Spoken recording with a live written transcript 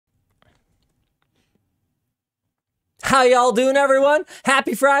How y'all doing, everyone?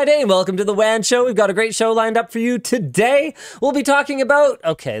 Happy Friday and welcome to the WAN show. We've got a great show lined up for you today. We'll be talking about,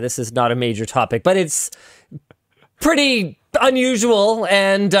 okay, this is not a major topic, but it's pretty unusual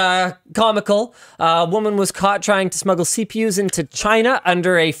and comical. A woman was caught trying to smuggle CPUs into China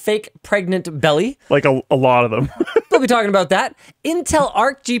under a fake pregnant belly. Like a lot of them. We'll be talking about that. Intel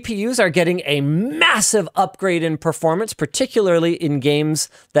Arc GPUs are getting a massive upgrade in performance, particularly in games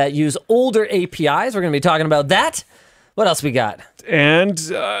that use older APIs. We're going to be talking about that. What else we got? And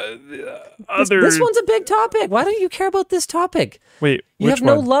This one's a big topic. Why don't you care about this topic? Wait, you have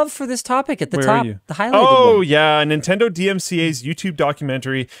no love for this topic at the Where top. are you? The highlighted Oh, one. yeah, Nintendo DMCA's YouTube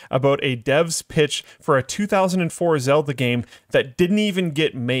documentary about a dev's pitch for a 2004 Zelda game that didn't even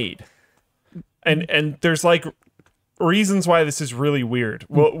get made. And there's like reasons why this is really weird.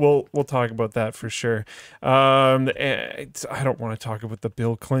 We'll talk about that for sure. I don't want to talk about the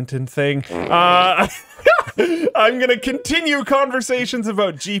Bill Clinton thing. I'm gonna continue conversations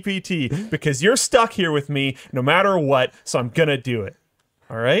about GPT because you're stuck here with me no matter what, so I'm gonna do it.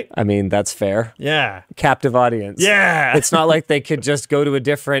 All right? I mean, that's fair. Yeah. Captive audience. Yeah. It's not like they could just go to a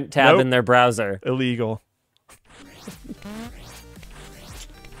different tab in their browser. Illegal.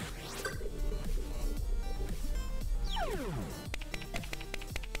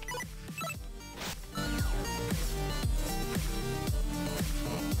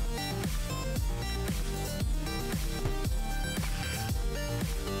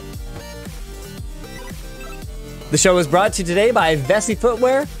 The show is brought to you today by Vessi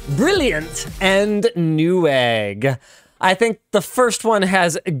Footwear, Brilliant, and Newegg. I think the first one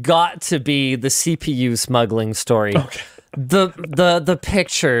has got to be the CPU smuggling story. Okay. The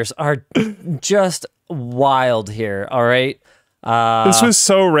pictures are just wild here, all right? This was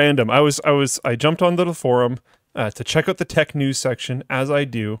so random. I jumped onto the forum to check out the tech news section, as I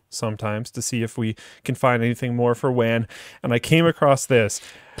do sometimes, to see if we can find anything more for WAN, and I came across this.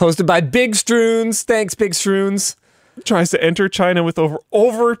 Posted by Big Stroons. Thanks, Big Stroons. Tries to enter China with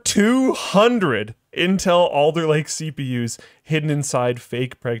over 200 Intel Alder Lake CPUs hidden inside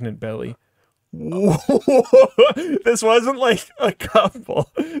fake pregnant belly. Whoa. This wasn't like a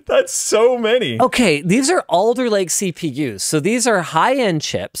couple. That's so many. Okay, these are Alder Lake CPUs. So these are high-end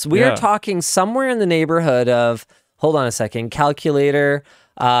chips. We are talking somewhere in the neighborhood of, hold on a second, calculator,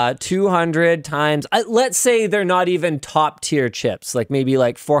 200 times, let's say they're not even top tier chips, like maybe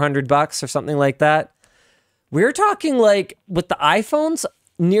like $400 or something like that. We're talking like with the iPhones,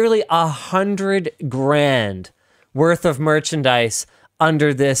 nearly 100 grand worth of merchandise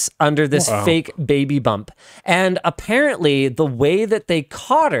under this fake baby bump. And apparently the way that they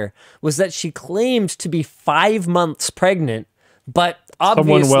caught her was that she claimed to be 5 months pregnant, but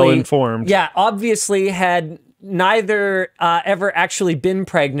obviously, someone well informed. Yeah, obviously had neither ever actually been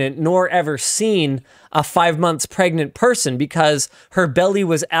pregnant nor ever seen a 5 months pregnant person, because her belly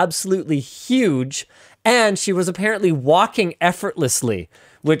was absolutely huge and she was apparently walking effortlessly,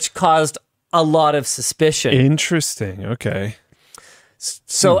 which caused a lot of suspicion. Interesting. Okay.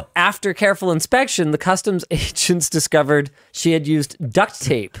 So after careful inspection, the customs agents discovered she had used duct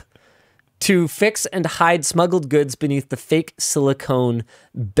tape to fix and hide smuggled goods beneath the fake silicone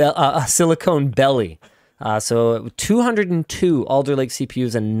belly. So 202 Alder Lake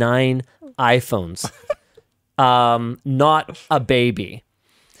CPUs and 9 iPhones. Not a baby.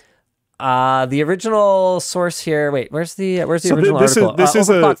 The original source here. Wait, where's the original article? This is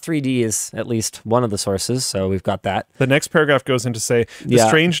Overclock 3D is at least one of the sources, so we've got that. The next paragraph goes in to say the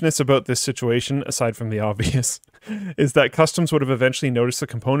strangeness about this situation, aside from the obvious, is that customs would have eventually noticed the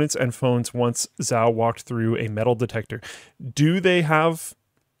components and phones once Zhao walked through a metal detector. Do they have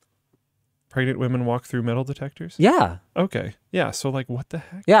pregnant women walk through metal detectors? Yeah. Okay. Yeah. So, like, what the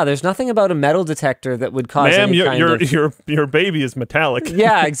heck? Yeah. There's nothing about a metal detector that would cause Ma'am, any kind of... your baby is metallic.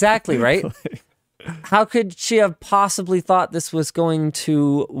 Yeah. Exactly. Right. How could she have possibly thought this was going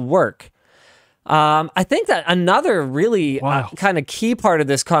to work? I think that another really kind of key part of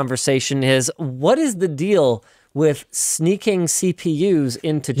this conversation is, what is the deal with sneaking CPUs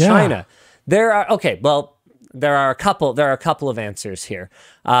into China? There are a couple of answers here.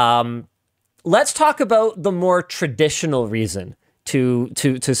 Let's talk about the more traditional reason to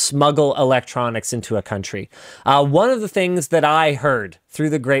smuggle electronics into a country. One of the things that I heard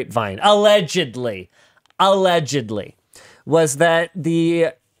through the grapevine, allegedly, was that the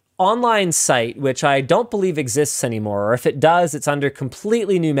online site, which I don't believe exists anymore, or if it does, it's under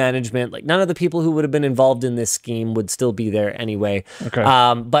completely new management. Like, none of the people who would have been involved in this scheme would still be there anyway. Okay.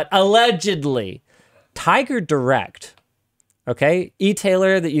 But allegedly, Tiger Direct, okay,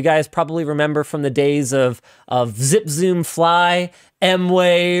 e-tailer that you guys probably remember from the days of Zip Zoom Fly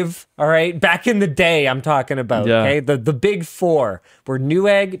M-Wave, all right? Back in the day, I'm talking about, okay? The big four were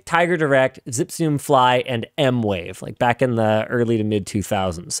Newegg, Tiger Direct, Zip Zoom Fly, and M-Wave, like back in the early to mid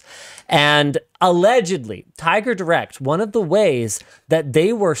 2000s. And allegedly, Tiger Direct, one of the ways that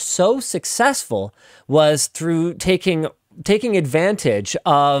they were so successful was through taking advantage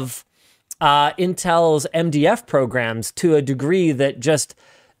of Intel's MDF programs to a degree that just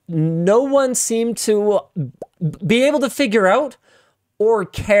no one seemed to be able to figure out or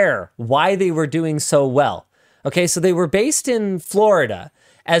care why they were doing so well. Okay, so they were based in Florida.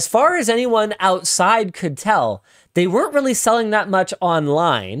 As far as anyone outside could tell, they weren't really selling that much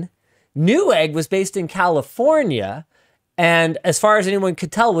online. Newegg was based in California, and as far as anyone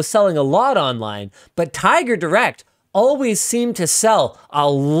could tell, was selling a lot online. But Tiger Direct always seemed to sell a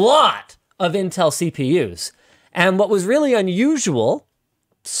lot of Intel CPUs. And what was really unusual,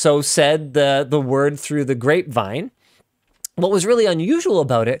 so said the word through the grapevine, what was really unusual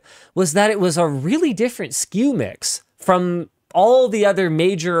about it was that it was a really different SKU mix from all the other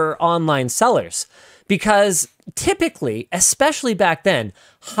major online sellers. Because typically, especially back then,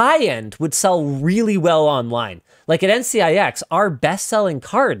 high-end would sell really well online. Like at NCIX, our best-selling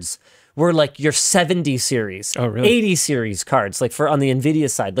cards were like your 70 series, 80 series cards, like on the NVIDIA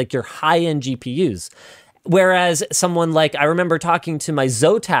side, like your high-end GPUs. Whereas someone like, I remember talking to my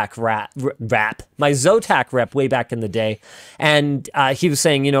Zotac rep way back in the day, and he was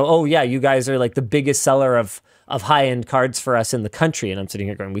saying, you know, oh yeah, you guys are like the biggest seller of high-end cards for us in the country. And I'm sitting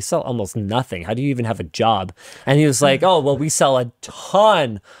here going, we sell almost nothing. How do you even have a job? And he was like, oh, well, we sell a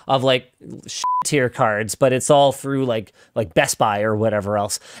ton of like tier cards, but it's all through like Best Buy or whatever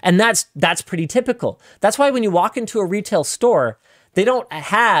else. And that's pretty typical. That's why when you walk into a retail store, they don't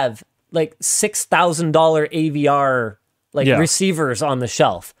have like $6,000 AVR receivers on the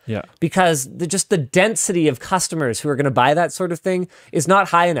shelf. Yeah. Because just the density of customers who are going to buy that sort of thing is not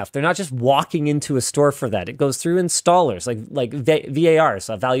high enough. They're not just walking into a store for that. It goes through installers, like VARs,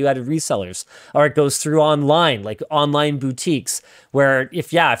 value-added resellers, or it goes through online, like online boutiques, where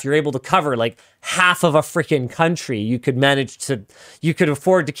if you're able to cover like half of a freaking country, you could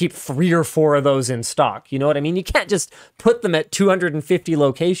afford to keep 3 or 4 of those in stock. You know what I mean? You can't just put them at 250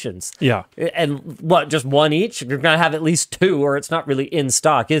 locations. Yeah. And just one each? You're going to have at least 2, or it's not really in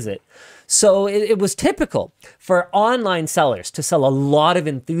stock, is it? So it was typical for online sellers to sell a lot of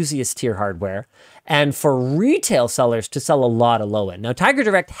enthusiast tier hardware and for retail sellers to sell a lot of low end. Now, Tiger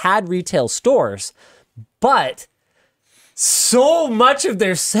Direct had retail stores, but so much of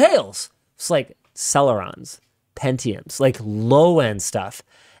their sales was like Celerons, Pentiums, like low-end stuff.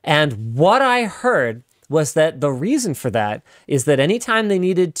 And what I heard was that the reason for that is that anytime they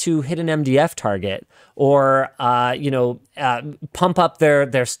needed to hit an MDF target or pump up their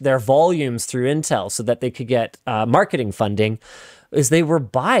volumes through Intel so that they could get marketing funding, is they were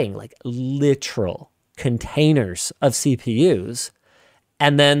buying like literal containers of CPUs,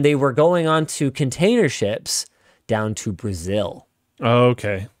 and then they were going on to container ships down to Brazil.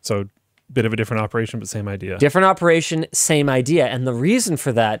 Okay, so bit of a different operation, but same idea. Different operation, same idea. And the reason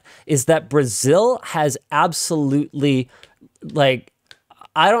for that is that Brazil has absolutely, like,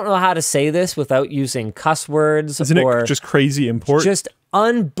 I don't know how to say this without using cuss words. Isn't it just crazy import? Just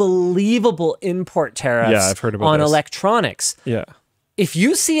unbelievable import tariffs I've heard about on this. Electronics. Yeah. If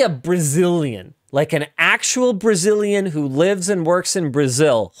you see a Brazilian, like an actual Brazilian who lives and works in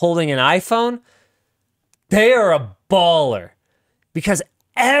Brazil holding an iPhone, they are a baller. Because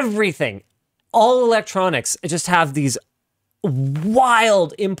everything, all electronics, just have these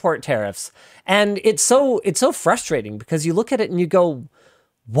wild import tariffs. And it's so frustrating because you look at it and you go,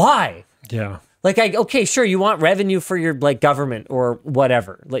 why? Yeah. Like, okay, sure, you want revenue for your like government or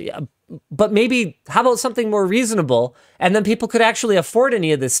whatever. Like, but maybe how about something more reasonable? And then people could actually afford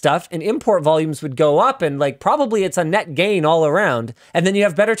any of this stuff and import volumes would go up, and like probably it's a net gain all around. And then you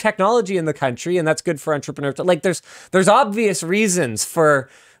have better technology in the country, and that's good for entrepreneurs. Like there's obvious reasons for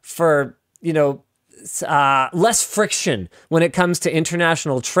less friction when it comes to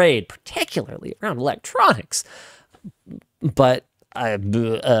international trade, particularly around electronics. But I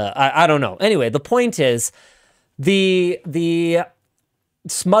don't know. Anyway, the point is the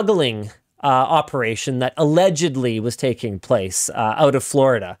smuggling operation that allegedly was taking place out of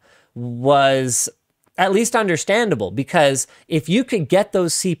Florida was at least understandable, because if you could get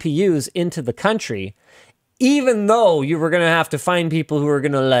those CPUs into the country, even though you were going to have to find people who were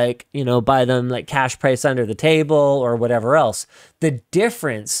going to buy them like cash price under the table or whatever else, the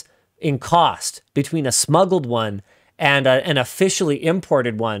difference in cost between a smuggled one and an officially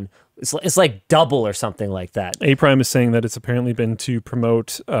imported one It's like double or something like that. A Prime is saying that it's apparently been to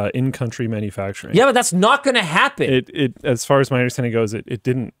promote in-country manufacturing. Yeah, but that's not going to happen. It as far as my understanding goes, it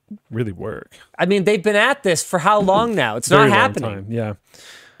didn't really work. I mean, they've been at this for how long now? It's not happening. Long time, yeah.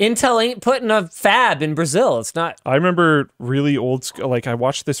 Intel ain't putting a fab in Brazil. It's not. I remember really old school. Like I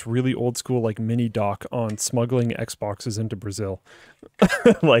watched this really old school like mini doc on smuggling Xboxes into Brazil,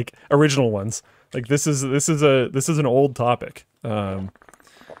 like original ones. Like this is an old topic.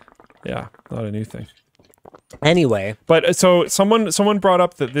 Yeah, not a new thing. Anyway, but so someone brought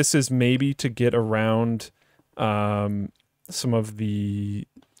up that this is maybe to get around some of the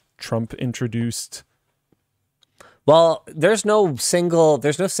Trump introduced. Well, there's no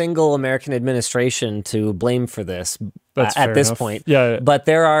single American administration to blame for this at this point. Yeah, but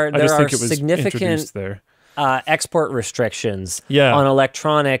there are significant there. Export restrictions Yeah. on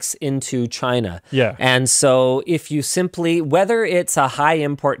electronics into China. Yeah. And so if you simply, whether it's a high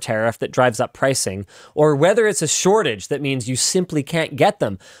import tariff that drives up pricing, or whether it's a shortage that means you simply can't get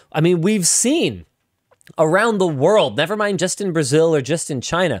them. I mean, we've seen around the world, never mind just in Brazil or just in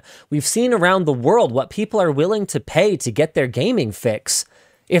China, we've seen around the world what people are willing to pay to get their gaming fix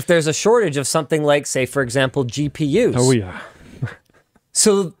if there's a shortage of something like, say, for example, GPUs. Oh, yeah.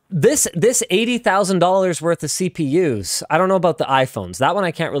 So this $80,000 worth of CPUs, I don't know about the iPhones. That one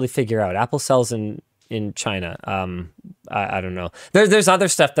I can't really figure out. Apple sells in China. I don't know. There's other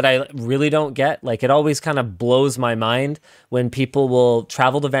stuff that I really don't get. Like, it always kind of blows my mind when people will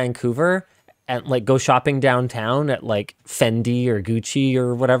travel to Vancouver and like go shopping downtown at like Fendi or Gucci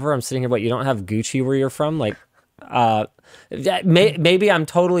or whatever. I'm sitting here, what, you don't have Gucci where you're from? Like, maybe I'm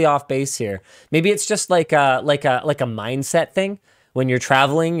totally off base here. Maybe it's just like a mindset thing. When you're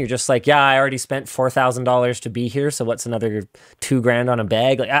traveling, you're just like, yeah, I already spent $4,000 to be here, so what's another $2,000 on a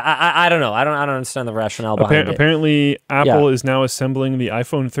bag? Like, I don't know. I don't understand the rationale behind it. Apparently, Apple is now assembling the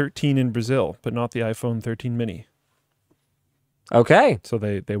iPhone 13 in Brazil, but not the iPhone 13 mini. Okay. So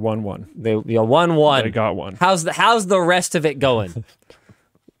they won one. They won one. They got one. How's the rest of it going?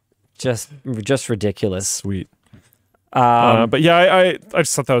 just ridiculous. Sweet. But yeah, I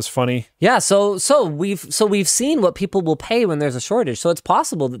just thought that was funny. Yeah, so we've seen what people will pay when there's a shortage. So it's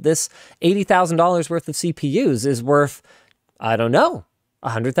possible that this $80,000 worth of CPUs is worth, I don't know,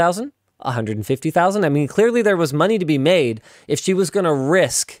 $100,000, $150,000. I mean, clearly there was money to be made if she was going to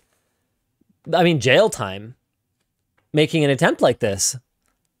risk, I mean, jail time making an attempt like this.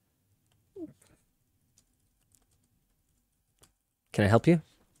 Can I help you?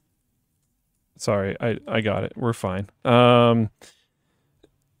 Sorry, I got it. We're fine. Yeah,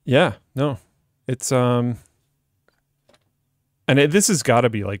 no. It's and this has got to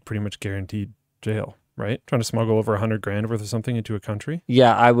be like pretty much guaranteed jail, right? Trying to smuggle over $100,000 worth of something into a country.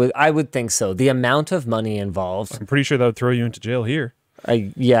 Yeah, I would think so. The amount of money involved. I'm pretty sure that would throw you into jail here.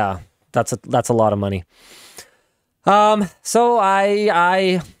 Yeah, that's a lot of money. So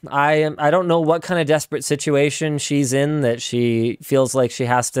I don't know what kind of desperate situation she's in that she feels like she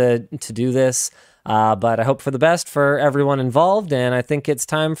has to do this. But I hope for the best for everyone involved, and I think it's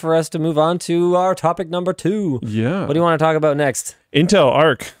time for us to move on to our topic number 2. Yeah. What do you want to talk about next? Intel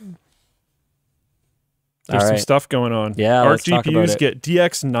Arc. There's some right. stuff going on. Yeah, Arc let's talk about GPUs it. get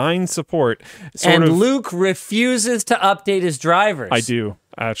DX9 support. And Luke refuses to update his drivers. I do,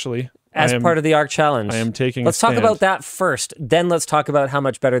 actually. As part of the Arc Challenge. I am taking Let's talk about that first. Then let's talk about how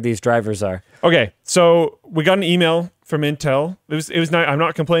much better these drivers are. Okay, so we got an email from Intel. It was not, I'm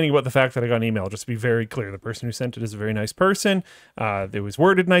not complaining about the fact that I got an email, just to be very clear. The person who sent it is a very nice person. It was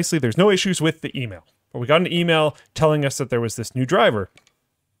worded nicely. There's no issues with the email. But we got an email telling us that there was this new driver.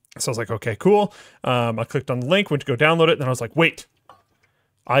 So I was like, okay, cool. I clicked on the link, went to go download it, and then I was like, wait.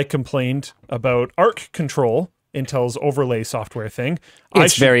 I complained about Arc Control, Intel's overlay software thing.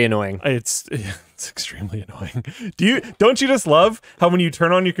 It's very annoying. It's extremely annoying. Don't you just love how when you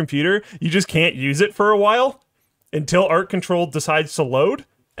turn on your computer, you just can't use it for a while until Arc Control decides to load,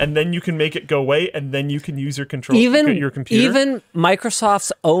 and then you can make it go away, and then you can use your control your computer. Even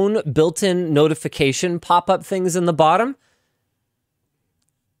Microsoft's own built-in notification pop-up things in the bottom,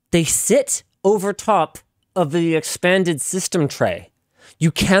 they sit over top of the expanded system tray.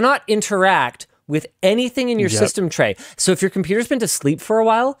 You cannot interact with anything in your system tray. So if your computer's been to sleep for a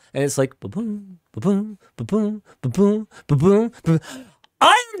while and it's like ba-boom, ba-boom, ba-boom, ba-boom, ba-boom, ba-boom,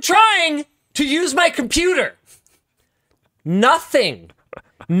 I'm trying to use my computer. Nothing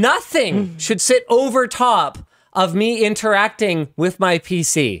should sit over top of me interacting with my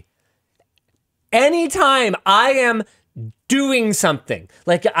PC. Anytime I am doing something,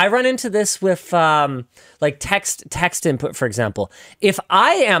 like I run into this with like text input, for example. If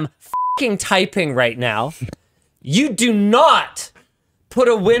I am typing right now, you do not put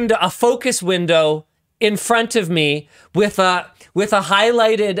a focus window in front of me with a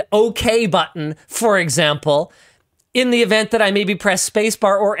highlighted OK button, for example, in the event that I maybe press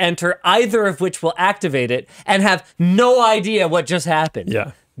spacebar or enter, either of which will activate it, and have no idea what just happened.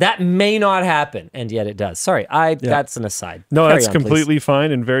 Yeah. That may not happen, and yet it does. Sorry, that's an aside. No, Carry that's on, completely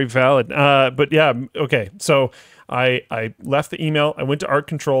fine and very valid. But yeah, okay. So I left the email. I went to Art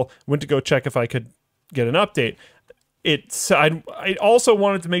Control, went to go check if I could get an update. I also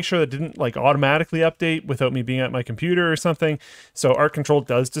wanted to make sure that it didn't like automatically update without me being at my computer or something. So Art Control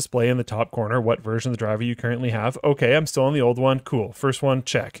does display in the top corner what version of the driver you currently have. Okay, I'm still on the old one. Cool. First one,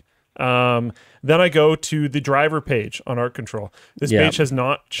 check. Then I go to the driver page on Art Control. This page has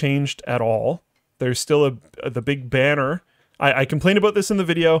not changed at all. There's still the big banner. I complained about this in the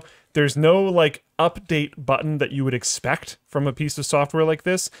video. There's no like update button that you would expect from a piece of software like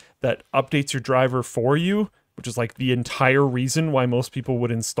this that updates your driver for you, which is like the entire reason why most people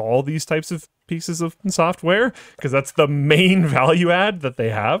would install these types of pieces of software, because that's the main value add that they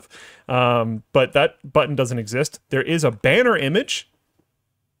have. But that button doesn't exist. There is a banner image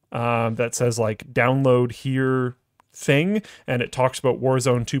that says like download here thing, and it talks about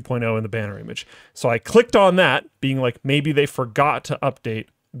Warzone 2.0 in the banner image. So I clicked on that, being like, maybe they forgot to update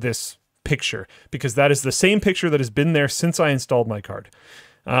this picture, because that is the same picture that has been there since I installed my card.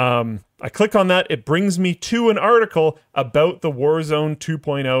 I click on that, it brings me to an article about the Warzone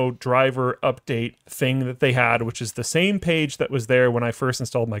 2.0 driver update thing that they had, which is the same page that was there when I first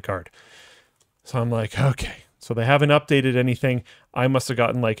installed my card. So I'm like, okay, so they haven't updated anything. I must have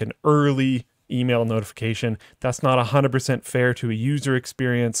gotten like an early email notification. That's not 100% fair to a user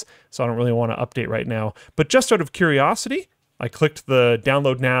experience, so I don't really want to update right now. But just out of curiosity, I clicked the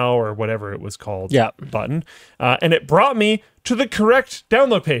download now or whatever it was called button, and it brought me to the correct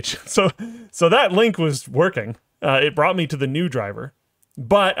download page. So that link was working. It brought me to the new driver,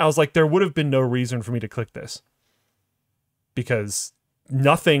 but I was like, there would have been no reason for me to click this, because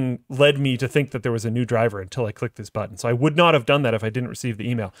nothing led me to think that there was a new driver until I clicked this button. So I would not have done that if I didn't receive the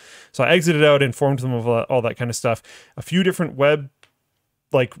email. So I exited out, informed them of all that kind of stuff. A few different web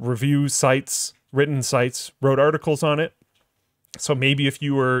like review sites, written sites, wrote articles on it. So maybe if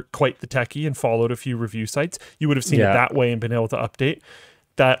you were quite the techie and followed a few review sites, you would have seen it that way and been able to update.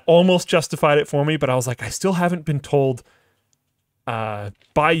 That almost justified it for me, but I was like, I still haven't been told by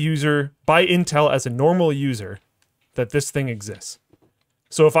Intel as a normal user that this thing exists.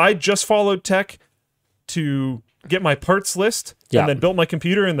 So if I just followed tech to get my parts list and then built my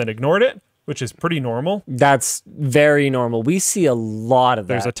computer and then ignored it, which is pretty normal. That's very normal. We see a lot of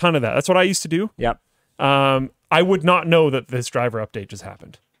that. There's a ton of that. That's what I used to do. Yep. I would not know that this driver update just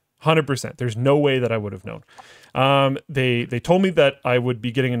happened. 100%. There's no way that I would have known. They told me that I would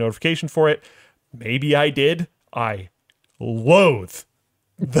be getting a notification for it. Maybe I did. I loathe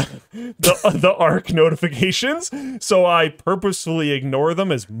the ARC notifications, so I purposefully ignore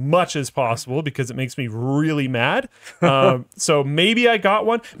them as much as possible because it makes me really mad. So maybe I got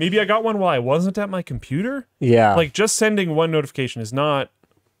one. Maybe I got one while I wasn't at my computer. Yeah. Like just sending one notification is not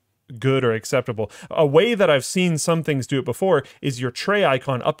good or acceptable. A way that I've seen some things do it before is your tray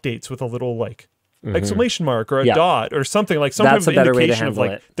icon updates with a little like exclamation mark or a dot or something, like some That's kind of a better way to indication of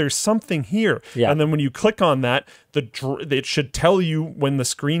handle like it. there's something here. And then when you click on that, it should tell you when the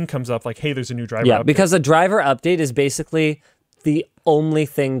screen comes up like, hey, there's a new driver update. Because a driver update is basically the only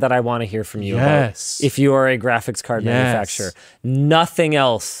thing that I want to hear from you about if you are a graphics card manufacturer. Nothing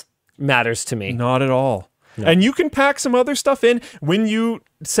else matters to me. Not at all. No. And you can pack some other stuff in when you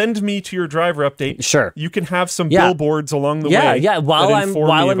send me to your driver update. Sure. You can have some billboards along the way. Yeah. While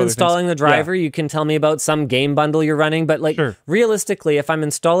I'm installing the driver, you can tell me about some game bundle you're running. But like realistically, if I'm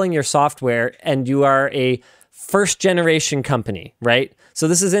installing your software and you are a first generation company, right? So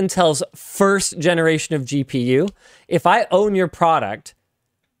this is Intel's first generation of GPU. If I own your product,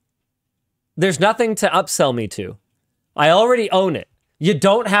 there's nothing to upsell me to. I already own it. You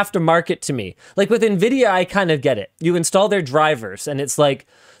don't have to market to me. Like with NVIDIA, I kind of get it. You install their drivers and it's like,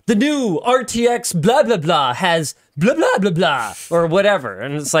 the new RTX blah, blah, blah has blah, blah, blah, blah, or whatever.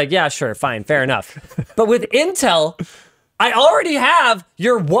 And it's like, yeah, sure, fine, fair enough. But with Intel, I already have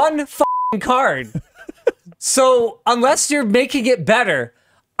your one f***ing card. So unless you're making it better,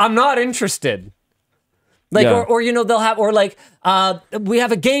 I'm not interested. Like, or you know, they'll have, or like, we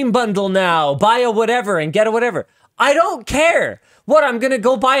have a game bundle now, buy a whatever and get a whatever. I don't care. What, I'm going to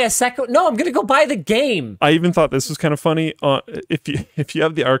go buy a second? No, I'm going to go buy the game. I even thought this was kind of funny. If you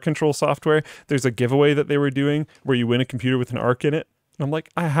have the ARC Control software, there's a giveaway that they were doing where you win a computer with an ARC in it. And I'm like,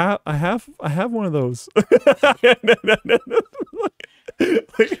 I have one of those.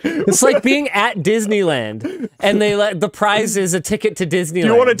 It's like being at Disneyland and they let the prize is a ticket to Disneyland. Do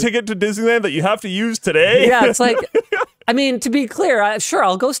you want a ticket to Disneyland that you have to use today? Yeah, it's like, I mean, to be clear, sure,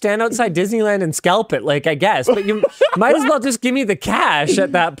 I'll go stand outside Disneyland and scalp it, like, I guess, but you might as well just give me the cash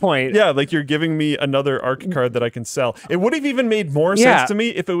at that point. Yeah, like you're giving me another ARC card that I can sell. It would have even made more sense to me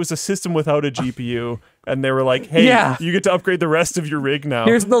if it was a system without a GPU and they were like, hey, you get to upgrade the rest of your rig now.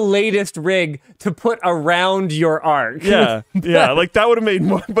 Here's the latest rig to put around your ARC. Yeah, yeah, like that would have made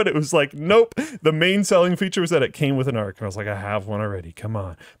more, but it was like, nope. The main selling feature was that it came with an ARC. And I was like, I have one already, come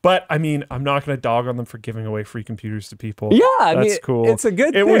on. But I mean, I'm not going to dog on them for giving away free computers to people. Yeah, I mean, that's cool. It's a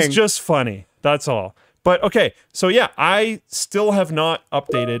good thing. It was just funny, that's all. But okay, so yeah, I still have not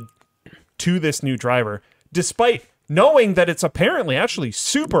updated to this new driver, despite knowing that it's apparently actually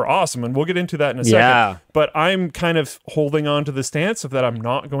super awesome, and we'll get into that in a second. But I'm kind of holding on to the stance of that I'm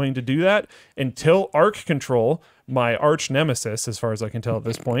not going to do that until ARC Control, my arch nemesis, as far as I can tell at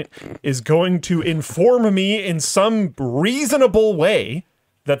this point, is going to inform me in some reasonable way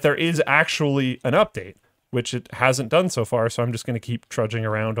that there is actually an update, which it hasn't done so far, so I'm just going to keep trudging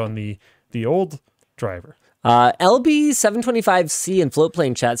around on the old driver. LB725C in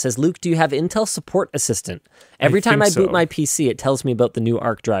Floatplane chat says, Luke, do you have Intel Support Assistant? Every time I boot my PC, it tells me about the new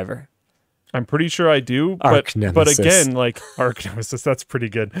ARC driver. I'm pretty sure I do, but again, like ARC Nemesis, that's pretty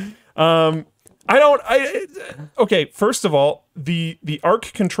good. Okay, first of all, the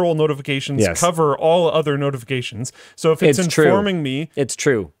ARC control notifications cover all other notifications. So if it's informing me, it's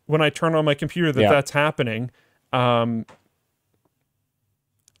true when I turn on my computer that that's happening,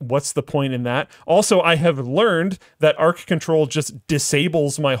 what's the point in that? Also, I have learned that ARC control just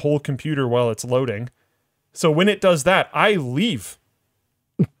disables my whole computer while it's loading. So when it does that, I leave.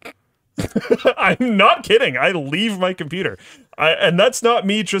 I'm not kidding. I leave my computer. And that's not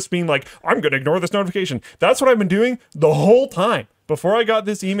me just being like, I'm going to ignore this notification. That's what I've been doing the whole time. Before I got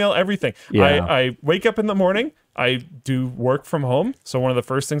this email, everything. I wake up in the morning. I do work from home. So one of the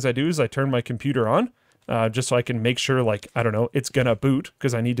first things I do is I turn my computer on. Just so I can make sure, like, I don't know, it's gonna boot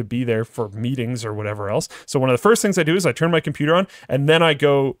because I need to be there for meetings or whatever else. So one of the first things I do is I turn my computer on and then I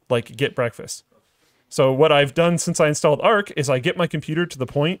go, like, get breakfast. So what I've done since I installed ARC is I get my computer to the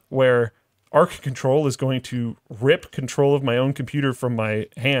point where ARC control is going to rip control of my own computer from my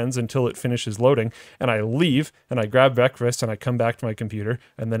hands until it finishes loading. And I leave and I grab breakfast and I come back to my computer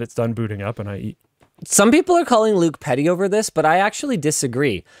and then it's done booting up and I eat. Some people are calling Luke petty over this, but I actually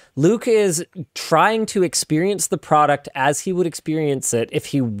disagree. Luke is trying to experience the product as he would experience it if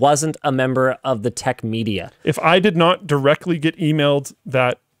he wasn't a member of the tech media. If I did not directly get emailed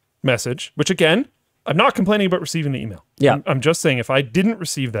that message, which again, I'm not complaining about receiving the email. Yeah. I'm just saying if I didn't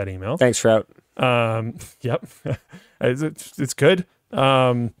receive that email. Thanks, Trout. Yep. It's good.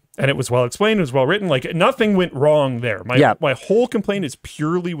 And it was well explained, it was well written. Like, nothing went wrong there. My whole complaint is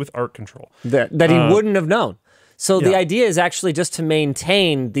purely with ARC control. That he wouldn't have known. So the idea is actually just to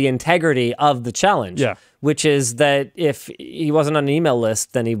maintain the integrity of the challenge. Yeah. Which is that if he wasn't on an email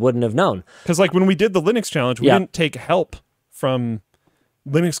list, then he wouldn't have known. Because, like, when we did the Linux challenge, we didn't take help from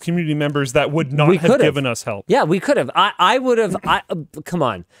Linux community members that would not have given us help. Yeah, we could have. I would have. Come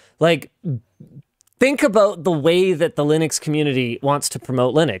on. Like, think about the way that the Linux community wants to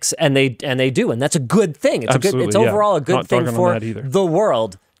promote Linux, and they do, and that's a good thing. It's it's overall a good thing for the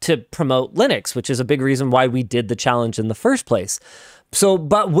world to promote Linux, which is a big reason why we did the challenge in the first place. So,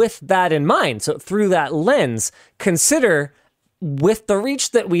 but with that in mind, so through that lens, consider with the reach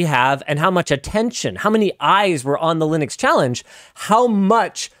that we have and how much attention, how many eyes were on the Linux challenge, how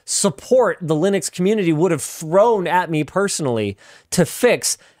much support the Linux community would have thrown at me personally to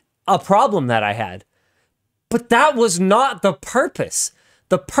fix a problem that I had. But that was not the purpose.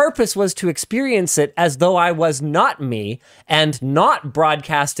 The purpose was to experience it as though I was not me and not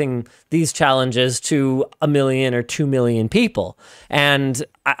broadcasting these challenges to 1 million or 2 million people. And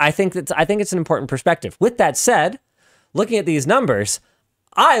I think it's an important perspective. With that said, looking at these numbers,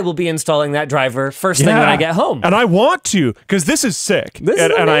 I will be installing that driver first thing when I get home. And I want to, because this is sick. This is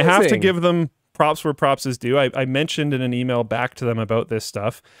amazing. And I have to give them props where props is due. I mentioned in an email back to them about this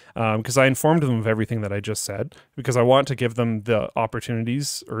stuff because I informed them of everything that I just said because I want to give them the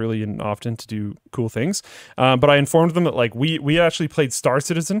opportunities early and often to do cool things. But I informed them that, like, we actually played Star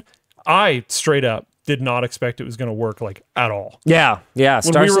Citizen. I straight up did not expect it was going to work, like, at all. Yeah. When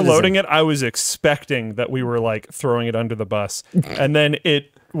we were loading it, I was expecting that we were, like, throwing it under the bus. And then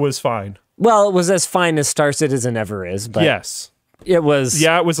it was fine. Well, it was as fine as Star Citizen ever is. But yes. It was.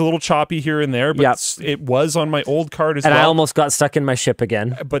 Yeah, it was a little choppy here and there, but it was on my old card as well. And I almost got stuck in my ship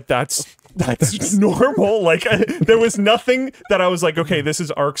again. But that's normal. Like, there was nothing that I was like, okay, this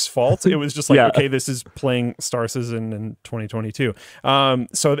is Ark's fault. It was just like, okay, this is playing Star Citizen in 2022.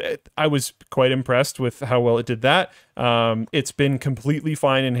 So I was quite impressed with how well it did that. It's been completely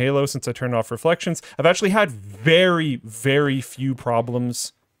fine in Halo since I turned off reflections. I've actually had very, very few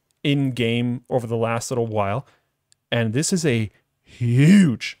problems in game over the last little while, and this is a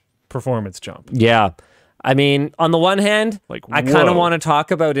huge performance jump. Yeah. I mean, on the one hand, like, I kind of want to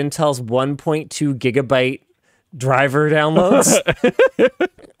talk about Intel's 1.2 gigabyte driver downloads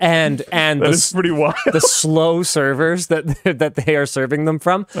and that is pretty wild. The slow servers that they are serving them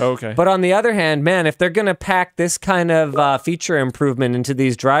from. Okay. But on the other hand, man, if they're going to pack this kind of feature improvement into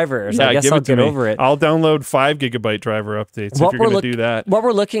these drivers, I guess I'll get over it. I'll download 5 gigabyte driver updates if you're going to do that. What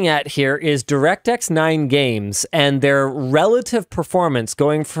we're looking at here is DirectX 9 games and their relative performance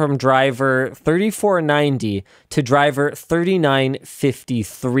going from driver 3490 to driver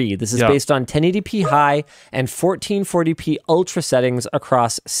 3953. This is based on 1080p high and 1440p ultra settings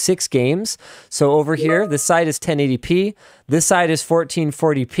across 6 games. So over here, this side is 1080p, this side is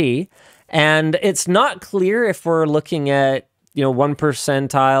 1440p, and it's not clear if we're looking at, 1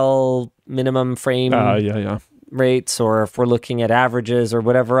 percentile minimum frame rates, or if we're looking at averages or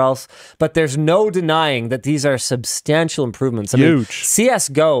whatever else, but there's no denying that these are substantial improvements. I mean,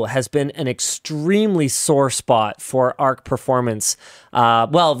 CSGO has been an extremely sore spot for Arc performance,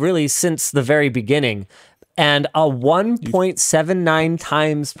 well, really since the very beginning. And a 1.79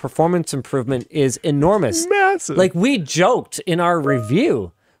 times performance improvement is enormous. Massive. Like, we joked in our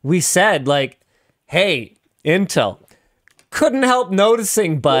review. We said, like, hey, Intel, couldn't help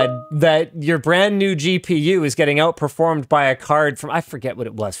noticing, bud, that your brand new GPU is getting outperformed by a card from, I forget what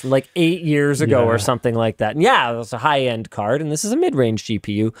it was, from like 8 years ago or something like that. And yeah, it was a high-end card, and this is a mid-range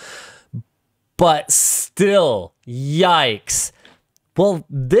GPU. But still, yikes. Well,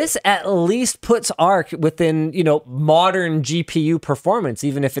 this at least puts Arc within, modern GPU performance,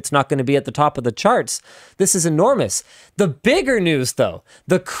 even if it's not going to be at the top of the charts. This is enormous. The bigger news, though,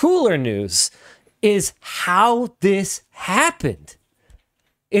 the cooler news, is how this happened.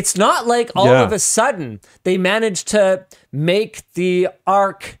 It's not like all of a sudden they managed to make the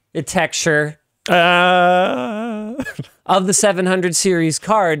architecture of the 700 series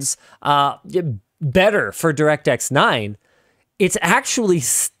cards better for DirectX 9. It's actually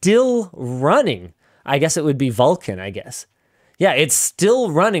still running. I guess it would be Vulkan, I guess. Yeah, it's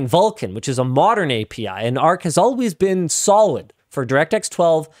still running Vulkan, which is a modern API, and Arc has always been solid for DirectX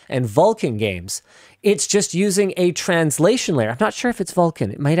 12 and Vulkan games. It's just using a translation layer. I'm not sure if it's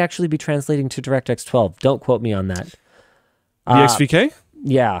Vulkan. It might actually be translating to DirectX 12. Don't quote me on that. DXVK?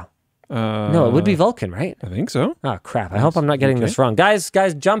 Yeah. No, it would be Vulkan, right? I think so. Oh crap! I hope I'm not getting this wrong, guys.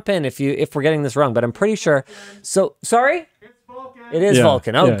 Jump in if we're getting this wrong. But I'm pretty sure. So sorry. It is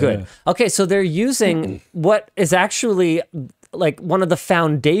Vulkan. Oh, good. Yeah. Okay, so they're using what is actually like one of the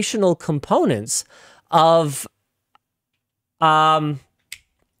foundational components of, what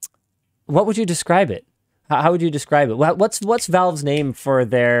would you describe it? How would you describe it? What's Valve's name for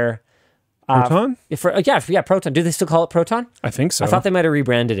their Proton? Yeah, Proton. Do they still call it Proton? I think so. I thought they might have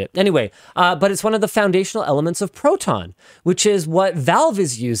rebranded it. Anyway, but it's one of the foundational elements of Proton, which is what Valve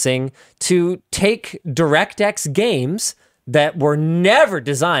is using to take DirectX games that were never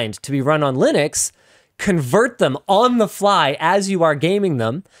designed to be run on Linux, convert them on the fly as you are as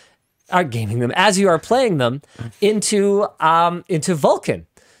you are playing them into Vulkan.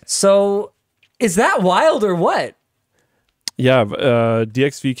 So is that wild or what? Yeah,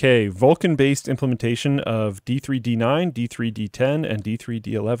 DXVK, Vulkan-based implementation of D3D9, D3D10, and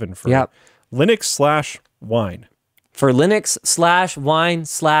D3D11 for Linux/Wine. For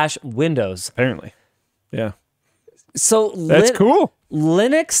Linux/Wine/Windows. Apparently, yeah. So that's cool.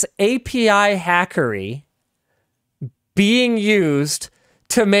 Linux API hackery being used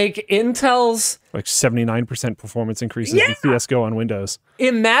to make Intel's like 79% performance increases in CSGO on Windows.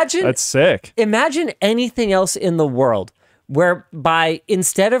 Imagine that's sick. Imagine anything else in the world whereby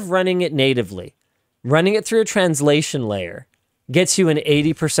instead of running it natively, running it through a translation layer gets you an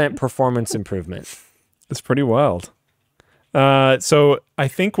 80% performance improvement. It's pretty wild. So I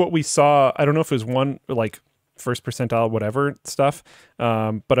think what we saw, I don't know if it was one like first percentile, whatever stuff.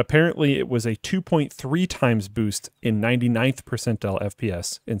 But apparently it was a 2.3 times boost in 99th percentile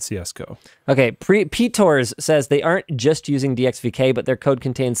FPS in CSGO. Okay, PTORS says they aren't just using DXVK, but their code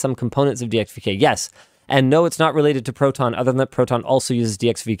contains some components of DXVK. Yes, and no, it's not related to Proton, other than that Proton also uses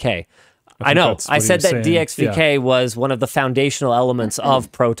DXVK. I know, I said that DXVK was one of the foundational elements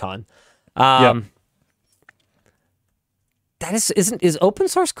of Proton. That is open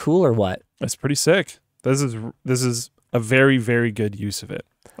source cool or what? That's pretty sick. This is a very, very good use of it.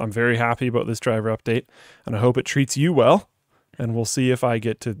 I'm very happy about this driver update, and I hope it treats you well, and we'll see if I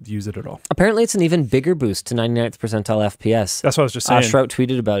get to use it at all. Apparently, it's an even bigger boost to 99th percentile FPS. That's what I was just saying. Shrout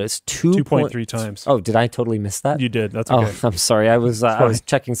tweeted about it. It's 2.3 times. Oh, did I totally miss that? You did. That's okay. Oh, I'm sorry. I was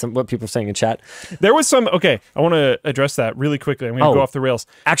checking what people were saying in chat. There was some... Okay, I want to address that really quickly. I'm going to go off the rails.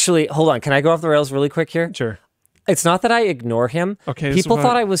 Actually, hold on. Can I go off the rails really quick here? Sure. It's not that I ignore him. Okay. People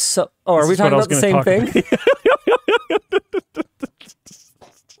thought I was so... Oh, are we talking about the same thing?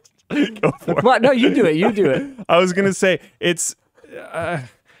 Go for it. What? No, you do it. You do it. I was going to say, it's...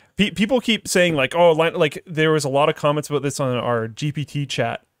 people keep saying, like, oh, like, there was a lot of comments about this on our GPT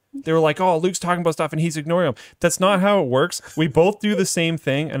chat. They were like, oh, Luke's talking about stuff and he's ignoring them. That's not how it works. We both do the same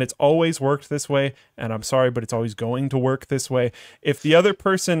thing, and it's always worked this way, and I'm sorry, but it's always going to work this way. If the other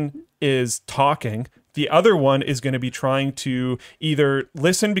person is talking... The other one is going to be trying to either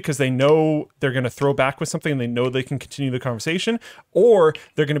listen because they know they're going to throw back with something and they know they can continue the conversation, or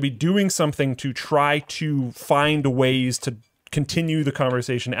they're going to be doing something to try to find ways to continue the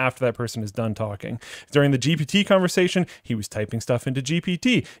conversation after that person is done talking. During the GPT conversation, he was typing stuff into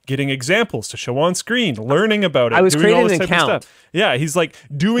GPT, getting examples to show on screen, learning about it. I was doing all creating this an type of account. stuff. Yeah, he's like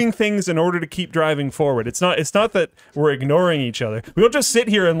doing things in order to keep driving forward. It's not that we're ignoring each other. We don't just sit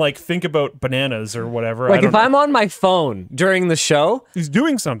here and like think about bananas or whatever. Like if I'm on my phone during the show, he's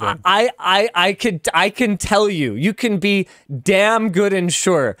doing something. I can tell you, you can be damn good and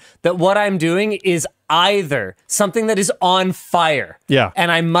sure that what I'm doing is either something that is on fire,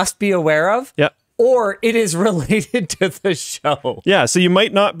 and I must be aware of, or it is related to the show. Yeah, so you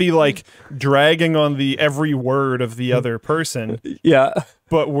might not be like dragging on the every word of the other person. Yeah.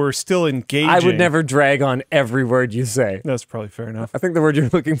 But we're still engaging. I would never drag on every word you say. That's probably fair enough. I think the word you're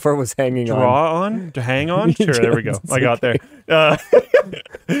looking for was hanging on. Draw on? To hang on? Sure, there we go. I got there.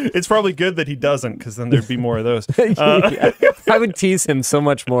 It's probably good that he doesn't, because then there'd be more of those. I would tease him so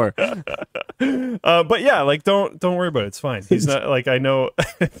much more. But yeah, like don't worry about it. It's fine. He's not like, I know.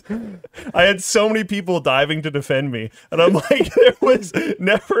 I had so many people diving to defend me, and I'm like, there was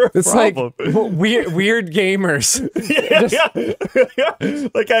never a problem. Like weird gamers. Yeah.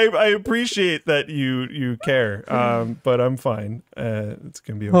 Like I appreciate that you care, but I'm fine. It's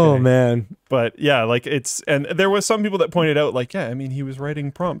gonna be okay. Oh man. But yeah, like and there was some people that pointed out, like, yeah, I mean, he was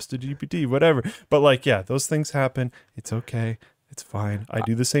writing prompts to GPT, whatever. But like, yeah, those things happen. It's okay. It's fine. I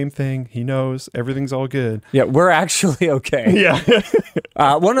do the same thing. He knows. Everything's all good. Yeah, we're actually okay. Yeah.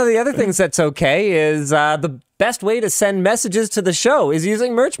 One of the other things that's okay is the best way to send messages to the show is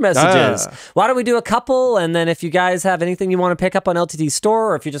using merch messages. Why don't we do a couple? And then if you guys have anything you want to pick up on LTT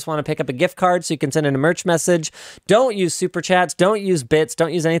Store, or if you just want to pick up a gift card so you can send in a merch message, don't use super chats, don't use bits,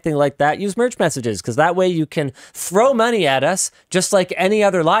 don't use anything like that. Use merch messages, because that way you can throw money at us just like any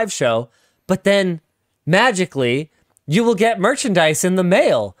other live show, but then magically you will get merchandise in the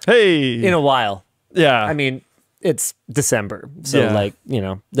mail in a while. Yeah. I mean, it's December, so like, you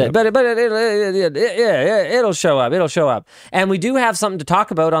know, but it'll show up. It'll show up. And we do have something to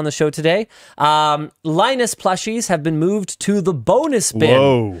talk about on the show today. Linus plushies have been moved to the bonus bin.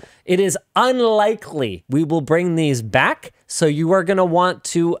 Whoa. It is unlikely we will bring these back, so you are going to want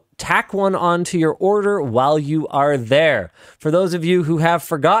to tack one onto your order while you are there. For those of you who have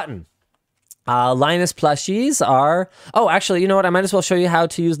forgotten, Linus plushies are... Oh, actually, you know what? I might as well show you how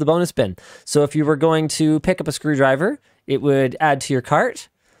to use the bonus bin. So if you were going to pick up a screwdriver, it would add to your cart.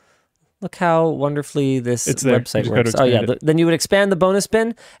 Look how wonderfully this website works. Oh, yeah. Then you would expand the bonus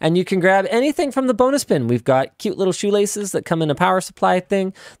bin, and you can grab anything from the bonus bin. We've got cute little shoelaces that come in a power supply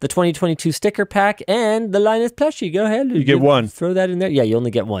thing, the 2022 sticker pack, and the Linus plushie. Go ahead. You get one. Throw that in there. Yeah, you only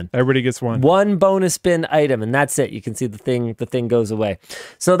get one. Everybody gets one. One bonus bin item, and that's it. You can see the thing goes away.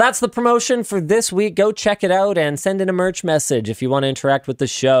 So that's the promotion for this week. Go check it out and send in a merch message if you want to interact with the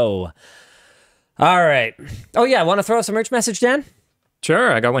show. All right. Oh, yeah. Want to throw us a merch message, Dan?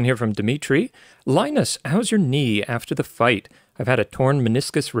 Sure, I got one here from Dimitri. Linus, how's your knee after the fight? I've had a torn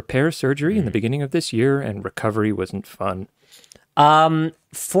meniscus repair surgery in the beginning of this year, and recovery wasn't fun.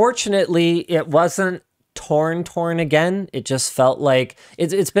 Fortunately, it wasn't torn again. It just felt like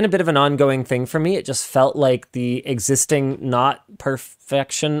it's been a bit of an ongoing thing for me. It just felt like the existing not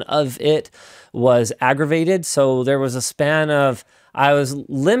perfection of it was aggravated. So there was a span of, I was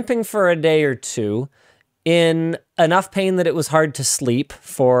limping for a day or two, in enough pain that it was hard to sleep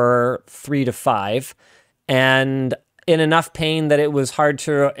for 3 to 5, and in enough pain that it was hard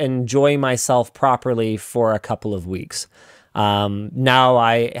to enjoy myself properly for a couple of weeks. Now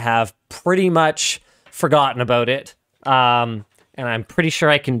I have pretty much forgotten about it, and I'm pretty sure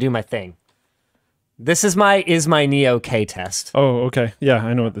I can do my thing. This is my Neo K test. Oh, okay. Yeah,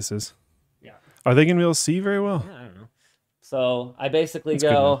 I know what this is. Yeah. Are they going to be able to see very well? I don't know. So I basically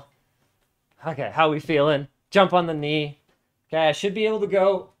go, okay, how we feeling? Jump on the knee. Okay, I should be able to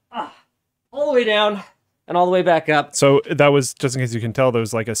go all the way down and all the way back up. So that was, just in case you can tell, there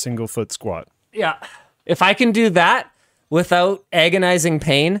was like a single foot squat. Yeah. If I can do that without agonizing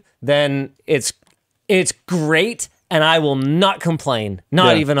pain, then it's great, and I will not complain,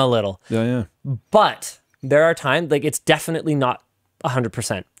 not even a little. Yeah. But there are times, like, it's definitely not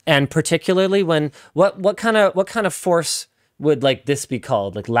 100%. And particularly when, what kind of force would like this be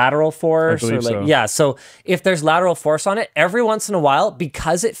called? Like lateral force? I believe so. Yeah, so if there's lateral force on it, every once in a while,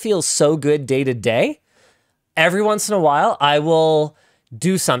 because it feels so good day to day, every once in a while, I will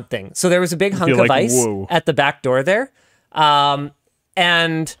do something. So there was a big hunk of ice at the back door there.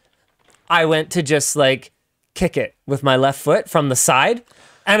 And I went to just like kick it with my left foot from the side.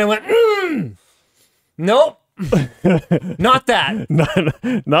 And I went, nope, not that. Not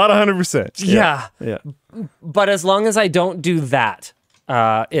 100%. Yeah. Yeah. But as long as I don't do that,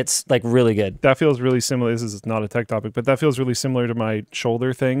 it's like really good. That feels really similar. This is not a tech topic, but that feels really similar to my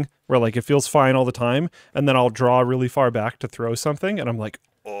shoulder thing where like it feels fine all the time. And then I'll draw really far back to throw something. And I'm like,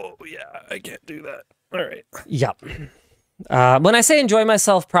 oh yeah, I can't do that. All right. Yep. When I say enjoy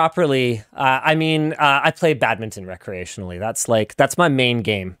myself properly, I mean, I play badminton recreationally. That's my main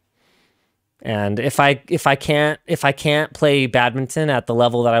game. And if I can't play badminton at the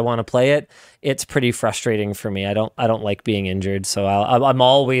level that I want to play it, it's pretty frustrating for me. I don't like being injured. So I'm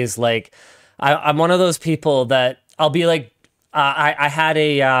always like, I'm one of those people that I'll be like, I had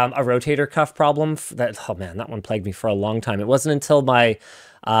a rotator cuff problem that, oh man, that one plagued me for a long time. It wasn't until my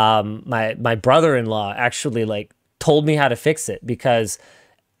brother-in-law actually like told me how to fix it, because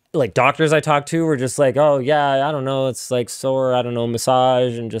like doctors I talked to were just like, oh yeah, I don't know, it's like sore, I don't know,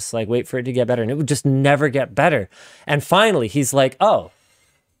 massage and just like wait for it to get better. And it would just never get better. And finally he's like, oh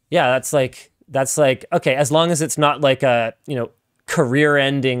yeah, that's like, okay, as long as it's not like a, career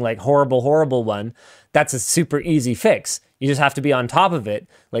ending, like horrible one, that's a super easy fix. You just have to be on top of it,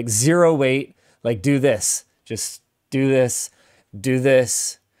 like zero weight, like do this, just do this, do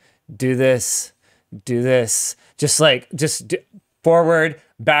this, do this, do this, just forward,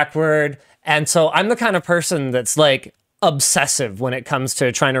 backward. And so I'm the kind of person that's like obsessive when it comes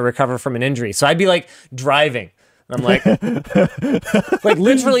to trying to recover from an injury. So I'd be like driving. I'm like, like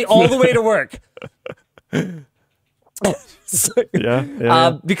literally all the way to work.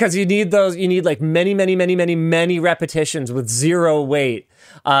 Yeah. Because you need like many repetitions with zero weight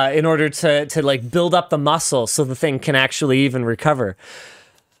in order to like build up the muscle so the thing can actually even recover.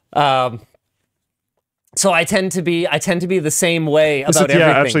 So I tend to be the same way about everything.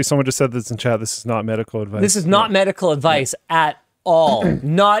 Yeah, actually, someone just said this in chat. This is not medical advice. This is not medical advice at all.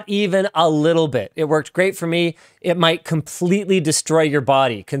 Not even a little bit. It worked great for me. It might completely destroy your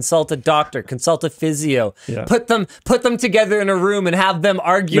body. Consult a doctor. Consult a physio. Yeah. Put them together in a room and have them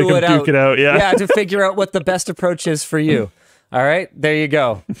argue it out. Duke it out. Yeah. To figure out what the best approach is for you. All right, there you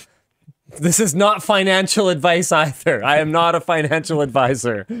go. This is not financial advice either. I am not a financial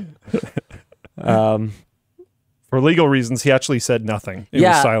advisor. For legal reasons, he actually said nothing. He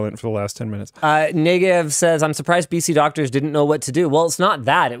was silent for the last 10 minutes. Negative says, I'm surprised BC doctors didn't know what to do. Well, it's not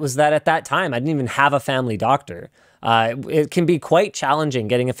that. It was that at that time, I didn't even have a family doctor. It can be quite challenging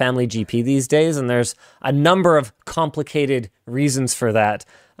getting a family GP these days, and there's a number of complicated reasons for that.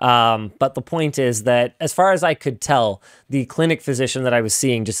 But the point is that, as far as I could tell, the clinic physician that I was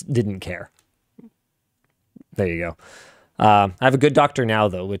seeing just didn't care. There you go. I have a good doctor now,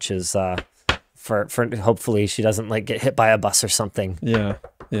 though, which is... For hopefully she doesn't like get hit by a bus or something. Yeah.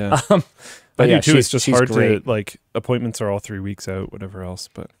 But yeah, it's just hard great. to like, appointments are all 3 weeks out, whatever else.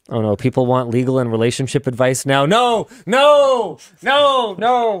 But oh no, people want legal and relationship advice now. No. The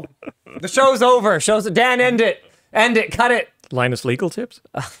show's over. Dan, end it, cut it. Linus legal tips?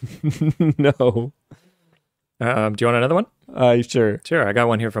 No. Do you want another one? Sure. Sure. I got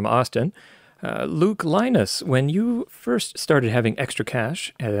one here from Austin. Luke, Linus, when you first started having extra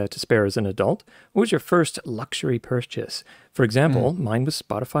cash to spare as an adult, what was your first luxury purchase? For example, mine was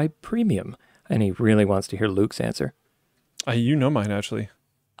Spotify Premium, and he really wants to hear Luke's answer. You know mine, actually.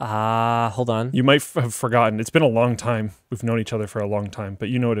 Hold on. You might have forgotten. It's been a long time. We've known each other for a long time, but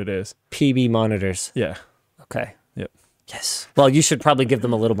you know what it is. PB monitors. Yeah. Okay. Yep. Yes. Well, you should probably give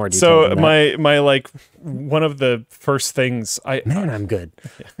them a little more detail. So my like one of the first things I'm good.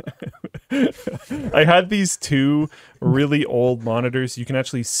 I had these two really old monitors. You can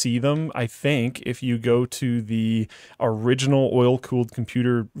actually see them, I think, if you go to the original oil-cooled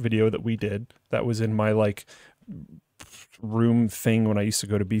computer video that we did. That was in my like room thing when I used to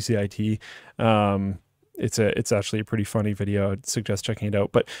go to BCIT. It's actually a pretty funny video. I'd suggest checking it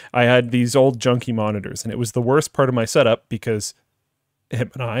out. But I had these old junky monitors, and it was the worst part of my setup because him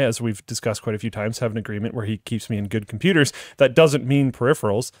and I, as we've discussed quite a few times, have an agreement where he keeps me in good computers. That doesn't mean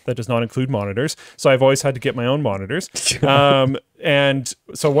peripherals. That does not include monitors. So I've always had to get my own monitors. And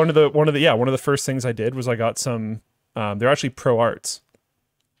so one of the first things I did was I got some. They're actually Pro Arts.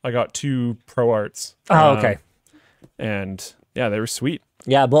 I got 2 Pro Arts. Oh, okay. And yeah, they were sweet.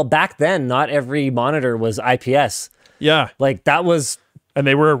 Yeah, well, back then, not every monitor was IPS. Yeah, like that was. And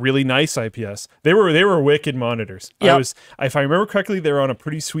they were a really nice IPS. They were wicked monitors. Yep. If I remember correctly, they were on a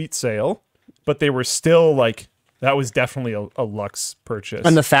pretty sweet sale, but they were still like, that was definitely a Lux purchase.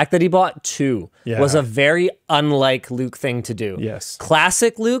 And the fact that he bought 2 was a very unlike Luke thing to do. Yes.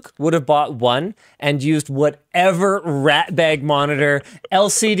 Classic Luke would have bought 1 and used whatever ratbag monitor,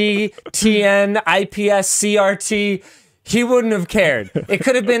 LCD, TN, IPS, CRT. He wouldn't have cared. It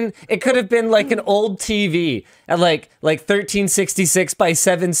could have been like an old TV at like 1366 by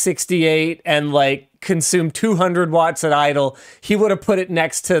 768 and like consumed 200 watts at idle. He would have put it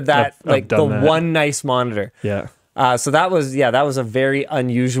next to that, one nice monitor. Yeah. So that was a very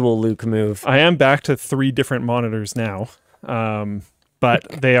unusual Luke move. I am back to 3 different monitors now.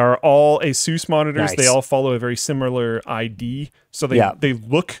 But they are all ASUS monitors. Nice. They all follow a very similar ID. So they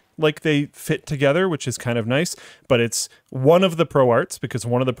look like they fit together, which is kind of nice. But it's one of the Pro Arts, because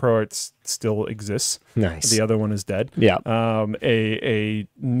one of the Pro Arts still exists. Nice. The other one is dead. Yeah. A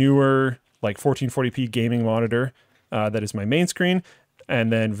newer, like 1440p gaming monitor that is my main screen.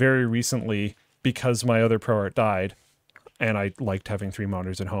 And then very recently, because my other Pro Art died, and I liked having 3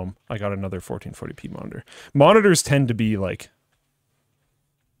 monitors at home, I got another 1440p monitor. Monitors tend to be like...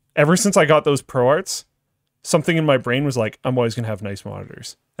 Ever since I got those Pro Arts, something in my brain was like, I'm always going to have nice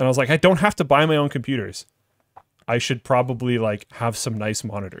monitors. And I was like, I don't have to buy my own computers. I should probably like have some nice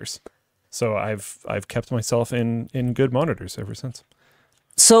monitors. So I've kept myself in good monitors ever since.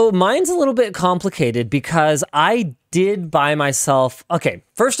 So mine's a little bit complicated because I did buy myself... Okay,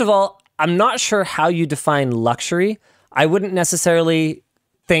 first of all, I'm not sure how you define luxury. I wouldn't necessarily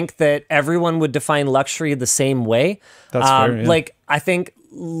think that everyone would define luxury the same way. That's fair, yeah. Like, I think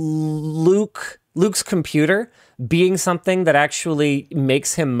Luke's computer being something that actually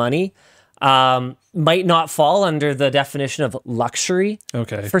makes him money might not fall under the definition of luxury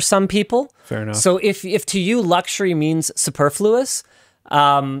for some people. Fair enough. So if to you luxury means superfluous,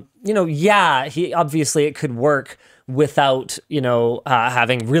 obviously it could work without,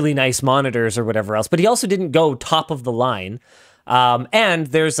 having really nice monitors or whatever else. But he also didn't go top of the line. And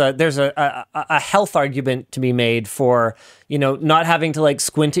there's a health argument to be made for, not having to like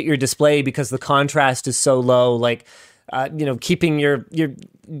squint at your display because the contrast is so low, like, keeping your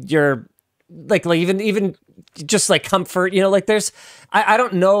like even just like comfort, like I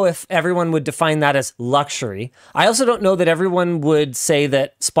don't know if everyone would define that as luxury. I also don't know that everyone would say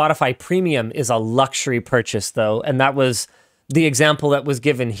that Spotify Premium is a luxury purchase though. And that was the example that was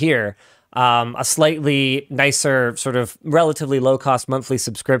given here. A slightly nicer, sort of relatively low-cost monthly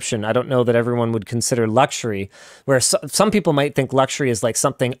subscription. I don't know that everyone would consider luxury, where some people might think luxury is like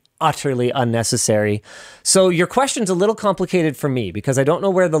something utterly unnecessary. So your question's a little complicated for me because I don't know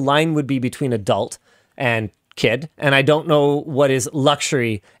where the line would be between adult and kid, and I don't know what is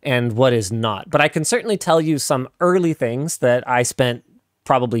luxury and what is not. But I can certainly tell you some early things that I spent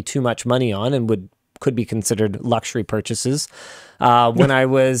probably too much money on and could be considered luxury purchases. When I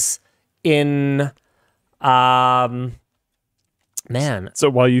was... man. So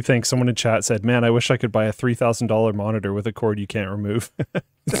while you think, someone in chat said, man, I wish I could buy a $3,000 monitor with a cord you can't remove.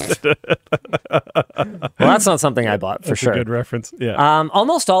 Well, that's not something I bought for sure. A good reference. Yeah.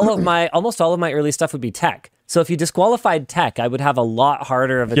 Almost all of my early stuff would be tech. So if you disqualified tech, I would have a lot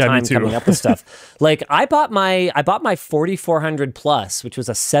harder of a time coming up with stuff. Like I bought my 4400 Plus, which was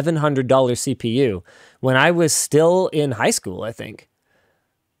a $700 CPU when I was still in high school, I think.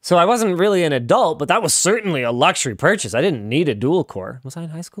 So I wasn't really an adult, but that was certainly a luxury purchase. I didn't need a dual core. Was I in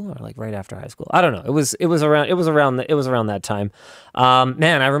high school or like right after high school? I don't know. It was around that time.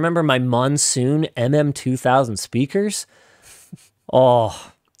 Man, I remember my Monsoon MM2000 speakers.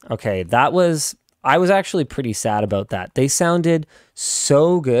 Oh, okay. I was actually pretty sad about that. They sounded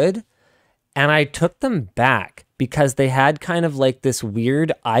so good, and I took them back because they had kind of like this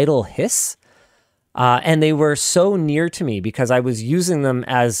weird idle hiss. And they were so near to me because I was using them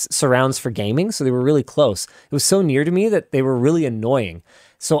as surrounds for gaming, so they were really close. It was so near to me that they were really annoying.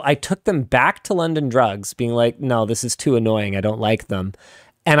 So I took them back to London Drugs, being like, no, this is too annoying. I don't like them.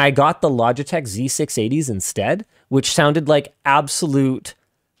 And I got the Logitech Z680s instead, which sounded like absolute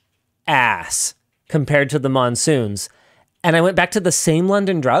ass compared to the Monsoons. And I went back to the same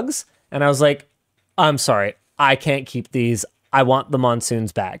London Drugs, and I was like, I'm sorry, I can't keep these. I want the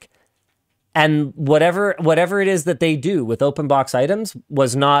monsoons back. And whatever it is that they do with open box items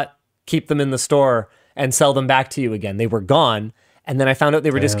was not keep them in the store and sell them back to you again. They were gone. And then I found out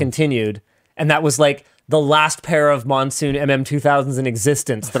they were discontinued. And that was like the last pair of Monsoon MM2000s in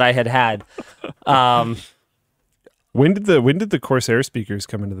existence that I had. When did the Corsair speakers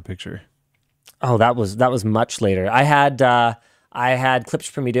come into the picture? Oh, that was much later. I had Klipsch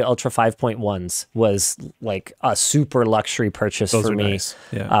Promedial Ultra 5.1s was like a super luxury purchase for me. Nice.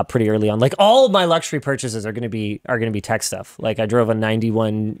 Yeah. Pretty early on. Like all of my luxury purchases are gonna be tech stuff. Like I drove a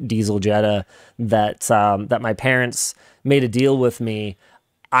 91 diesel Jetta that my parents made a deal with me.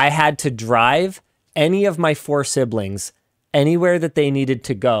 I had to drive any of my 4 siblings anywhere that they needed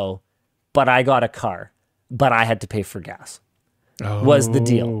to go, but I got a car, but I had to pay for gas. Was the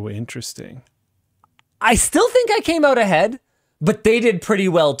deal. Oh, interesting. I still think I came out ahead, but they did pretty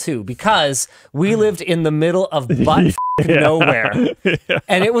well too, because we lived in the middle of butt nowhere.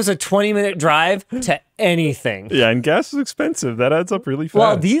 And it was a 20-minute drive to anything. Yeah, and gas is expensive. That adds up really fast.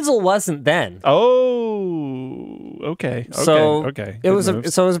 Well, diesel wasn't then. Oh, okay. So okay. It was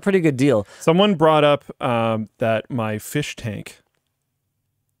a pretty good deal. Someone brought up that my fish tank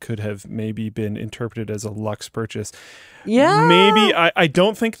could have maybe been interpreted as a luxe purchase. Yeah. Maybe. I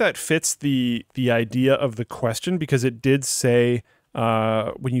don't think that fits the idea of the question, because it did say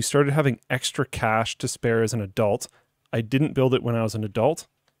when you started having extra cash to spare as an adult. I didn't build it when I was an adult,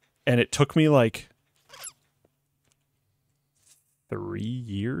 and it took me like 3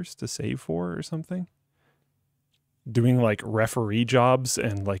 years to save for or something. Doing like referee jobs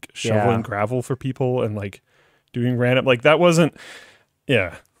and like shoveling gravel for people and like doing random, like that wasn't,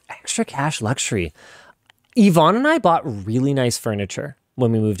 Extra cash luxury. Yvonne and I bought really nice furniture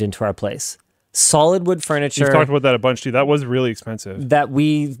when we moved into our place. Solid wood furniture. You've talked about that a bunch too. That was really expensive. That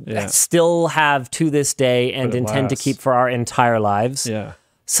we still have to this day and intend to keep for our entire lives. Yeah.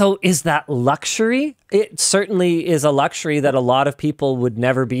 So is that luxury? It certainly is a luxury that a lot of people would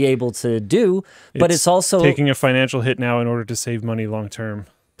never be able to do, but it's also taking a financial hit now in order to save money long term.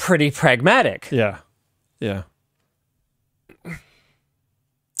 Pretty pragmatic. Yeah. Yeah.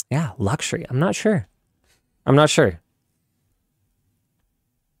 Yeah, luxury. I'm not sure. I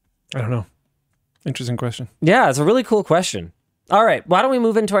don't know. Interesting question. Yeah, it's a really cool question. All right, why don't we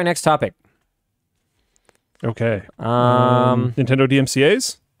move into our next topic? Okay. Nintendo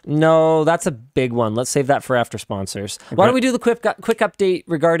DMCAs? No, that's a big one. Let's save that for after sponsors. Okay. Why don't we do the quick update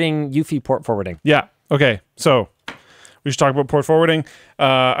regarding UFI port forwarding? Yeah. Okay. So we should talk about port forwarding.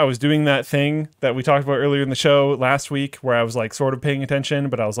 I was doing that thing that we talked about earlier in the show last week where I was like sort of paying attention,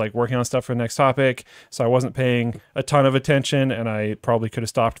 but I was like working on stuff for the next topic. So I wasn't paying a ton of attention, and I probably could have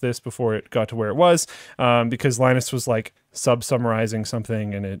stopped this before it got to where it was because Linus was like summarizing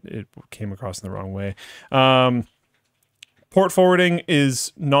something and it came across in the wrong way. Port forwarding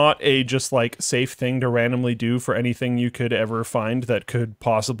is not a just like safe thing to randomly do for anything you could ever find that could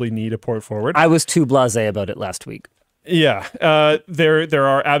possibly need a port forward. I was too blasé about it last week. Yeah, there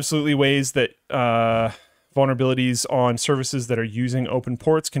are absolutely ways that vulnerabilities on services that are using open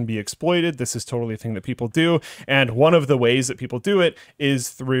ports can be exploited. This is totally a thing that people do, and one of the ways that people do it is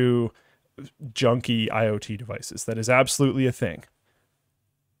through junky IoT devices. That is absolutely a thing.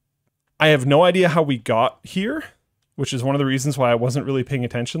 I have no idea how we got here, which is one of the reasons why I wasn't really paying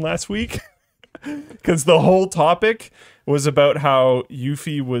attention last week, because the whole topic was about how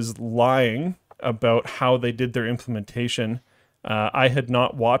UFI was lying about how they did their implementation. I had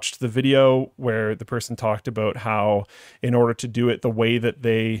not watched the video where the person talked about how in order to do it the way that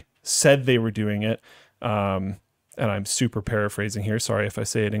they said they were doing it, and I'm super paraphrasing here, sorry if I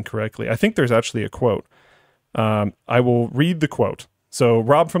say it incorrectly. I think there's actually a quote. I will read the quote. So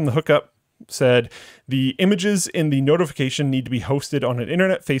Rob from the Hookup said, the images in the notification need to be hosted on an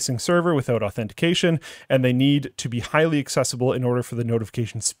internet-facing server without authentication, and they need to be highly accessible in order for the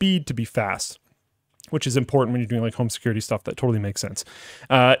notification speed to be fast, which is important when you're doing like home security stuff. That totally makes sense.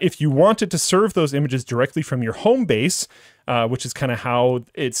 If you wanted to serve those images directly from your home base, which is kind of how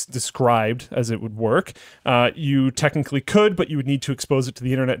it's described as it would work, you technically could, but you would need to expose it to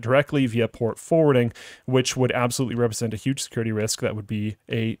the internet directly via port forwarding, which would absolutely represent a huge security risk. That would be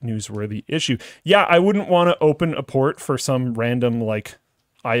a newsworthy issue. Yeah, I wouldn't want to open a port for some random like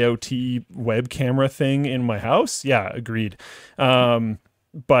IoT web camera thing in my house. Yeah, agreed.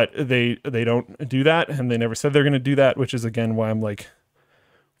 But they don't do that, and they never said they're going to do that, which is again why I'm like,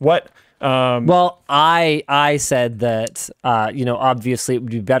 what? Well, I said that obviously it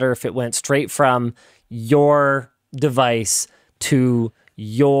would be better if it went straight from your device to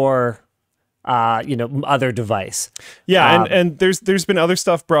your other device. Yeah, and there's been other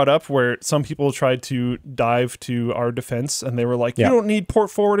stuff brought up where some people tried to dive to our defense, and they were like, you don't need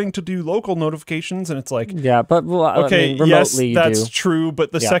port forwarding to do local notifications, and it's like, yeah, but okay, remotely yes, that's do. true,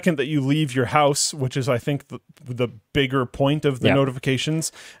 but the second that you leave your house, which is I think the bigger point of the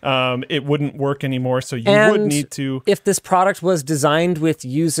notifications, it wouldn't work anymore. So you would need to. If this product was designed with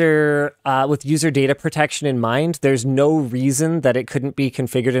user data protection in mind, there's no reason that it couldn't be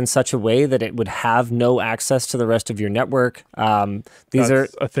configured in such a way that it would have no access to the rest of your network. These are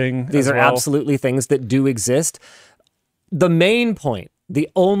a thing. These are absolutely things that do exist. The main point, the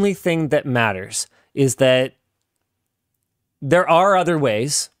only thing that matters, is that there are other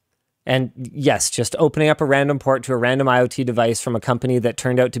ways. And yes, just opening up a random port to a random IoT device from a company that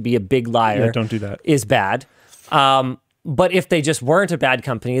turned out to be a big liar don't do that. Is bad. But if they just weren't a bad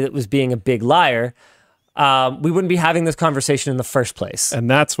company that was being a big liar, we wouldn't be having this conversation in the first place. And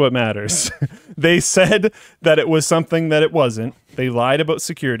that's what matters. They said that it was something that it wasn't. They lied about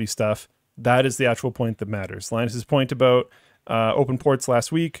security stuff. That is the actual point that matters. Linus's point about open ports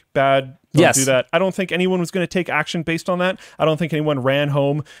last week, bad. Don't do that. I don't think anyone was going to take action based on that. I don't think anyone ran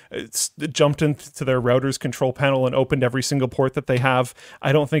home, jumped into their router's control panel and opened every single port that they have.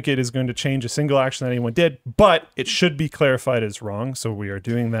 I don't think it is going to change a single action that anyone did, but it should be clarified as wrong. So we are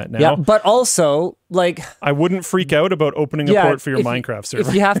doing that now. Yeah, but also, like, I wouldn't freak out about opening a port for your Minecraft server.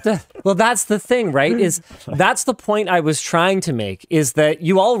 If you have to, well, that's the thing, right? That's the point I was trying to make, is that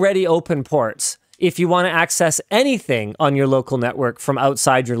you already open ports if you want to access anything on your local network from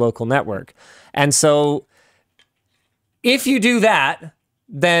outside your local network. And so if you do that,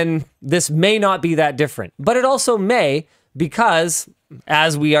 then this may not be that different. But it also may, because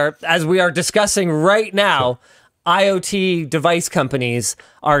as we are discussing right now, IoT device companies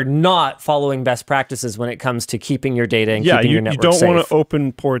are not following best practices when it comes to keeping your data and keeping your network safe. You don't want to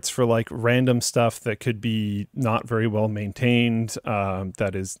open ports for like random stuff that could be not very well maintained,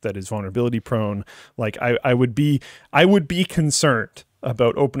 that is vulnerability prone. Like I would be concerned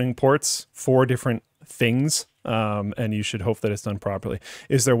about opening ports for different things. And you should hope that it's done properly.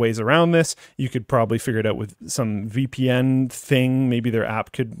 Is there ways around this? You could probably figure it out with some VPN thing. Maybe their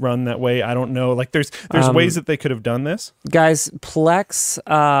app could run that way. I don't know. Like there's ways that they could have done this. Guys, Plex.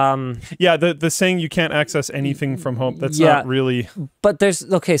 Yeah, the saying you can't access anything from home. That's not really. But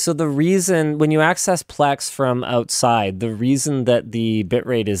so the reason when you access Plex from outside, the reason that the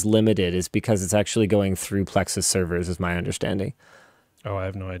bitrate is limited is because it's actually going through Plex's servers, is my understanding. Oh, I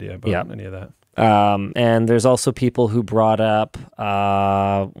have no idea about any of that. And there's also people who brought up,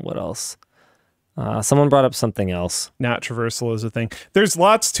 what else? Someone brought up something else. NAT traversal is a thing. There's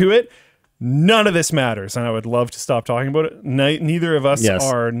lots to it. None of this matters, and I would love to stop talking about it. Neither of us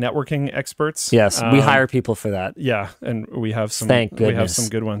are networking experts. Yes, we hire people for that. Yeah, and we have some. Thank goodness. We have some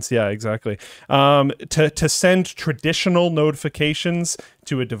good ones. Yeah, exactly. To send traditional notifications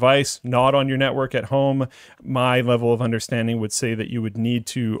to a device not on your network at home, my level of understanding would say that you would need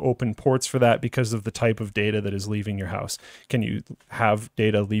to open ports for that because of the type of data that is leaving your house. Can you have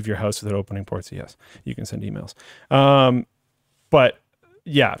data leave your house without opening ports? Yes, you can send emails. But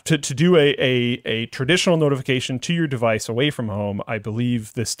yeah, to do a traditional notification to your device away from home, I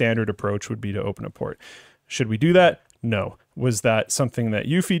believe the standard approach would be to open a port. Should we do that? No. Was that something that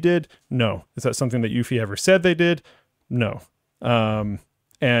Eufy did? No. Is that something that Eufy ever said they did? No. And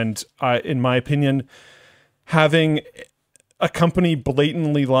in my opinion, having a company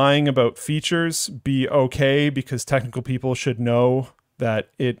blatantly lying about features be okay because technical people should know that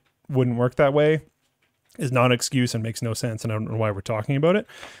it wouldn't work that way is not an excuse and makes no sense, and I don't know why we're talking about it.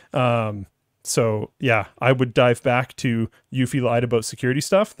 So yeah, I would dive back to Eufy lied about security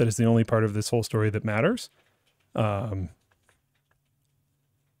stuff. That is the only part of this whole story that matters. Cool.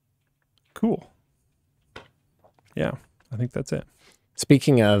 Yeah, I think that's it.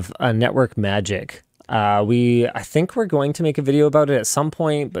 Speaking of network magic, I think we're going to make a video about it at some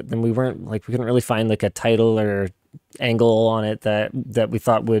point, but then we couldn't really find like a title or angle on it that we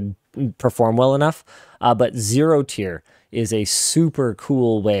thought would perform well enough. But ZeroTier is a super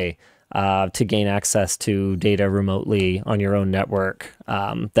cool way to gain access to data remotely on your own network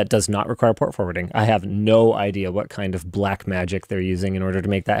that does not require port forwarding. I have no idea what kind of black magic they're using in order to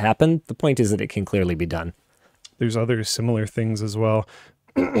make that happen. The point is that it can clearly be done. There's other similar things as well,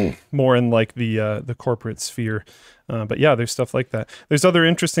 more in like the corporate sphere. But yeah, there's stuff like that. There's other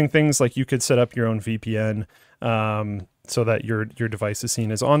interesting things, like you could set up your own VPN so that your device is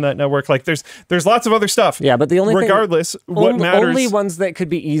seen as on that network. Like there's lots of other stuff. Yeah, but the only regardless, what matters, only ones that could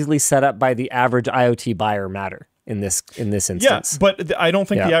be easily set up by the average IoT buyer matter. in this instance. Yeah, but I don't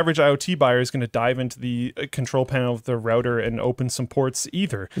think the average IoT buyer is going to dive into the control panel of the router and open some ports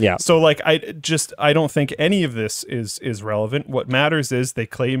either. Yeah. So like I don't think any of this is relevant. What matters is they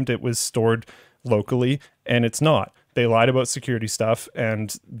claimed it was stored locally, and it's not. They lied about security stuff,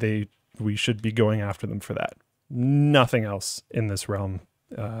 and we should be going after them for that. Nothing else in this realm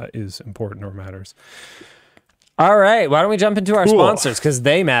is important or matters. All right, why don't we jump into our sponsors, because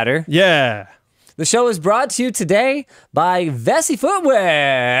they matter. Yeah. The show is brought to you today by Vessi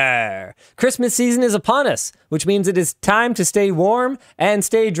Footwear. Christmas season is upon us, which means it is time to stay warm and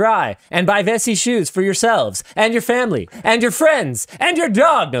stay dry. And buy Vessi shoes for yourselves and your family and your friends and your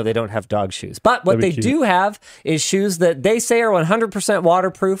dog. No, they don't have dog shoes. But what they do have is shoes that they say are 100%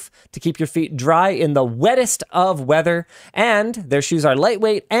 waterproof to keep your feet dry in the wettest of weather. And their shoes are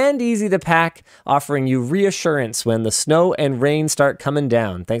lightweight and easy to pack, offering you reassurance when the snow and rain start coming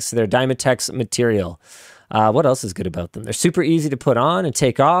down, thanks to their Dymatex material. What else is good about them? They're super easy to put on and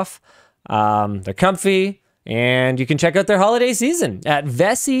take off. They're comfy, and you can check out their holiday season at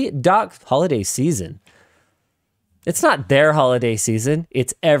Holiday season. It's not their holiday season.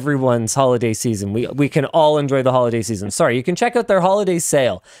 It's everyone's holiday season. We can all enjoy the holiday season. Sorry, you can check out their holiday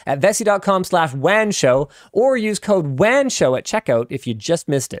sale at Vessi.com/WANshow or use code WANshow at checkout if you just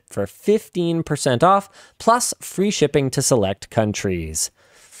missed it for 15% off plus free shipping to select countries.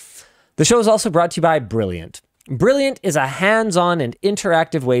 The show is also brought to you by Brilliant. Brilliant is a hands-on and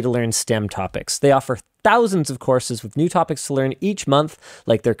interactive way to learn STEM topics. They offer thousands of courses with new topics to learn each month,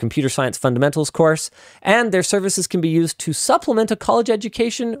 like their Computer Science Fundamentals course, and their services can be used to supplement a college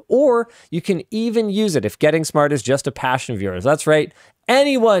education, or you can even use it if getting smart is just a passion of yours. That's right,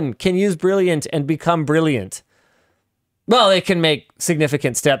 anyone can use Brilliant and become brilliant. Well, they can make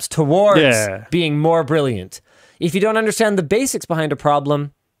significant steps towards being more brilliant. If you don't understand the basics behind a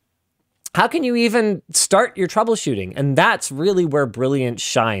problem, how can you even start your troubleshooting? And that's really where Brilliant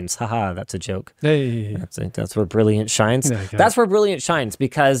shines. Haha, that's a joke. Hey. That's where Brilliant shines. That's where Brilliant shines,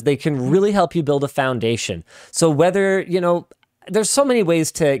 because they can really help you build a foundation. So whether, there's so many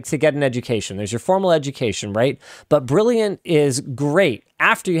ways to get an education. There's your formal education, right? But Brilliant is great.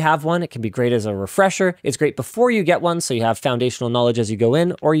 After you have one, it can be great as a refresher. It's great before you get one, so you have foundational knowledge as you go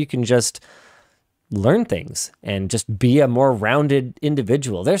in, or you can just learn things and just be a more rounded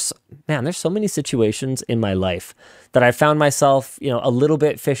individual. There's so many situations in my life that I found myself, a little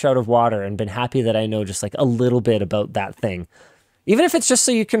bit fish out of water, and been happy that I know just like a little bit about that thing. Even if it's just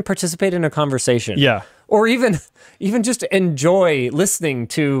so you can participate in a conversation. Yeah. Or even just enjoy listening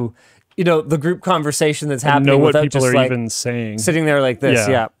to, the group conversation that's happening. Know what people are even saying. Sitting there like this,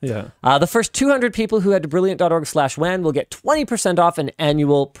 yeah. The first 200 people who head to brilliant.org/WAN will get 20% off an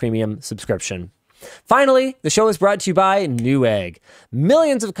annual premium subscription. Finally, the show is brought to you by Newegg.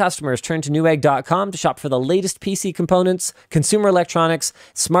 Millions of customers turn to Newegg.com to shop for the latest PC components, consumer electronics,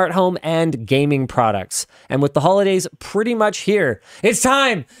 smart home, and gaming products. And with the holidays pretty much here, it's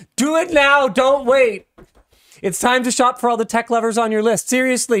time! Do it now! Don't wait! It's time to shop for all the tech lovers on your list.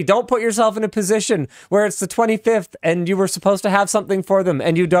 Seriously, don't put yourself in a position where it's the 25th and you were supposed to have something for them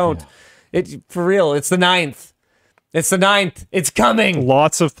and you don't. For real, it's the 9th. It's the 9th. It's coming.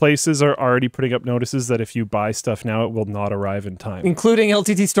 Lots of places are already putting up notices that if you buy stuff now, it will not arrive in time. Including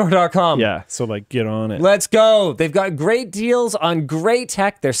LTTStore.com. Yeah, so get on it. Let's go. They've got great deals on great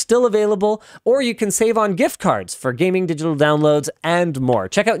tech. They're still available. Or you can save on gift cards for gaming digital downloads and more.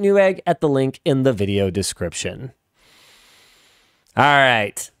 Check out Newegg at the link in the video description. All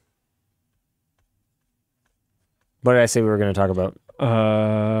right. What did I say we were going to talk about?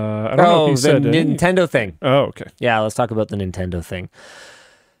 I don't know if you said the Nintendo thing. Oh, okay. Yeah, let's talk about the Nintendo thing.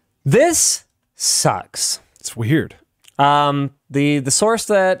 This sucks. It's weird. The source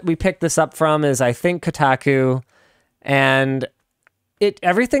that we picked this up from is, I think, Kotaku, and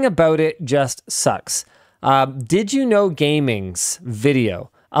everything about it just sucks. Did you know Gaming's video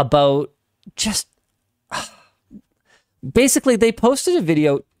about just... Basically, they posted a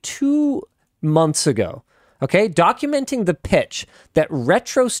video 2 months ago, okay, documenting the pitch that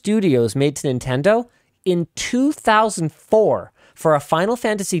Retro Studios made to Nintendo in 2004 for a Final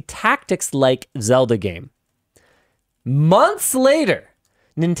Fantasy Tactics-like Zelda game. Months later,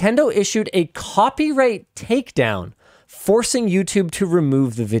 Nintendo issued a copyright takedown, forcing YouTube to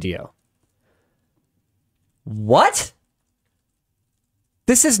remove the video. What?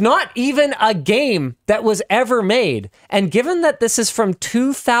 This is not even a game that was ever made. And given that this is from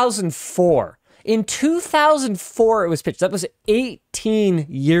 2004, in 2004 it was pitched. That was 18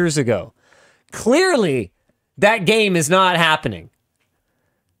 years ago. Clearly, that game is not happening.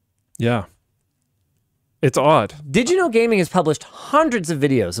 Yeah. It's odd. Did you know Gaming has published hundreds of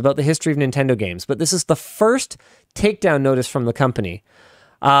videos about the history of Nintendo games, but this is the first takedown notice from the company.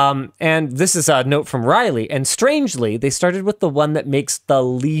 And this is a note from Riley, and strangely, they started with the one that makes the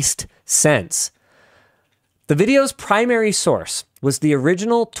least sense. The video's primary source was the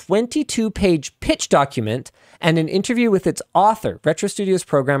original 22-page pitch document and an interview with its author, Retro Studios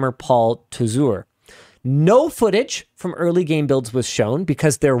programmer Paul Tozur. No footage from early game builds was shown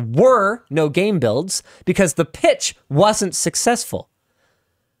because there were no game builds because the pitch wasn't successful.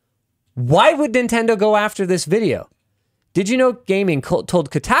 Why would Nintendo go after this video? Did you know Gaming told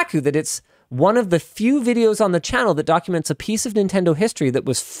Kotaku that it's one of the few videos on the channel that documents a piece of Nintendo history that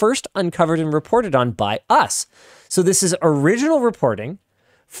was first uncovered and reported on by us. So this is original reporting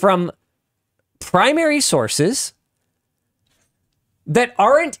from primary sources that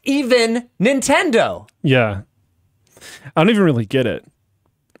aren't even Nintendo. Yeah. I don't even really get it.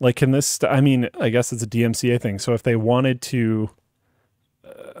 Like, can this, I mean, I guess it's a DMCA thing. So if they wanted to,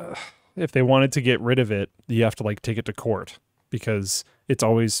 get rid of it, you have to like take it to court because it's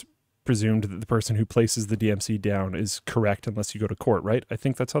always presumed that the person who places the DMC down is correct unless you go to court, right? I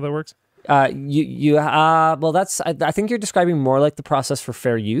think that's how that works. Well, I think you're describing more like the process for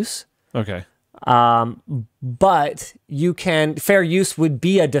fair use. Okay. But fair use would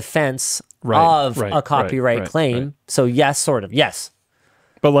be a defense of a copyright claim. Right. So yes, sort of, yes.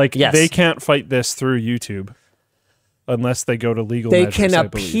 But like, they can't fight this through YouTube unless they go to legal measures. They can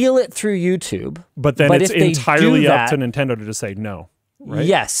appeal it through YouTube. But then it's entirely up to Nintendo to just say no, right?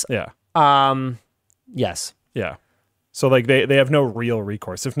 Yes. Yeah. Yes. Yeah. So like they have no real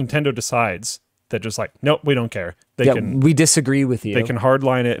recourse. If Nintendo decides that just like, nope, we don't care. We disagree with you. They can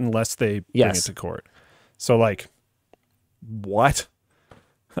hardline it unless they bring it to court. So like, what?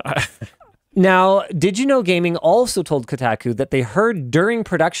 Now, did you know Gaming also told Kotaku that they heard during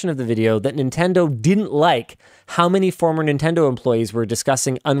production of the video that Nintendo didn't like how many former Nintendo employees were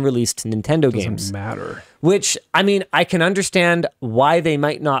discussing unreleased Nintendo games? Doesn't matter. Which, I mean, I can understand why they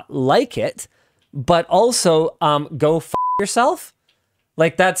might not like it, but also go f yourself.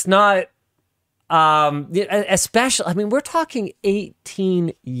 Like, that's not, especially, I mean, we're talking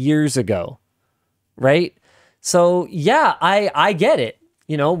 18 years ago, right? So yeah, I get it.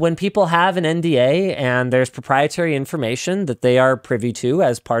 You know, when people have an NDA and there's proprietary information that they are privy to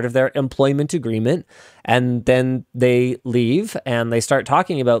as part of their employment agreement, and then they leave and they start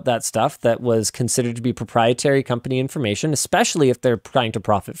talking about that stuff that was considered to be proprietary company information, especially if they're trying to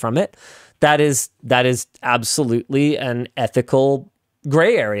profit from it, that is absolutely an ethical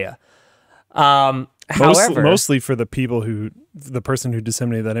gray area. However, mostly for the person who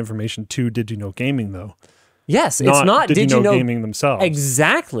disseminated that information to Did You Know Gaming, though. Yes, it's not Did You Know Gaming themselves.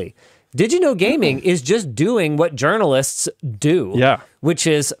 Exactly. Did You Know Gaming is just doing what journalists do. Yeah. Which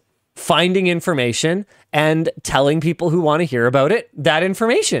is finding information and telling people who want to hear about it that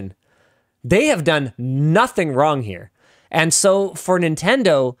information. They have done nothing wrong here. And so for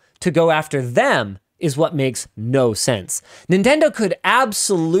Nintendo to go after them is what makes no sense. Nintendo could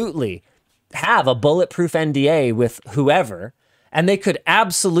absolutely have a bulletproof NDA with whoever, and they could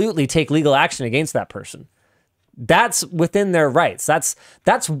absolutely take legal action against that person. That's within their rights. I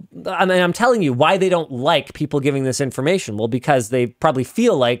mean, I'm telling you why they don't like people giving this information. Well, because they probably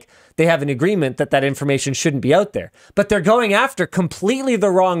feel like they have an agreement that that information shouldn't be out there. But they're going after completely the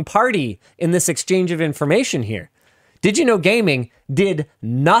wrong party in this exchange of information here. Did You Know Gaming did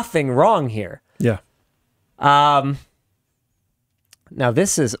nothing wrong here. Yeah. Now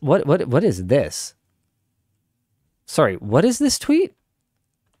this is what is this? Sorry, what is this tweet?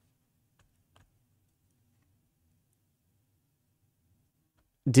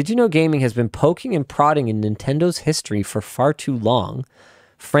 Did You Know Gaming has been poking and prodding in Nintendo's history for far too long.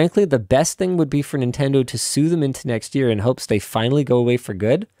 Frankly, the best thing would be for Nintendo to sue them into next year in hopes they finally go away for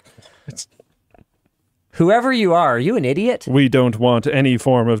good. Whoever you are you an idiot? We don't want any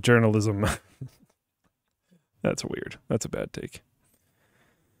form of journalism. That's weird. That's a bad take.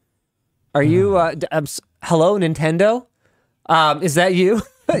 Are you, hello, Nintendo? Is that you?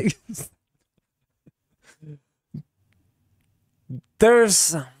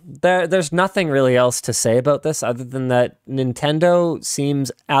 There's nothing really else to say about this other than that Nintendo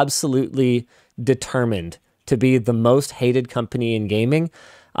seems absolutely determined to be the most hated company in gaming.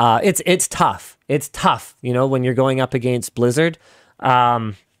 It's tough. It's tough, you know, when you're going up against Blizzard,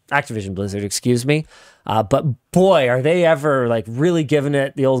 Activision Blizzard, excuse me. But boy, are they ever like really giving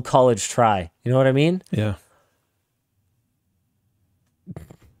it the old college try. You know what I mean? Yeah.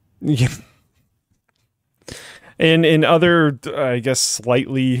 And in other, I guess,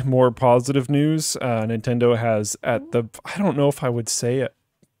 slightly more positive news, Nintendo has I don't know if I would say it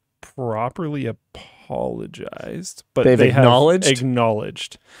properly apologized, but They've they acknowledged? have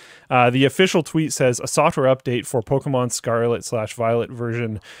acknowledged. The official tweet says a software update for Pokemon Scarlet/Violet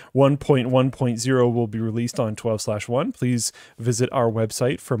version 1.1.0 will be released on 12/1. Please visit our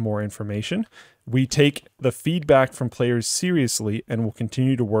website for more information. We take the feedback from players seriously and will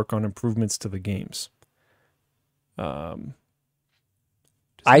continue to work on improvements to the games. I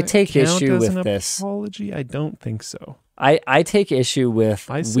take issue with this. Apology? I don't think so. I take issue with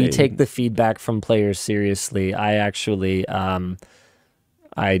we take the feedback from players seriously. I actually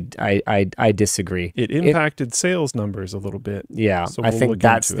I disagree. It impacted sales numbers a little bit. Yeah, so I think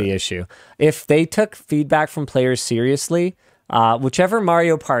that's the issue. If they took feedback from players seriously, whichever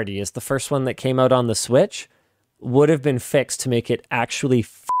Mario Party is the first one that came out on the Switch would have been fixed to make it actually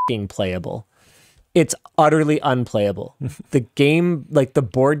f***ing playable. It's utterly unplayable. The game, like the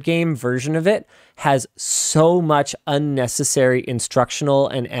board game version of it, has so much unnecessary instructional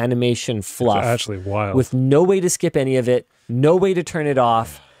and animation fluff. It's actually wild. With no way to skip any of it, no way to turn it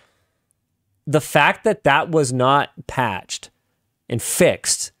off. The fact that that was not patched and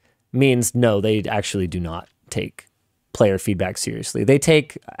fixed means no, they actually do not take player feedback seriously. They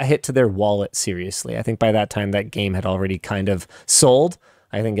take a hit to their wallet seriously. I think by that time that game had already kind of sold.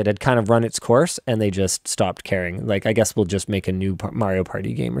 I think it had kind of run its course and they just stopped caring. Like, I guess we'll just make a new Mario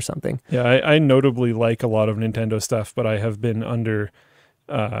Party game or something. Yeah, I notably like a lot of Nintendo stuff, but I have been under...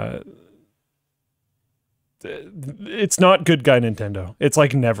 it's not good guy Nintendo. It's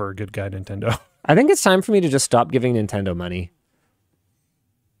like never good guy Nintendo. I think it's time for me to just stop giving Nintendo money.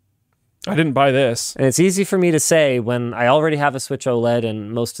 I didn't buy this. And it's easy for me to say when I already have a Switch OLED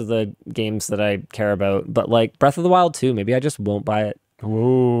and most of the games that I care about. But like Breath of the Wild 2, maybe I just won't buy it.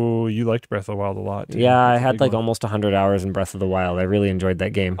 Whoa, you liked Breath of the Wild a lot. Too. Yeah, I had like almost 100 hours in Breath of the Wild. I really enjoyed that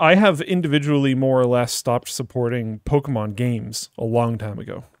game. I have individually more or less stopped supporting Pokemon games a long time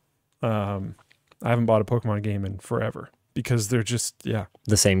ago. I haven't bought a Pokemon game in forever because they're just,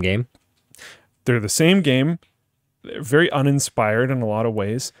 the same game. They're the same game. They're very uninspired in a lot of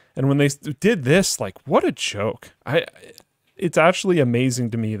ways. And when they did this, like, what a joke. It's actually amazing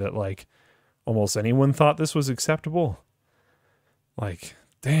to me that like almost anyone thought this was acceptable. Like,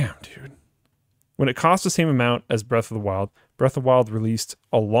 damn, dude. When it cost the same amount as Breath of the Wild released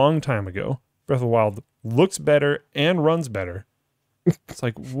a long time ago. Breath of the Wild looks better and runs better. It's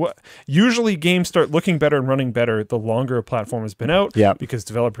like, what? Usually games start looking better and running better the longer a platform has been out. Yeah. Because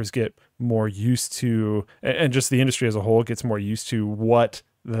developers get more used to, and just the industry as a whole gets more used to what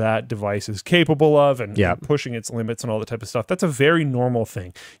that device is capable of and pushing its limits and all that type of stuff. That's a very normal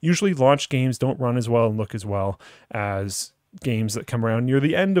thing. Usually launch games don't run as well and look as well as games that come around near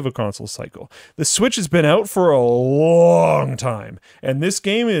the end of a console cycle. The Switch has been out for a long time, and this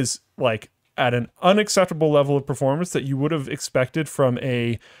game is like at an unacceptable level of performance that you would have expected from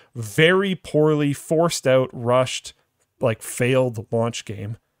a very poorly forced out, rushed, like failed launch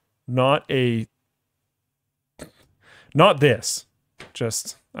game. Not this.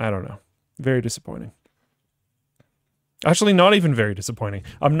 Just, I don't know. Very disappointing. Actually, not even very disappointing.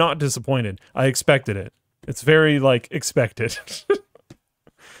 I'm not disappointed. I expected it. It's very, like, expected.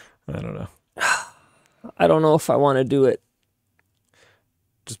 I don't know. I don't know if I want to do it.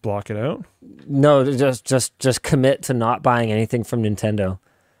 Just block it out? No, just commit to not buying anything from Nintendo.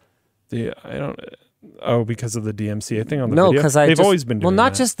 Yeah, I don't... Oh, because of the DMCA thing on the video? video? No, because they've always been doing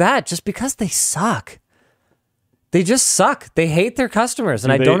not just that, just because they suck. They just suck. They hate their customers,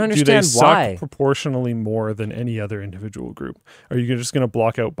 and I don't understand why. Do they suck proportionally more than any other individual group? Are you just going to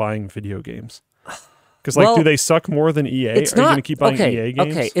block out buying video games? Because, like, do they suck more than EA? Are you going to keep buying EA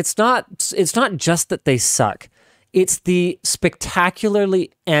games? Okay, it's not just that they suck. It's the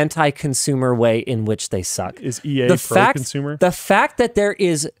spectacularly anti-consumer way in which they suck. Is EA pro-consumer? The fact that there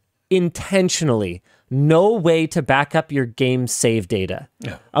is intentionally no way to back up your game save data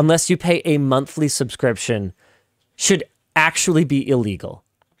unless you pay a monthly subscription should actually be illegal.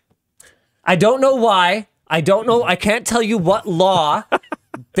 I don't know why. I don't know. I can't tell you what law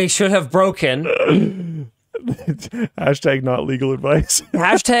they should have broken. Hashtag not legal advice.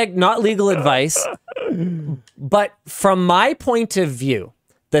 Hashtag not legal advice. But from my point of view,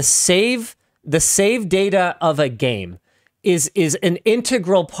 the save data of a game is an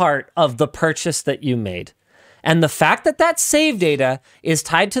integral part of the purchase that you made. And the fact that that save data is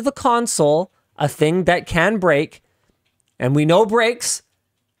tied to the console, a thing that can break, and we know breaks,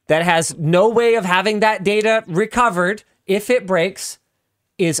 that has no way of having that data recovered if it breaks,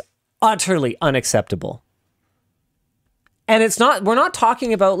 is utterly unacceptable. And it's not, we're not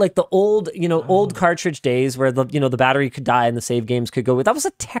talking about like the old, old cartridge days where the battery could die and the save games could go with. That was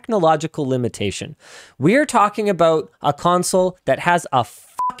a technological limitation. We're talking about a console that has a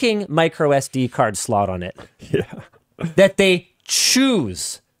fucking micro SD card slot on it. Yeah. That they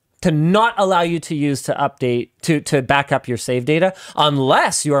choose to not allow you to use to update, to back up your save data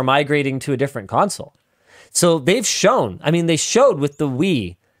unless you are migrating to a different console. So they've shown, I mean, they showed with the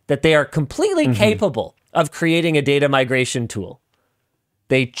Wii that they are completely capable of creating a data migration tool.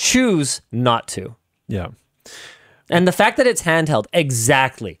 They choose not to. Yeah. And the fact that it's handheld,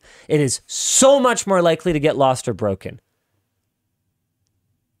 exactly. It is so much more likely to get lost or broken.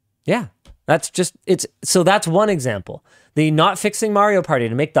 Yeah. So that's one example. The not fixing Mario Party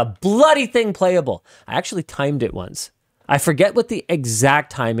to make the bloody thing playable. I actually timed it once. I forget what the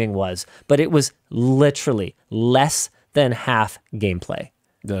exact timing was, but it was literally less than half gameplay.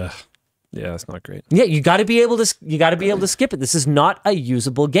 Ugh. Yeah, that's not great. Yeah, you got to be able to skip it. This is not a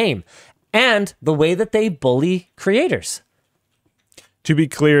usable game. And the way that they bully creators. To be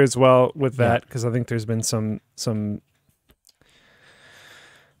clear as well with that, because I think there's been some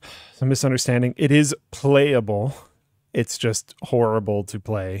misunderstanding. It is playable. It's just horrible to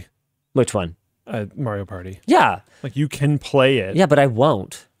play. Which one? Mario Party. Yeah. Like, you can play it. Yeah, but I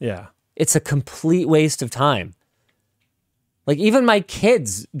won't. Yeah. It's a complete waste of time. Like, even my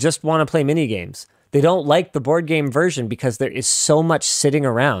kids just want to play mini games. They don't like the board game version because there is so much sitting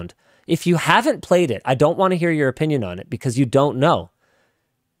around. If you haven't played it, I don't want to hear your opinion on it because you don't know.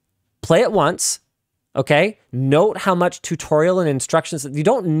 Play it once, okay? Note how much tutorial and instructions. You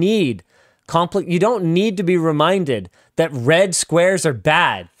don't need you don't need to be reminded that red squares are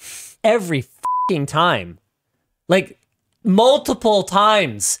bad every fucking time. Like, multiple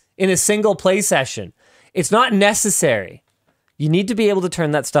times in a single play session. It's not necessary. You need to be able to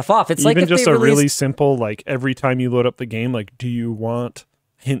turn that stuff off. It's even like if just they a released, really simple, like, every time you load up the game, like, do you want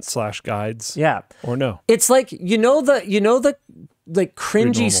hint/guides? Yeah. Or no? It's like, the like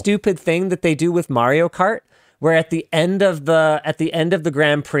cringy, stupid thing that they do with Mario Kart, where at the end of the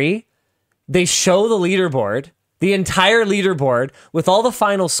Grand Prix, they show the leaderboard, the entire leaderboard with all the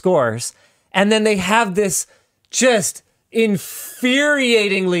final scores, and then they have this just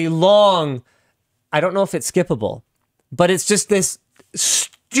infuriatingly long, I don't know if it's skippable, but it's just this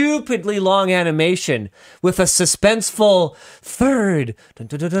stupidly long animation with a suspenseful third,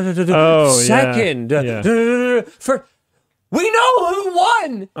 second, for we know who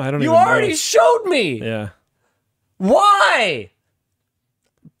won. I don't You even already know. showed me. Yeah. Why?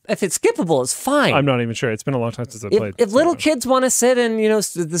 If it's skippable, it's fine. I'm not even sure. It's been a long time since I played. If little kids want to sit and,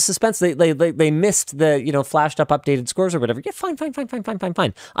 the suspense, they missed the, flashed up updated scores or whatever. Yeah, fine.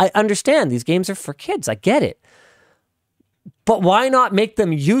 I understand these games are for kids. I get it. But why not make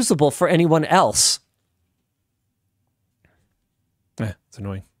them usable for anyone else? It's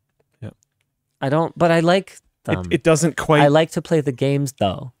annoying. Yeah. But I like them. It doesn't quite. I like to play the games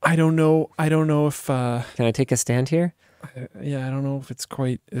though. I don't know if Can I take a stand here? yeah, I don't know if it's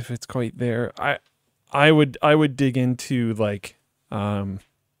quite there. I would dig into like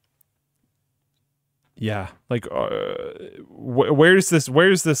yeah, like where's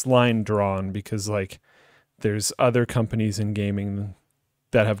this line drawn? Because like there's other companies in gaming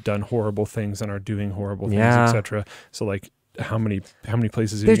that have done horrible things and are doing horrible things, etc. So like how many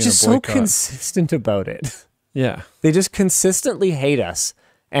places are They're you just gonna so boycott? consistent about it. Yeah. They just consistently hate us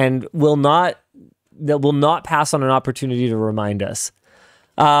and will not pass on an opportunity to remind us.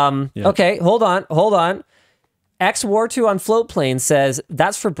 Okay, hold on. X War 2 on Float Plane says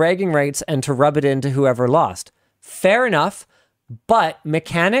that's for bragging rights and to rub it into whoever lost. Fair enough, but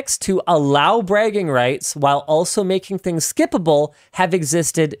mechanics to allow bragging rights while also making things skippable have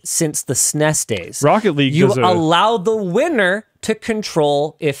existed since the SNES days. Rocket League You allow the winner to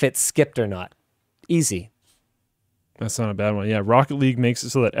control if it's skipped or not. Easy. That's not a bad one. Yeah, Rocket League makes it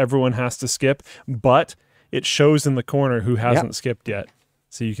so that everyone has to skip, but it shows in the corner who hasn't skipped yet.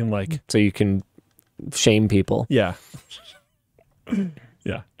 So you can shame people. Yeah.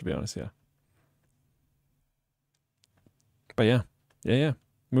 Yeah, to be honest, yeah. But yeah.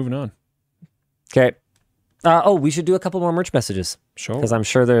 Moving on. Okay. We should do a couple more merch messages. Sure. Because I'm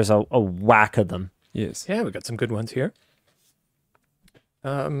sure there's a whack of them. Yes. Yeah, we got some good ones here.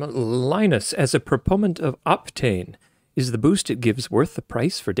 Linus, as a proponent of Optane, is the boost it gives worth the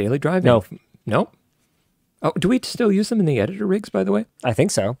price for daily driving? No. No? Oh, do we still use them in the editor rigs, by the way? I think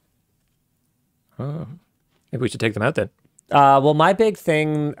so. Oh. Maybe we should take them out then. Well, my big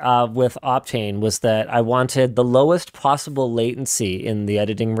thing with Optane was that I wanted the lowest possible latency in the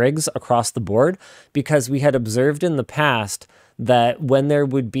editing rigs across the board, because we had observed in the past that when there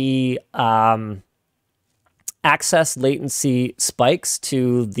would be access latency spikes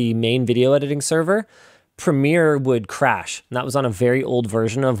to the main video editing server, Premiere would crash. And that was on a very old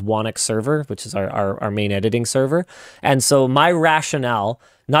version of Wanix server, which is our main editing server. And so my rationale,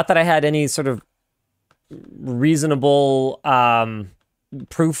 not that I had any sort of reasonable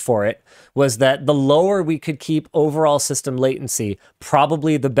proof for it, was that the lower we could keep overall system latency,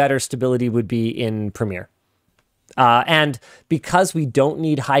 probably the better stability would be in Premiere. And because we don't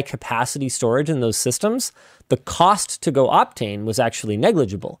need high capacity storage in those systems, the cost to go Optane was actually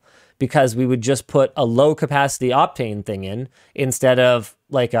negligible, because we would just put a low capacity Optane thing in instead of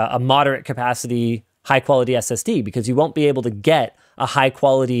like a moderate capacity high quality SSD, because you won't be able to get a high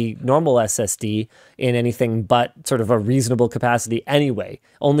quality normal SSD in anything but sort of a reasonable capacity anyway.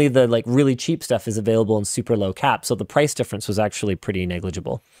 Only the like really cheap stuff is available in super low cap. So the price difference was actually pretty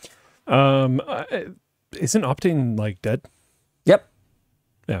negligible. Isn't Optane like dead? Yep.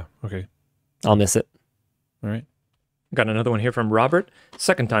 Yeah. Okay. I'll miss it. All right. Got another one here from Robert.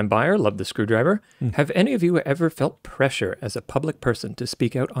 Second-time buyer, love the screwdriver. Have any of you ever felt pressure as a public person to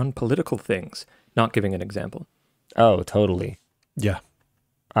speak out on political things? Not giving an example. Oh, totally. Yeah.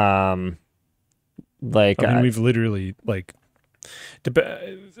 Like, I mean, we've literally like,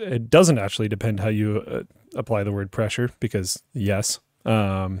 it doesn't actually depend how you apply the word pressure, because yes,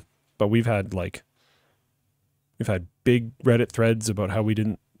 but we've had big Reddit threads about how we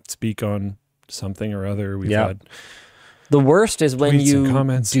didn't speak on something or other. We've had the worst is when you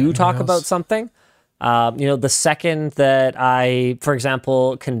do talk else. about something. You know, the second that I, for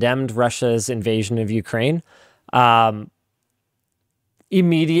example, condemned Russia's invasion of Ukraine,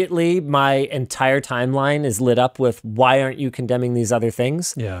 immediately my entire timeline is lit up with, why aren't you condemning these other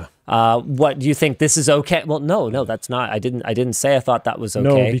things? Yeah. What do you think, this is okay? Well, no, that's not. I didn't say I thought that was okay.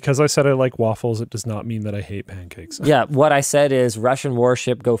 No, because I said I like waffles, it does not mean that I hate pancakes. Yeah, what I said is, Russian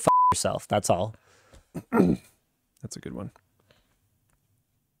warship, go f yourself. That's all. That's a good one.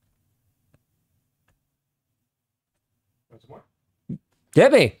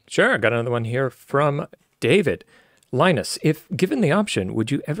 Get me. Sure, got another one here from David. Linus, if given the option,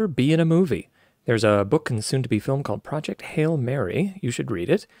 would you ever be in a movie? There's a book and soon-to-be film called Project Hail Mary. You should read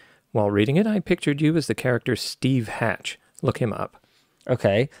it. While reading it, I pictured you as the character Steve Hatch. Look him up.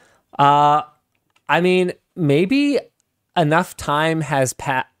 Okay. I mean, maybe enough time has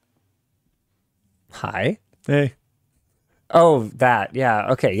passed. Hi. Hey. Oh, that.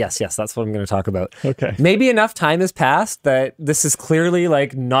 Yeah. Okay. Yes. That's what I'm going to talk about. Okay. Maybe enough time has passed that this is clearly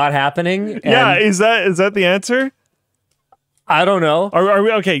like not happening. Yeah. Is that the answer? I don't know. Are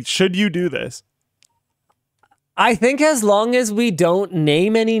we okay? Should you do this? I think as long as we don't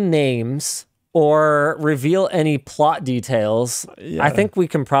name any names or reveal any plot details, I think we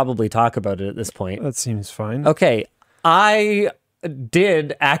can probably talk about it at this point. That seems fine. Okay. I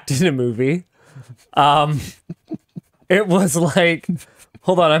did act in a movie. It was like,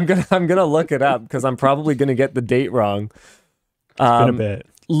 hold on, I'm gonna look it up because I'm probably gonna get the date wrong. It's been a bit.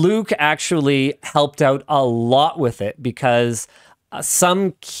 Luke actually helped out a lot with it because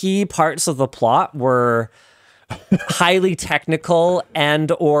some key parts of the plot were highly technical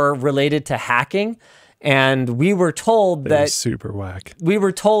and or related to hacking, and we were told that super whack. We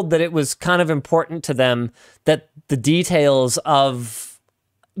were told that it was kind of important to them that the details of,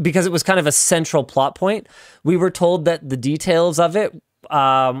 because it was kind of a central plot point, we were told that the details of it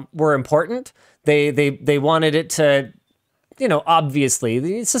were important. They wanted it to, you know, obviously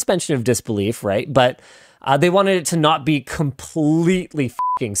the suspension of disbelief, right? But they wanted it to not be completely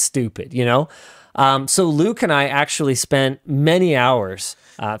fucking stupid, you know? So Luke and I actually spent many hours.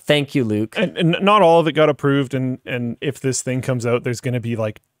 Thank you, Luke. And not all of it got approved. And if this thing comes out, there's going to be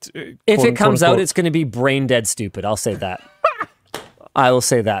like, if it comes out, it's going to be brain dead stupid. I'll say that. I will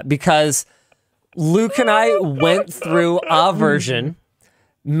say that because Luke and I went through a version,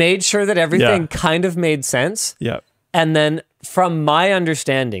 made sure that everything kind of made sense. Yeah. And then from my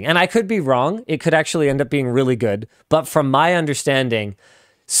understanding, and I could be wrong, it could actually end up being really good. But from my understanding,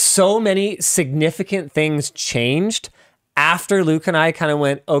 so many significant things changed after Luke and I kind of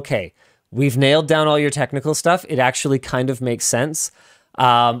went, okay, we've nailed down all your technical stuff. It actually kind of makes sense.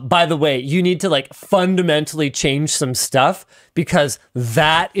 By the way, you need to like fundamentally change some stuff because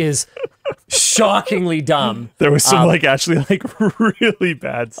that is shockingly dumb. There was some like actually like really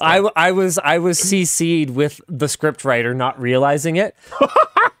bad stuff. I was CC'd with the script writer not realizing it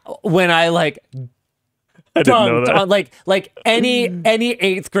when I like I didn't know that. Like any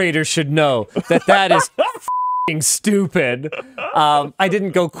 8th grader should know that is f***ing stupid. I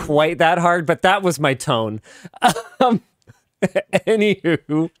didn't go quite that hard, but that was my tone.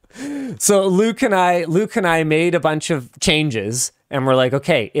 Anywho, so Luke and I made a bunch of changes and we're like,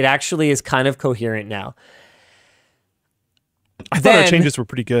 okay, it actually is kind of coherent now. I thought our changes were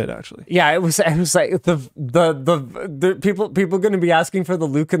pretty good, actually. Yeah, it was like the people going to be asking for the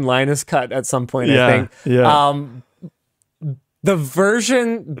Luke and Linus cut at some point, I think. Yeah. the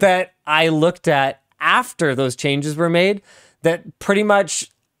version that I looked at after those changes were made that pretty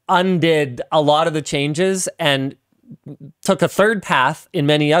much undid a lot of the changes and took a third path in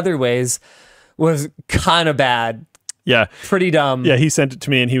many other ways was kind of bad. Yeah. Pretty dumb. Yeah, he sent it to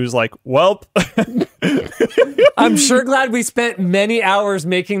me and he was like, "Welp." I'm sure glad we spent many hours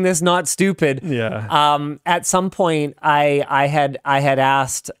making this not stupid. Yeah. At some point I had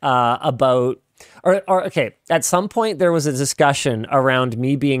asked about okay, at some point there was a discussion around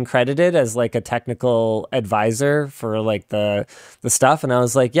me being credited as like a technical advisor for like the stuff, and I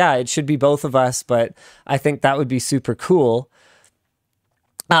was like, yeah, it should be both of us, but I think that would be super cool.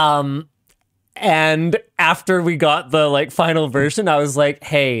 And after we got the like final version, I was like,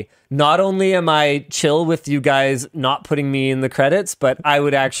 hey, not only am I chill with you guys not putting me in the credits, but I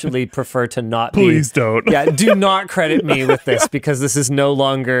would actually prefer to not Please don't. Yeah, do not credit me with this because this is no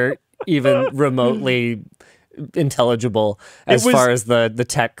longer even remotely intelligible as far as the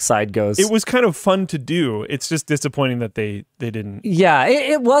tech side goes. It was kind of fun to do. It's just disappointing that they didn't. Yeah,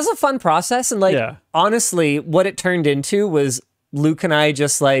 it was a fun process. And like, honestly, what it turned into was Luke and I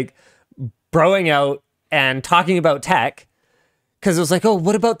just like broing out and talking about tech, because it was like, oh,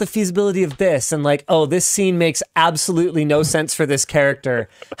 what about the feasibility of this? And like, oh, this scene makes absolutely no sense for this character.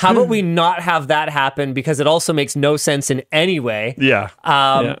 How about we not have that happen because it also makes no sense in any way? Yeah.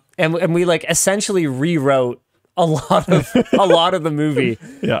 And we like essentially rewrote a lot of the movie.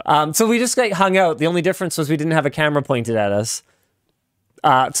 Yeah. So we just like hung out. The only difference was we didn't have a camera pointed at us.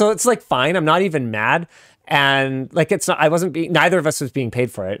 So it's like fine. I'm not even mad. And like, it's not, I wasn't being, neither of us was being paid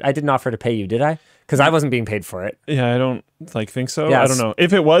for it. I didn't offer to pay you, did I? Because I wasn't being paid for it. Yeah, I don't like think so. Yes. I don't know.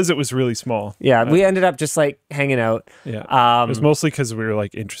 If it was really small. Yeah, we ended up just like hanging out. Yeah. It was mostly because we were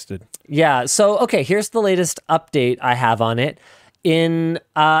like interested. Yeah. So, okay, here's the latest update I have on it. In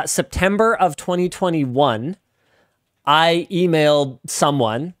September of 2021, I emailed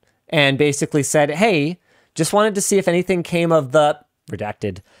someone and basically said, hey, just wanted to see if anything came of the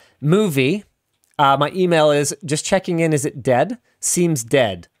redacted movie. My email is just checking in. Is it dead? Seems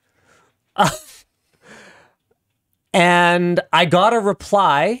dead. And I got a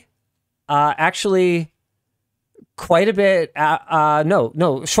reply, actually quite a bit.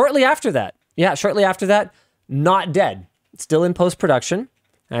 No, shortly after that. Yeah, shortly after that, not dead. Still in post-production.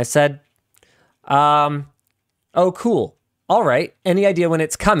 And I said, oh, cool. All right. Any idea when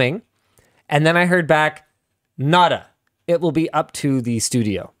it's coming? And then I heard back, nada. It will be up to the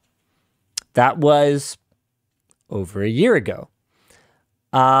studio. That was over a year ago.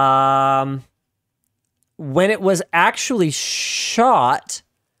 When it was actually shot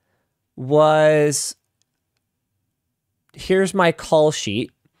was, here's my call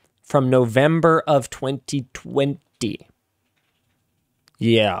sheet from November of 2020.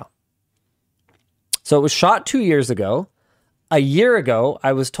 Yeah. So it was shot 2 years ago. A year ago,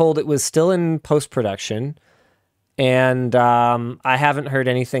 I was told it was still in post-production, and I haven't heard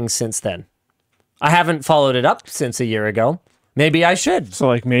anything since then. I haven't followed it up since a year ago. Maybe I should. So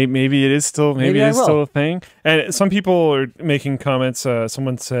like maybe it is still still a thing. And some people are making comments.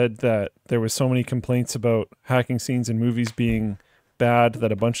 Someone said that there was so many complaints about hacking scenes in movies being bad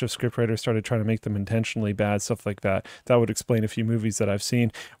that a bunch of scriptwriters started trying to make them intentionally bad, stuff like that. That would explain a few movies that I've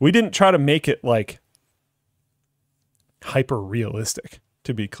seen. We didn't try to make it like hyper realistic,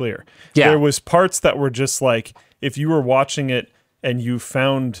 to be clear. Yeah. There was parts that were just like, if you were watching it and you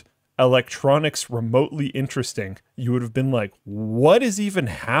found electronics remotely interesting, you would have been like, what is even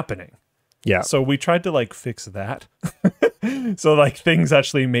happening? Yeah. So we tried to like fix that. So like things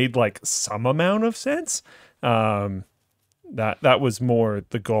actually made like some amount of sense. That was more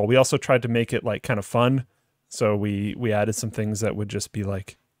the goal. We also tried to make it like kind of fun. So we added some things that would just be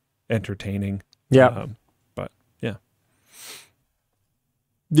like entertaining. Yeah. But yeah.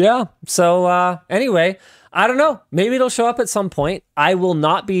 Yeah. So anyway, I don't know. Maybe it'll show up at some point. I will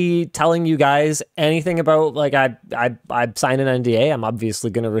not be telling you guys anything about, like, I signed an NDA. I'm obviously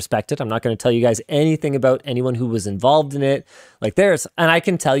going to respect it. I'm not going to tell you guys anything about anyone who was involved in it. Like, and I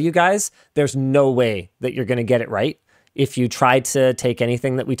can tell you guys, there's no way that you're going to get it right. If you try to take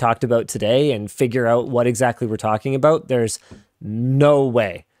anything that we talked about today and figure out what exactly we're talking about, there's no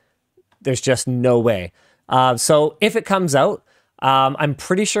way. There's just no way. So if it comes out, I'm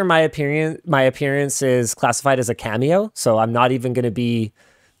pretty sure my appearance is classified as a cameo, so I'm not even going to be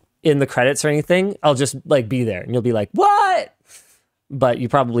in the credits or anything. I'll just like be there, and you'll be like, "What?" But you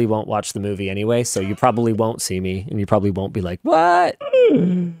probably won't watch the movie anyway, so you probably won't see me, and you probably won't be like, "What?"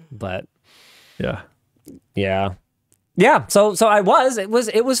 But yeah. So I was. It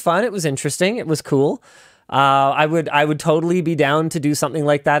was fun. It was interesting. It was cool. I would totally be down to do something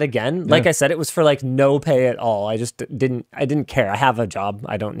like that again. Like I said, it was for like no pay at all. I didn't care. I have a job.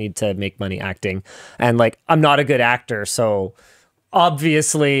 I don't need to make money acting. And like, I'm not a good actor, so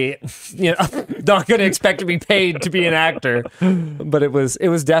obviously, you know, I'm not going to expect to be paid to be an actor. But it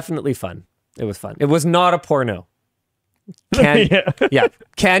was definitely fun. It was fun. It was not a porno.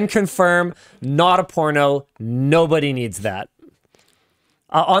 Can confirm, not a porno. Nobody needs that.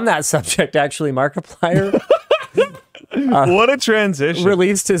 On that subject, actually, Markiplier what a transition.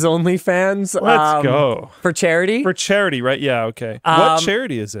 Released his OnlyFans. Let's go. For charity? For charity, right? Yeah, okay. What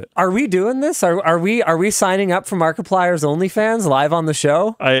charity is it? Are we doing this? Are we signing up for Markiplier's OnlyFans live on the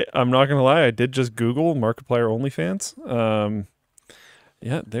show? I'm not going to lie. I did just Google Markiplier OnlyFans.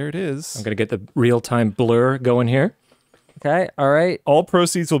 Yeah, there it is. I'm going to get the real-time blur going here. Okay, all right. All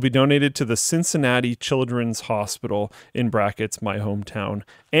proceeds will be donated to the Cincinnati Children's Hospital, in brackets, my hometown,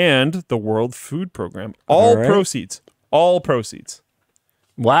 and the World Food Program. All proceeds. All proceeds.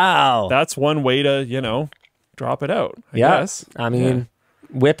 Wow. That's one way to, you know, drop it out, I guess. I mean,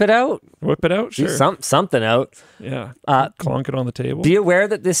 whip it out. Whip it out, sure. Something out. Yeah. Clonk it on the table. Be aware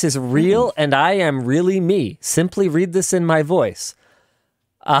that this is real and I am really me. Simply read this in my voice.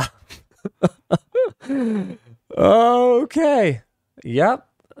 Okay. Yep.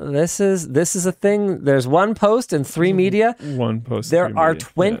 This is a thing. There's one post and 3 media. One post. There are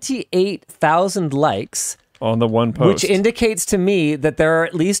 28,000 likes on the one post, which indicates to me that there are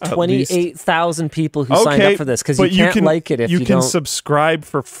at least 28,000 people who signed up for this, because you can't like it if you don't. You can subscribe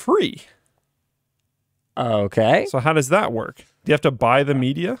for free. Okay. So how does that work? Do you have to buy the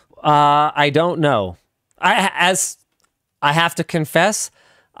media? I don't know. I have to confess,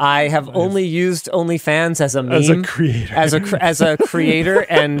 I have only used OnlyFans as a meme, as a creator, as a creator,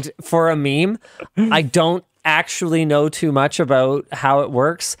 and for a meme. I don't actually know too much about how it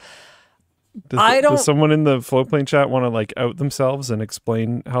works. Does someone in the Flowplane chat want to like out themselves and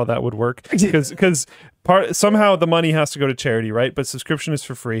explain how that would work? Because somehow the money has to go to charity, right? But subscription is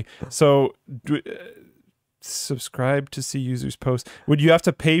for free. So subscribe to see users post. Would you have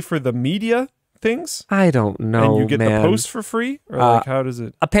to pay for the media things? I don't know. And you get the post for free? Or like, how does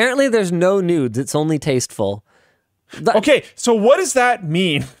it? Apparently there's no nudes. It's only tasteful. Okay, so what does that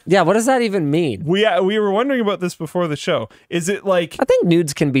mean? Yeah, what does that even mean? We were wondering about this before the show. Is it like... I think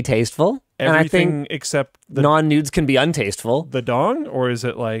nudes can be tasteful. Everything, and I think except... non-nudes can be untasteful. The dong? Or is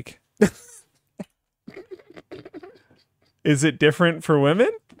it like... Is it different for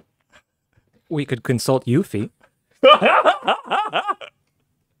women? We could consult Yuffie.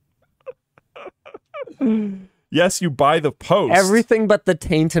 Yes, you buy the post. Everything but the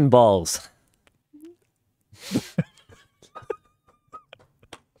taint and balls.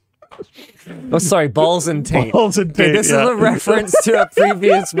 Oh, sorry, balls and taint. Balls and taint. Okay, this is a reference to a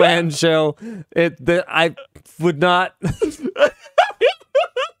previous WAN show. I would not.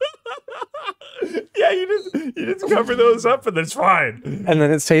 Yeah, you just cover those up, and it's fine. And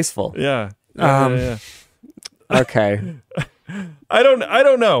then it's tasteful. Yeah. Yeah. Okay. I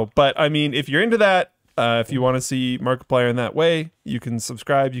don't know, but I mean, if you're into that, if you want to see Markiplier in that way, you can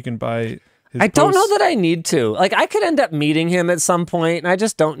subscribe. You can buy his posts. Don't know that I need to. Like, I could end up meeting him at some point, and I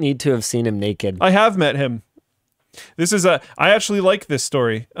just don't need to have seen him naked. I have met him. I actually like this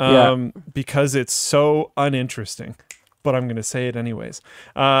story because it's so uninteresting, but I'm going to say it anyways.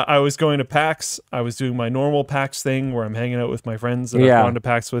 I was going to PAX. I was doing my normal PAX thing where I'm hanging out with my friends that I've gone to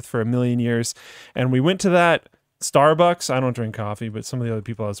PAX with for a million years, and we went to that Starbucks. I don't drink coffee, but some of the other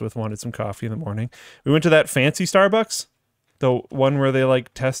people I was with wanted some coffee in the morning. We went to that fancy Starbucks, the one where they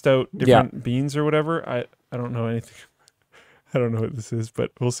like test out different beans or whatever. I don't know anything. I don't know what this is, but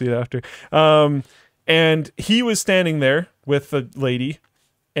we'll see it after. And he was standing there with the lady,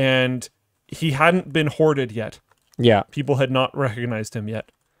 and he hadn't been hoarded yet. Yeah. People had not recognized him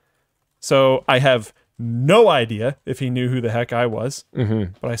yet. So I have no idea if he knew who the heck I was.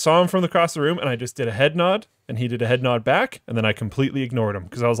 But I saw him from across the room, and I just did a head nod, and he did a head nod back, and then I completely ignored him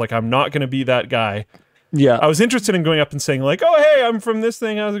because I was like, I'm not going to be that guy. Yeah. I was interested in going up and saying like, oh, hey, I'm from this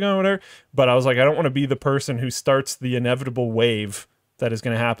thing. How's it going? Whatever. But I was like, I don't want to be the person who starts the inevitable wave that is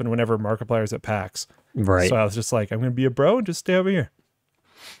going to happen whenever Markiplier's at PAX. Right. So I was just like, I'm going to be a bro and just stay over here.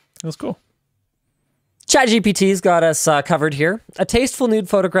 It was cool. ChatGPT's got us covered here. A tasteful nude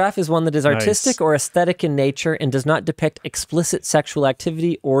photograph is one that is artistic or aesthetic in nature and does not depict explicit sexual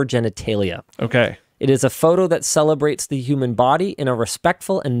activity or genitalia. Okay. It is a photo that celebrates the human body in a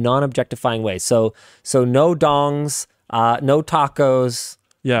respectful and non-objectifying way. So no dongs, no tacos,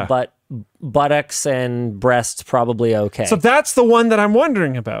 but buttocks and breasts probably okay. So that's the one that I'm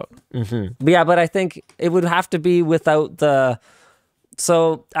wondering about. Yeah, but I think it would have to be without the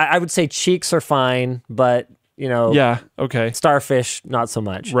So I would say cheeks are fine, but you know, Yeah. Okay. starfish not so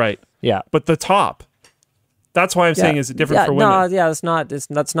much. Right. Yeah. But the top. That's why I'm saying is it different for women? No, yeah,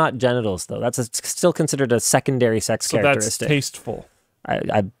 that's not genitals though. That's still considered a secondary sex characteristic. That's tasteful.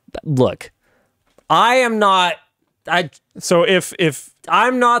 I look. I am not. So if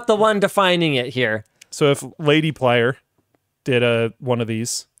I'm not the one defining it here. So if Lady Plier did one of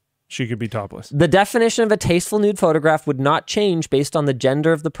these, she could be topless. The definition of a tasteful nude photograph would not change based on the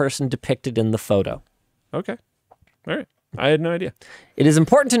gender of the person depicted in the photo. Okay. All right. I had no idea. It is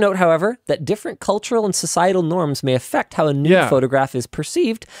important to note, however, that different cultural and societal norms may affect how a nude photograph is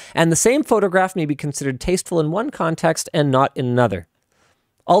perceived, and the same photograph may be considered tasteful in one context and not in another.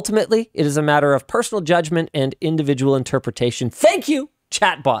 Ultimately, it is a matter of personal judgment and individual interpretation. Thank you,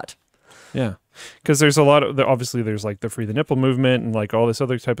 chatbot. Yeah. Because there's a lot of, obviously there's like the Free the Nipple movement and like all this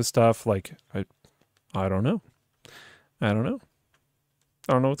other type of stuff. Like, I don't know. I don't know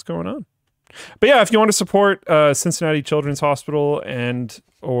what's going on. But yeah, if you want to support Cincinnati Children's Hospital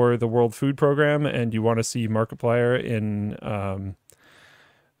or the World Food Program, and you want to see Markiplier in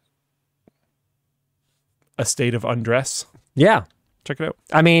a state of undress, yeah, check it out.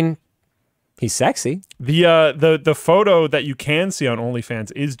 I mean, he's sexy. The photo that you can see on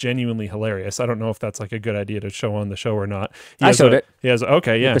OnlyFans is genuinely hilarious. I don't know if that's like a good idea to show on the show or not. I showed it. He has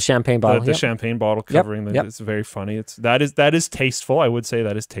the champagne bottle. The champagne bottle covering it's very funny. That is tasteful. I would say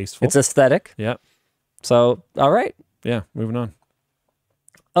that is tasteful. It's aesthetic. Yeah. So all right. Yeah. Moving on.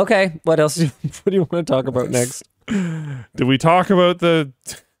 Okay. What else? What do you want to talk about next? Did we talk about the?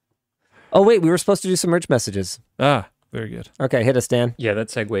 Oh wait, we were supposed to do some merch messages. Very good. Okay, hit us, Dan. Yeah, that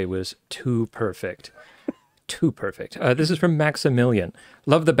segue was too perfect. Too perfect. This is from Maximilian.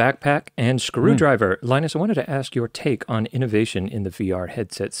 Love the backpack and screwdriver. Linus, I wanted to ask your take on innovation in the VR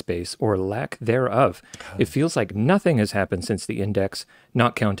headset space, or lack thereof. It feels like nothing has happened since the Index,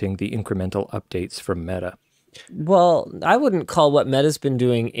 not counting the incremental updates from Meta. Well, I wouldn't call what Meta's been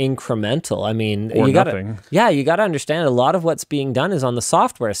doing incremental. I mean, or you nothing. You got to understand a lot of what's being done is on the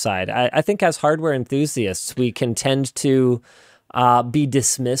software side. I think as hardware enthusiasts, we can tend to be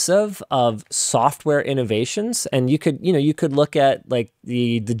dismissive of software innovations, and you could look at like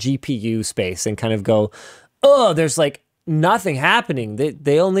the GPU space and kind of go, oh, there's like nothing happening.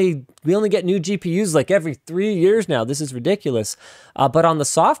 We only get new GPUs like every 3 years now. This is ridiculous. But on the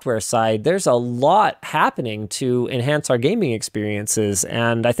software side, there's a lot happening to enhance our gaming experiences.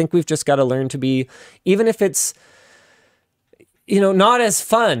 And I think we've just got to learn to be, even if it's, not as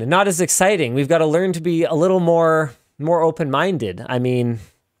fun, not as exciting, we've got to learn to be a little more open-minded. I mean,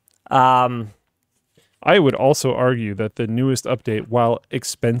 I would also argue that the newest update, while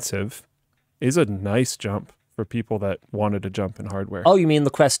expensive, is a nice jump for people that wanted to jump in hardware. Oh, you mean the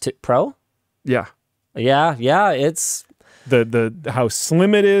Quest 2 Pro? Yeah. Yeah, it's the how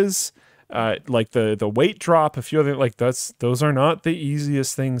slim it is, like the weight drop, a few other those are not the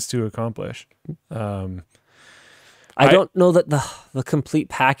easiest things to accomplish. I don't know that the complete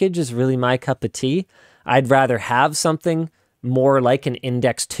package is really my cup of tea. I'd rather have something more like an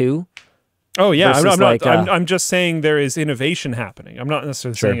Index 2. Oh yeah, I'm just saying there is innovation happening. I'm not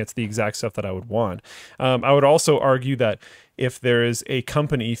necessarily saying it's the exact stuff that I would want. I would also argue that if there is a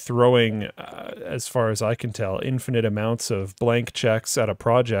company throwing, as far as I can tell, infinite amounts of blank checks at a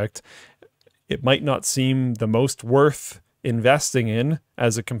project, it might not seem the most worth investing in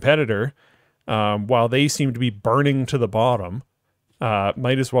as a competitor, while they seem to be burning to the bottom.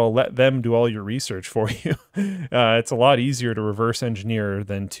 Might as well let them do all your research for you. It's a lot easier to reverse engineer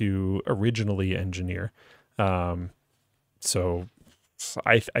than to originally engineer. So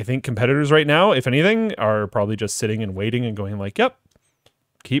I think competitors right now, if anything, are probably just sitting and waiting and going like, yep,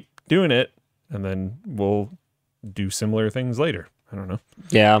 keep doing it. And then we'll do similar things later. I don't know.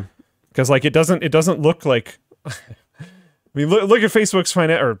 Yeah. Because like it doesn't look like... I mean, look at Facebook's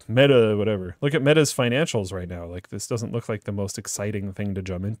or Meta, whatever. Look at Meta's financials right now. Like, this doesn't look like the most exciting thing to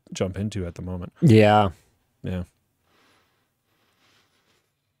jump into at the moment. Yeah. Yeah.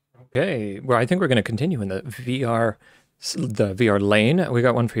 Okay. Well, I think we're going to continue in the VR lane. We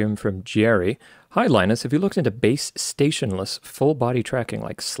got one for him from Jerry. Hi, Linus. Have you looked into base stationless full body tracking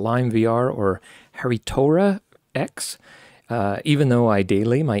like Slime VR or Haritora X? Even though I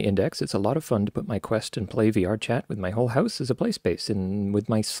daily my Index, it's a lot of fun to put my Quest and play VR chat with my whole house as a play space and with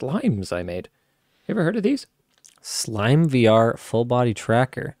my slimes I made. You ever heard of these? Slime VR full body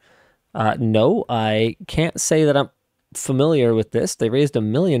tracker. No, I can't say that I'm familiar with this. They raised $1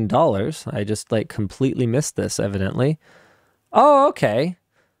 million. I just completely missed this evidently. Oh, okay.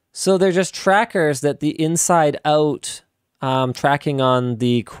 So they're just trackers that the inside out tracking on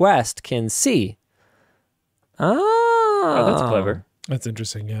the Quest can see. Oh, that's clever. That's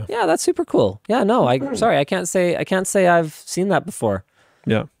interesting. Yeah. Yeah, that's super cool. Yeah, no, sorry, I can't say I've seen that before.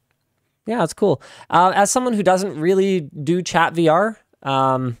 Yeah. Yeah, it's cool. As someone who doesn't really do chat VR,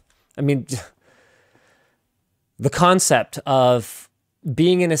 I mean, the concept of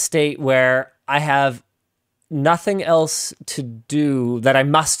being in a state where I have nothing else to do that I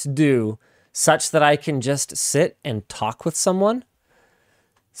must do such that I can just sit and talk with someone,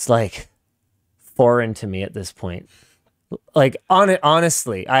 it's like foreign to me at this point. Like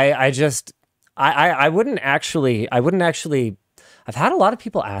honestly, I wouldn't actually, I've had a lot of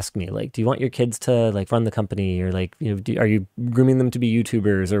people ask me, like, do you want your kids to like run the company, or like, you know, are you grooming them to be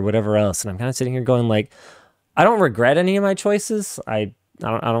YouTubers or whatever else? And I'm kind of sitting here going like, I don't regret any of my choices. I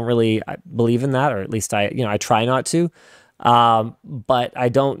don't really believe in that, or at least I try not to. But I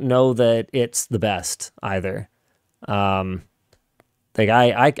don't know that it's the best either. Like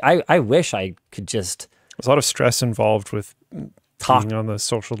I wish I could just. There's a lot of stress involved with being on the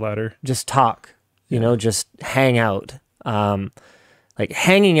social ladder. Just talk, you know, just hang out. Like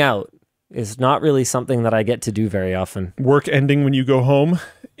hanging out is not really something that I get to do very often. Work ending when you go home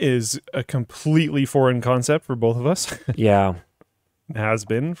is a completely foreign concept for both of us. Yeah. Has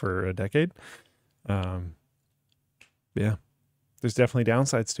been for a decade. Yeah. There's definitely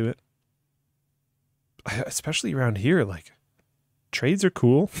downsides to it. Especially around here, like, trades are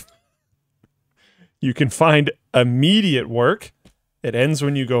cool. You can find immediate work. It ends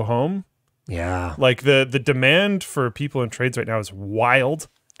when you go home. Yeah. Like the demand for people in trades right now is wild.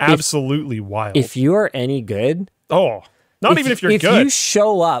 Absolutely wild. If you are any good. Oh, not even if you're good. If you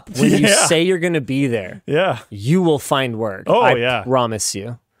show up when you say you're going to be there. Yeah. You will find work. Oh, I promise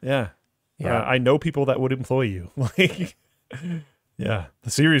you. Yeah. Yeah. I know people that would employ you. Like, yeah.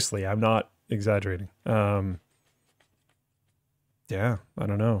 Seriously, I'm not exaggerating. Yeah. I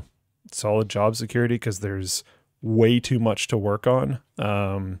don't know. Solid job security because there's way too much to work on.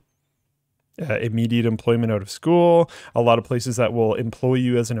 Immediate employment out of school, a lot of places that will employ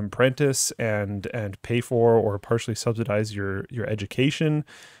you as an apprentice and pay for or partially subsidize your education,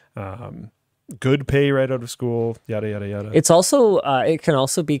 good pay right out of school, yada yada yada. It's also it can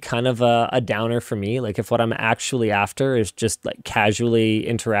also be kind of a downer for me. Like if what I'm actually after is just like casually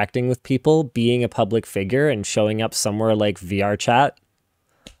interacting with people, being a public figure and showing up somewhere like VR chat,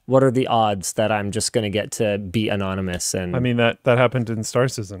 what are the odds that I'm just going to get to be anonymous? And I mean, that happened in Star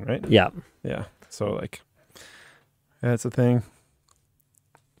Citizen, right? Yeah. Yeah. So like, that's a thing.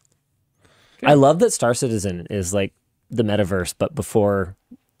 I love that Star Citizen is like the metaverse, but before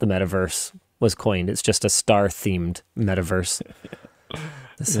the metaverse was coined, it's just a star-themed metaverse.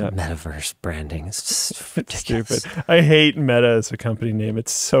 This metaverse branding is just ridiculous. Stupid. I hate Meta as a company name.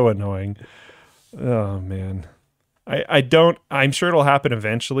 It's so annoying. Oh man. I'm sure it'll happen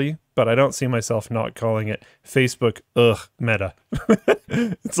eventually, but I don't see myself not calling it Facebook Meta.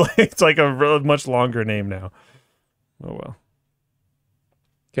 It's like a much longer name now. Oh well.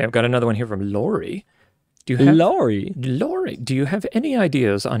 Okay, I've got another one here from Lori. Lori, do you have any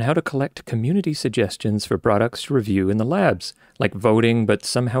ideas on how to collect community suggestions for products to review in the labs, like voting but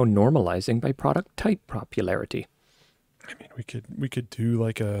somehow normalizing by product type popularity? I mean, we could do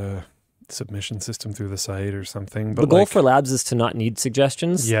like a submission system through the site or something. But the goal for labs is to not need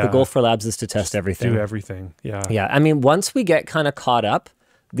suggestions. Yeah. The goal for labs is to test everything. Do everything. Yeah. Yeah. I mean, once we get kind of caught up,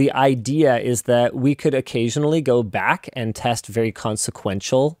 the idea is that we could occasionally go back and test very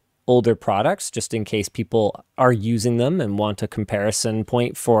consequential older products just in case people are using them and want a comparison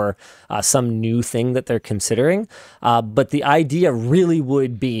point for some new thing that they're considering. But the idea really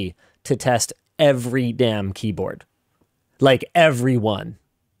would be to test every damn keyboard, like every one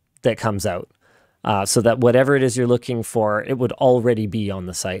that comes out, so that whatever it is you're looking for, it would already be on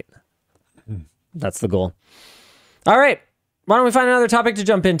the site. That's the goal. All right. Why don't we find another topic to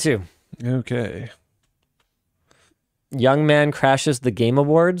jump into? Okay. Young man crashes the Game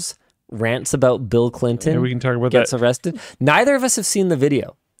Awards, rants about Bill Clinton. Yeah, we can talk about gets that. arrested. Neither of us have seen the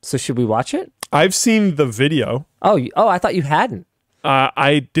video. So should we watch it? I've seen the video. Oh, I thought you hadn't.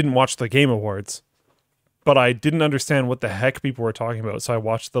 I didn't watch the Game Awards, but I didn't understand what the heck people were talking about. So I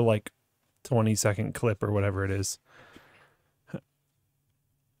watched the like 20-second clip or whatever it is.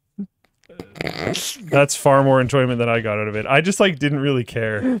 That's far more enjoyment than I got out of it. I just like didn't really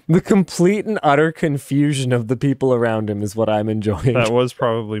care. The complete and utter confusion of the people around him is what I'm enjoying. That was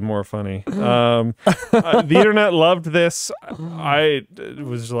probably more funny. The internet loved this. I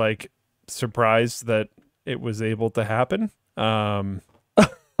was like surprised that it was able to happen. But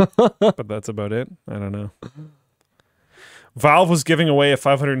that's about it. I don't know. Valve was giving away a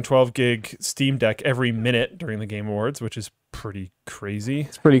 512 gig Steam Deck every minute during the Game Awards, which is pretty crazy.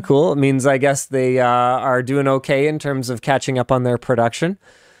 It's pretty cool. It means, I guess, they are doing okay in terms of catching up on their production.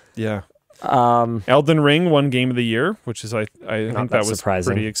 Yeah. Elden Ring won Game of the Year, which is I think that was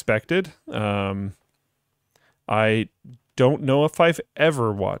surprising. Pretty expected. I don't know if I've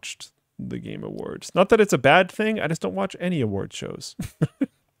ever watched the Game Awards. Not that it's a bad thing. I just don't watch any award shows,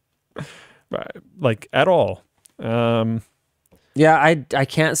 like at all. Yeah, I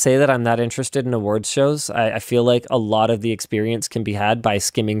can't say that I'm that interested in awards shows. I feel like a lot of the experience can be had by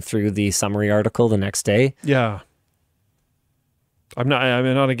skimming through the summary article the next day. Yeah. I'm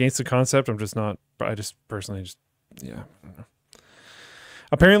not against the concept. I'm just not, I just personally yeah. I don't know.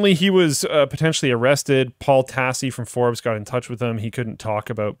 Apparently he was potentially arrested. Paul Tassi from Forbes got in touch with him. He couldn't talk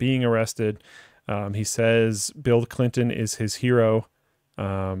about being arrested. He says Bill Clinton is his hero.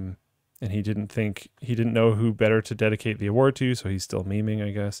 And he didn't know who better to dedicate the award to, so he's still memeing,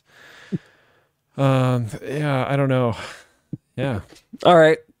 I guess. Yeah, I don't know. Yeah. All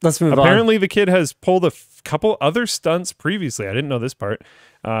right, let's move on. Apparently the kid has pulled a couple other stunts previously. I didn't know this part.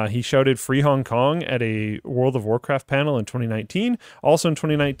 He shouted "Free Hong Kong" at a World of Warcraft panel in 2019. Also in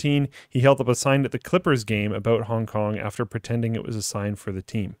 2019, he held up a sign at the Clippers game about Hong Kong after pretending it was a sign for the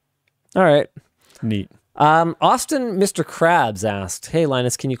team. All right. Neat. Austin Mr. Krabs asked, "Hey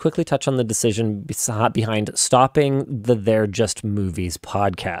Linus, can you quickly touch on the decision behind stopping the They're Just Movies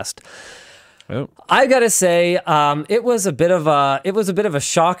podcast?" Oh. I gotta say, it was a bit of a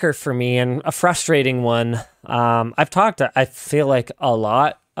shocker for me and a frustrating one. I've talked, I feel like, a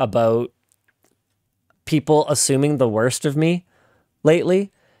lot about people assuming the worst of me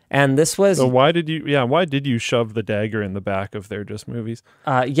lately. And this was... So why did you shove the dagger in the back of They're Just Movies?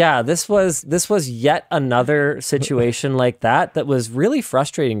 Yeah, this was yet another situation like that was really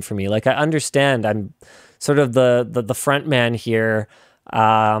frustrating for me. Like, I understand I'm sort of the front man here,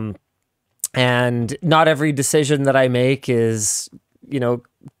 and not every decision that I make is,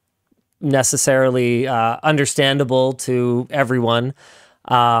 necessarily understandable to everyone,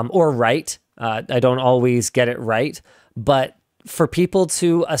 or right. I don't always get it right, but for people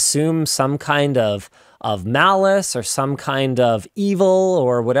to assume some kind of malice or some kind of evil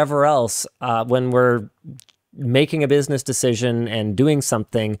or whatever else when we're making a business decision and doing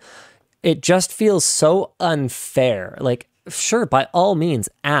something, it just feels so unfair. Like, sure, by all means,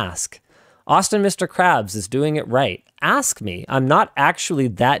 ask. Austin Mr. Krabs is doing it right. Ask me. I'm not actually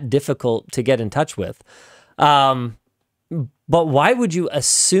that difficult to get in touch with. But why would you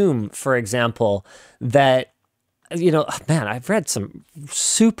assume, for example, that, man, I've read some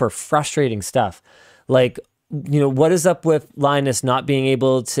super frustrating stuff. Like, what is up with Linus not being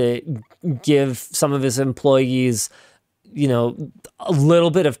able to give some of his employees, a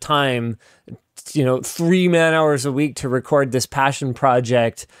little bit of time, 3 man-hours a week to record this passion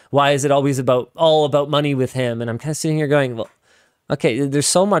project? Why is it always all about money with him? And I'm kind of sitting here going, well, okay, there's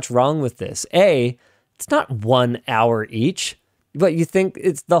so much wrong with this. It's not 1 hour each. But you think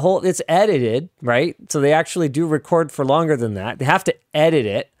it's edited, right? So they actually do record for longer than that. They have to edit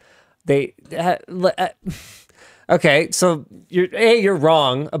it. Okay, so you're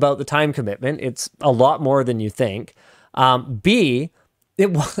wrong about the time commitment. It's a lot more than you think. B,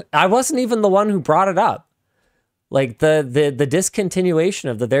 I wasn't even the one who brought it up. Like the discontinuation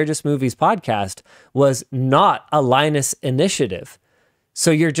of the They're Just Movies podcast was not a Linus initiative. So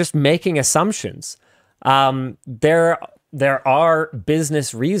you're just making assumptions. There are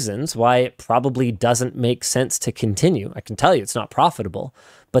business reasons why it probably doesn't make sense to continue. I can tell you it's not profitable,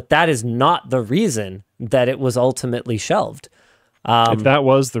 but that is not the reason that it was ultimately shelved. If that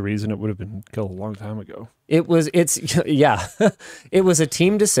was the reason, it would have been killed a long time ago. It was a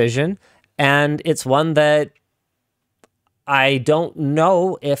team decision, and it's one that I don't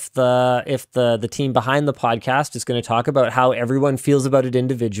know if the team behind the podcast is going to talk about how everyone feels about it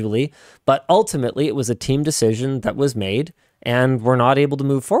individually, but ultimately it was a team decision that was made, and we're not able to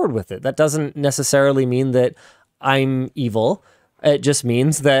move forward with it. That doesn't necessarily mean that I'm evil. It just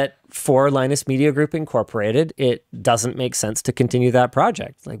means that for Linus Media Group Incorporated, it doesn't make sense to continue that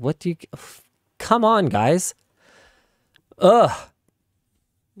project. Like, come on, guys. Ugh.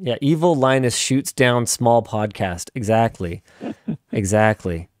 Yeah, evil Linus shoots down small podcast. Exactly.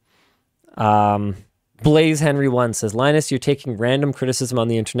 Exactly. Blaze Henry 1 says, Linus, you're taking random criticism on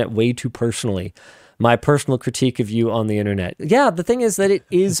the internet way too personally. My personal critique of you on the internet. Yeah, the thing is that it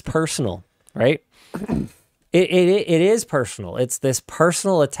is personal, right? It is personal. It's this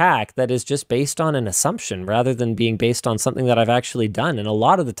personal attack that is just based on an assumption rather than being based on something that I've actually done. And a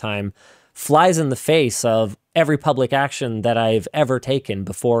lot of the time flies in the face of every public action that I've ever taken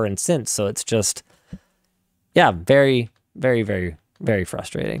before and since. So it's just, yeah, very, Very, very, very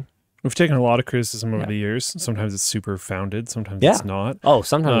frustrating. We've taken a lot of criticism over the years. Sometimes it's super founded, sometimes it's not. Oh,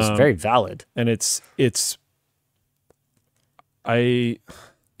 sometimes it's very valid. And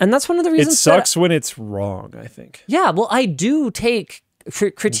and that's one of the reasons it sucks when it's wrong, I think. Yeah, well, I do take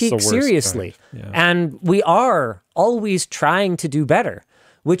critique seriously. Yeah. And we are always trying to do better,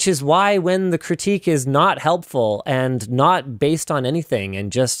 which is why when the critique is not helpful and not based on anything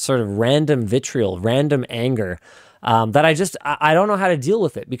and just sort of random vitriol, random anger, that I don't know how to deal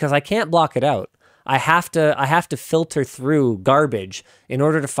with it because I can't block it out. I have to filter through garbage in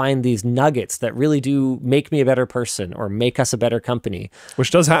order to find these nuggets that really do make me a better person or make us a better company.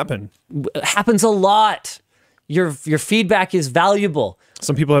 Which does happen. It happens a lot. Your feedback is valuable.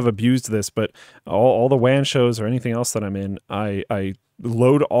 Some people have abused this, but all the WAN shows or anything else that I'm in, I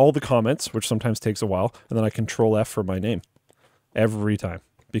load all the comments, which sometimes takes a while, and then I Control F for my name every time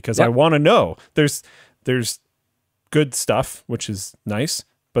because I want to know. There's good stuff, which is nice,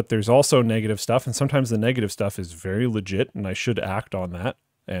 but there's also negative stuff, and sometimes the negative stuff is very legit, and I should act on that,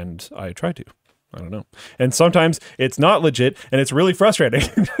 and I try to. I don't know. And sometimes it's not legit, and it's really frustrating.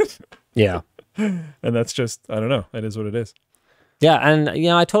 Yeah. And that's just, I don't know. It is what it is. Yeah, and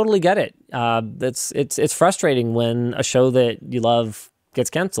I totally get it. It's frustrating when a show that you love gets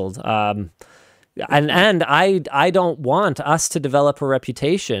canceled. And I don't want us to develop a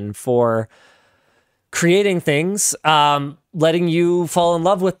reputation for creating things, letting you fall in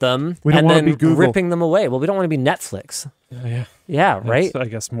love with them, and then ripping them away. Well, we don't want to be Netflix. Yeah, right. That's, I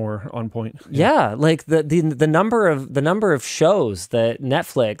guess, more on point. Yeah, like the number of shows that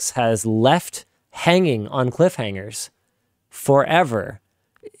Netflix has left hanging on cliffhangers forever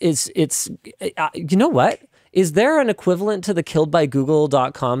it's you know what? Is there an equivalent to the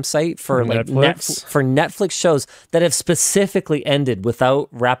killedbygoogle.com site for like Netflix? for Netflix shows that have specifically ended without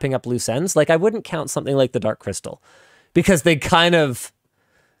wrapping up loose ends? Like I wouldn't count something like The Dark Crystal because it kind of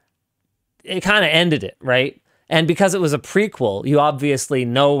ended it, right? And because it was a prequel, you obviously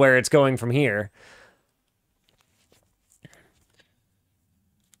know where it's going from here.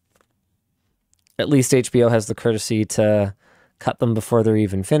 At least HBO has the courtesy to cut them before they're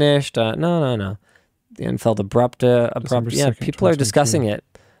even finished. No. The end felt abrupt. Yeah, 2nd, people are discussing it,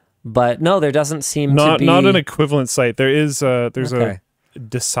 but no, there doesn't seem to be not an equivalent site. There's a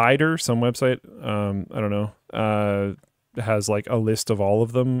Decider, some website. I don't know. Has like a list of all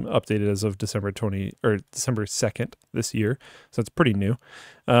of them updated as of December 2nd this year, so it's pretty new.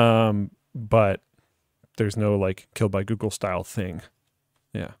 But there's no like Killed by Google style thing.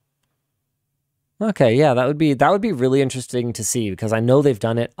 Yeah. Okay, yeah, that would be really interesting to see because I know they've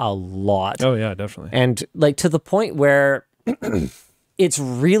done it a lot. Oh yeah, definitely. And like to the point where it's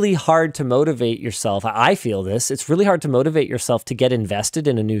really hard to motivate yourself. I feel this. It's really hard to motivate yourself to get invested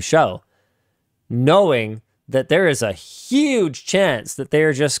in a new show, knowing that there is a huge chance that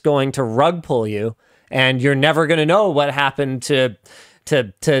they're just going to rug pull you and you're never going to know what happened to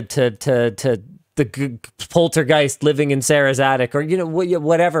the poltergeist living in Sarah's attic, or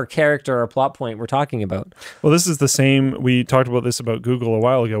whatever character or plot point we're talking about. Well, this is the same. We talked about this about Google a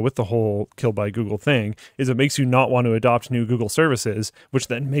while ago with the whole kill by Google thing. Is it makes you not want to adopt new Google services, which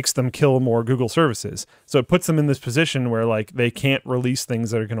then makes them kill more Google services. So it puts them in this position where like they can't release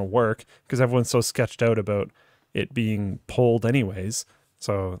things that are going to work because everyone's so sketched out about it being pulled anyways.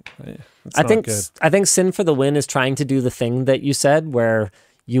 So I think Sin for the Win is trying to do the thing that you said where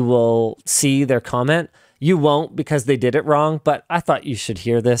you will see their comment. You won't because they did it wrong, but I thought you should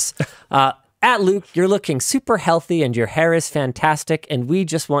hear this. At Luke, you're looking super healthy and your hair is fantastic, and we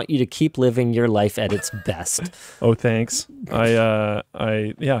just want you to keep living your life at its best. Oh, thanks.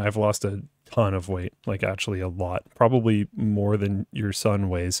 I've lost a ton of weight, like actually a lot, probably more than your son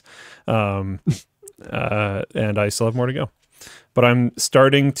weighs. And I still have more to go. But I'm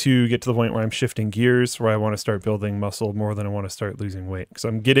starting to get to the point where I'm shifting gears, where I want to start building muscle more than I want to start losing weight. Because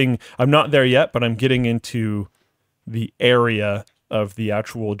I'm not there yet, but I'm getting into the area of the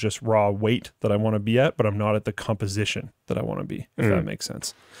actual just raw weight that I want to be at, but I'm not at the composition that I want to be, if that makes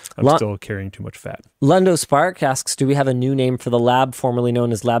sense. I'm still carrying too much fat. Lundo Spark asks, do we have a new name for the lab, formerly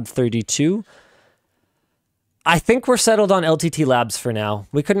known as Lab 32? I think we're settled on LTT Labs for now.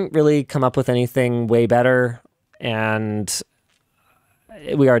 We couldn't really come up with anything way better, and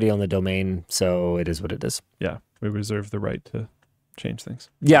we already own the domain, so it is what it is. Yeah, we reserve the right to change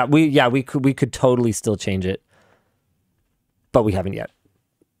things. Yeah, we could totally still change it, but we haven't yet.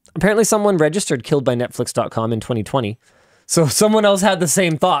 Apparently someone registered killedbynetflix.com in 2020, so someone else had the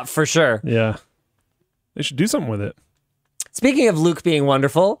same thought for sure. Yeah, they should do something with it. Speaking of Luke being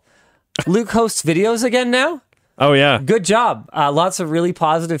wonderful, Luke hosts videos again now? Oh yeah. Good job. Lots of really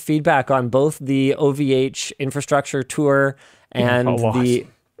positive feedback on both the OVH infrastructure tour and the...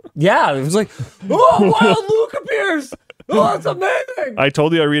 Yeah, it was like, oh, Wild Luke appears! Oh, it's amazing! I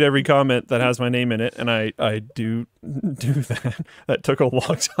told you I read every comment that has my name in it, and I do that. That took a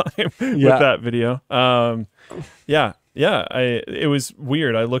long time with that video. It was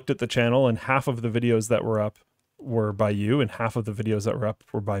weird. I looked at the channel, and half of the videos that were up were by you, and half of the videos that were up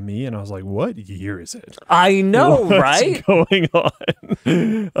were by me, and I was like, what year is it? I know, right? What's going on?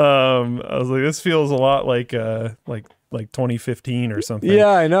 I was like, this feels a lot like 2015 or something. Yeah,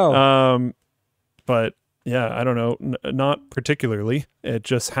 I know. But yeah, I don't know. Not particularly. It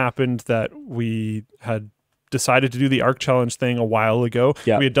just happened that we had decided to do the Arc Challenge thing a while ago.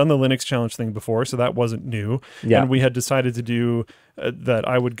 Yep. We had done the Linux Challenge thing before, so that wasn't new. Yeah. And we had decided to do that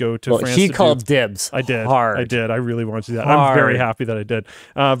I would go to France. He to called dibs. I did. Hard. I did. I really wanted to do that. I'm very happy that I did.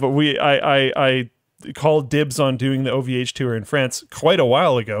 But I called dibs on doing the OVH tour in France quite a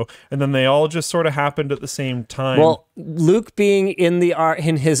while ago, and then they all just sort of happened at the same time. Well, Luke being in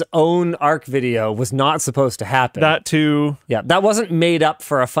his own Arc video was not supposed to happen. That too. Yeah, that wasn't made up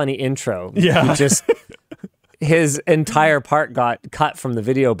for a funny intro. Yeah. He just his entire part got cut from the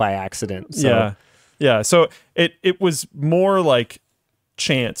video by accident. So. Yeah. So it was more like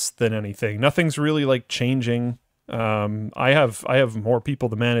chance than anything. Nothing's really like changing. I have more people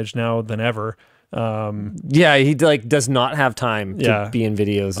to manage now than ever. Yeah, he like does not have time to be in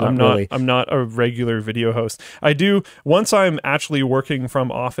videos. I'm not a regular video host. I do, once I'm actually working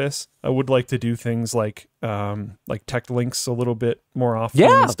from office, I would like to do things like tech links a little bit more often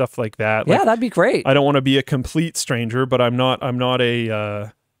and stuff like that. Like, yeah, that'd be great. I don't want to be a complete stranger, but I'm not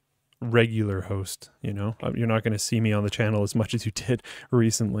a regular host, you know. You're not going to see me on the channel as much as you did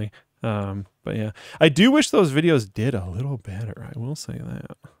recently. But yeah, I do wish those videos did a little better. I will say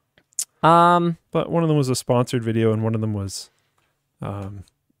that. But one of them was a sponsored video, and one of them was, one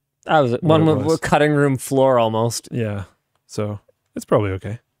with cutting room floor almost. Yeah, so it's probably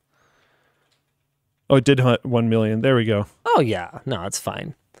okay. Oh, it did hunt 1 million. There we go. Oh yeah, no, it's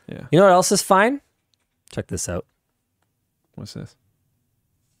fine. Yeah. You know what else is fine? Check this out. What's this?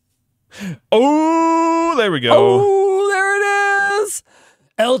 Oh, there we go. Oh, there it is.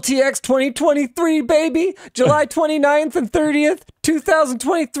 LTX 2023, baby. July 29th and 30th,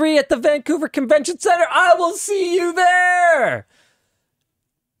 2023 at the Vancouver Convention Center. I will see you there.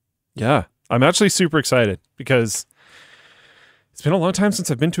 Yeah, I'm actually super excited because it's been a long time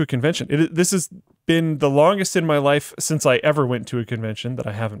since I've been to a convention. This has been the longest in my life since I ever went to a convention that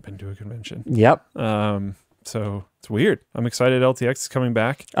I haven't been to a convention. Yep. So it's weird. I'm excited LTX is coming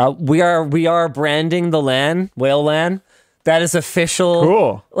back. We are branding the LAN, Whale LAN. That is official.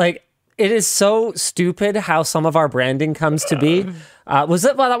 Cool. Like, it is so stupid how some of our branding comes to be. Was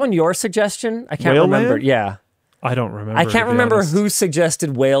that one your suggestion? I can't remember. LAN? Yeah. I don't remember. I can't remember who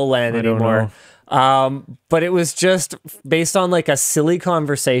suggested Whale LAN anymore. But it was just based on like a silly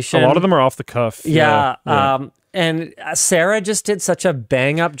conversation. A lot of them are off the cuff. Yeah. And Sarah just did such a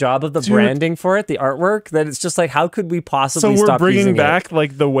bang up job of the branding for it, the artwork, that it's just like, how could we possibly stop using it? So we're bringing back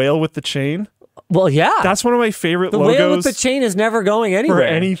like the whale with the chain? Well, yeah. That's one of my favorite logos. The whale with the chain is never going anywhere. For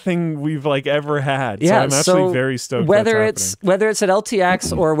anything we've like ever had. Yeah, so I'm actually very stoked whether it's at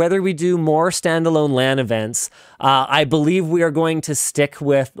LTX or whether we do more standalone LAN events, I believe we are going to stick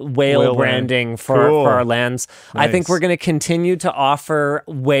with whale branding for our LANs. Nice. I think we're going to continue to offer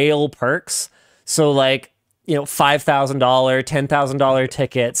whale perks. So like, you know, $5,000, $10,000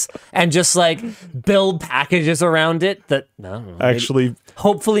 tickets, and just like build packages around it that actually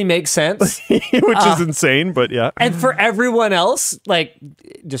hopefully make sense, which is insane, but yeah. And for everyone else, like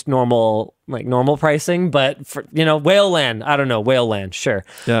just normal pricing, but for, you know, Whale LAN, I don't know, Whale LAN, sure.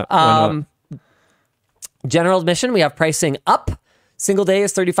 Yeah. General admission, we have pricing up. Single day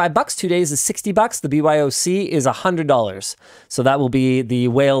is $35. 2 days is $60. The BYOC is $100. So that will be the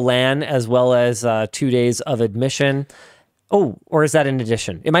Whale LAN as well as 2 days of admission. Oh, or is that in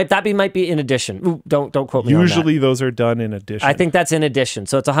addition? It might be in addition. Ooh, don't quote me on that. Usually those are done in addition. I think that's in addition.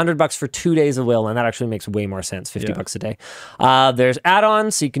 So it's $100 for 2 days of Whale LAN. That actually makes way more sense. $50 a day. There's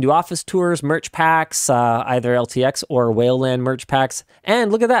add-ons, so you can do office tours, merch packs, either LTX or Whale LAN merch packs.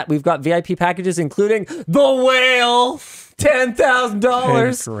 And look at that, we've got VIP packages including the whale.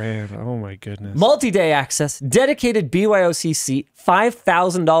 $10,000. 10 grand. Oh my goodness. Multi-day access, dedicated BYOC seat,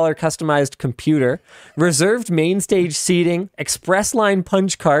 $5,000 customized computer, reserved main stage seating, express line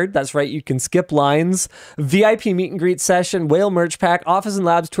punch card, that's right, you can skip lines, VIP meet and greet session, whale merch pack, office and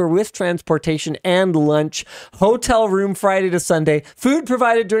labs tour with transportation and lunch, hotel room Friday to Sunday, food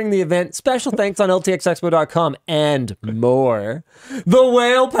provided during the event, special thanks on ltxexpo.com, and more. The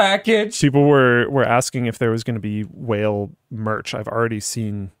whale package. People were asking if there was going to be whale merch. I've already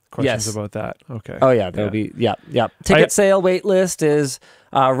seen questions about that. Okay. Oh yeah, there'll be Ticket sale wait list is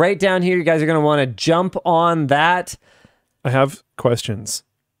right down here. You guys are going to want to jump on that. I have questions.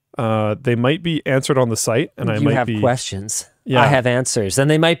 They might be answered on the site, and you have questions. Yeah. I have answers,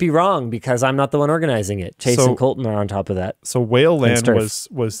 and they might be wrong because I'm not the one organizing it. Chase and Colton are on top of that. So Whale Land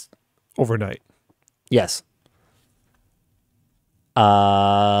was overnight. Yes.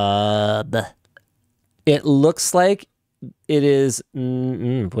 It looks like it is.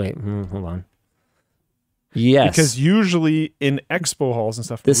 Wait, hold on. Yes, because usually in expo halls and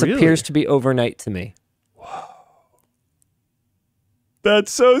stuff, this appears to be overnight to me. Whoa,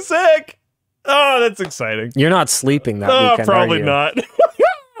 that's so sick! Oh, that's exciting. You're not sleeping that weekend, probably are you? not.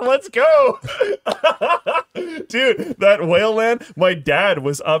 Let's go. Dude, that Whale Land, my dad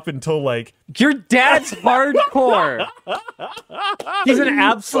was up until like... Your dad's hardcore. He's an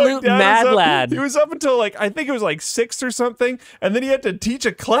absolute mad lad. He was up until like, I think it was like 6 or something, and then he had to teach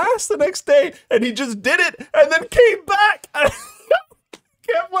a class the next day, and he just did it, and then came back.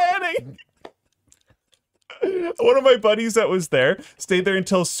 Kept landing. One of my buddies that was there stayed there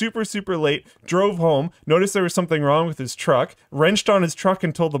until super, super late, drove home, noticed there was something wrong with his truck, wrenched on his truck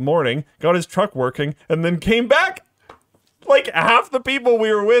until the morning, got his truck working, and then came back. Like half the people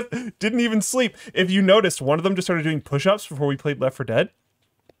we were with didn't even sleep. If you noticed, one of them just started doing push-ups before we played Left 4 Dead.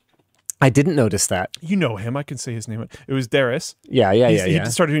 I didn't notice that. You know him. I can say his name. It was Darius. Yeah. He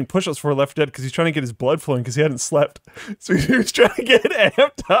just started doing push-ups before Left 4 Dead because he's trying to get his blood flowing because he hadn't slept. So he was trying to get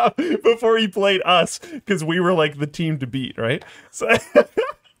amped up before he played us because we were like the team to beat, right? So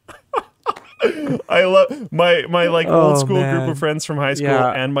I love my like old school group of friends from high school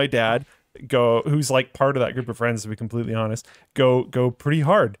and my dad who's like part of that group of friends, to be completely honest, go pretty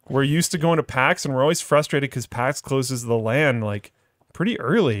hard. We're used to going to PAX and we're always frustrated because PAX closes the LAN like pretty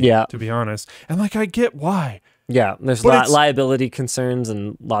early, to be honest. And like, I get why. Yeah, there's liability concerns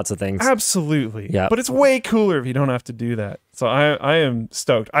and lots of things. Absolutely. Yeah. But it's way cooler if you don't have to do that. So I am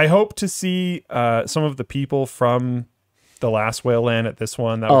stoked. I hope to see some of the people from the last Whale Land at this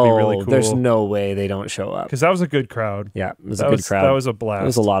one. That would be really cool. There's no way they don't show up. Because that was a good crowd. Yeah, it was a good crowd. That was a blast. It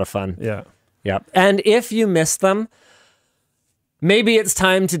was a lot of fun. Yeah. Yeah. And if you missed them, maybe it's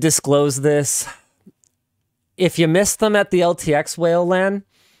time to disclose this. If you missed them at the LTX Whale Land,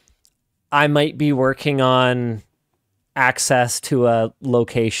 I might be working on access to a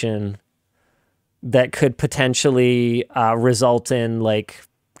location that could potentially result in like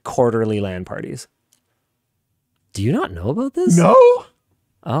quarterly LAN parties. Do you not know about this? No.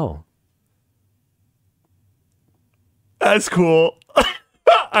 Oh. That's cool.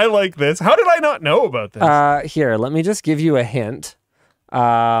 I like this. How did I not know about this? Here, let me just give you a hint.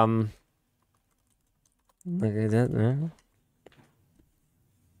 Oh,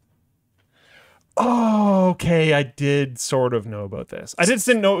 okay. I did sort of know about this. I just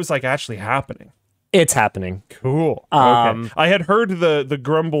didn't know it was like actually happening. It's happening. Cool. Okay. I had heard the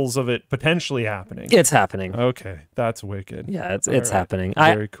grumbles of it potentially happening. It's happening. Okay. That's wicked. Yeah, it's happening.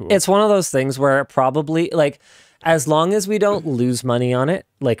 Very cool. It's one of those things where probably, like, as long as we don't lose money on it,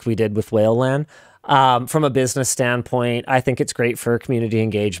 like we did with Whale Land, from a business standpoint, I think it's great for community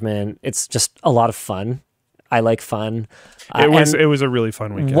engagement. It's just a lot of fun. I like fun. It was a really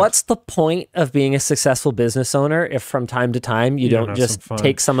fun weekend. What's the point of being a successful business owner if from time to time you don't just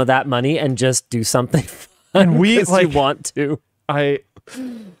take some of that money and just do something fun and we like you want to? I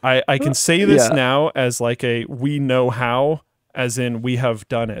can say this now as like a we know how, as in we have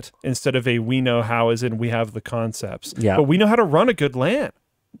done it, instead of a we know how as in we have the concepts. Yeah. But we know how to run a good LAN.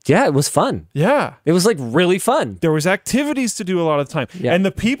 Yeah, it was fun. Yeah. It was like really fun. There was activities to do a lot of the time. Yeah. And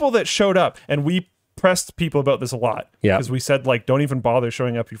the people that showed up, and we pressed people about this a lot, because we said, like, don't even bother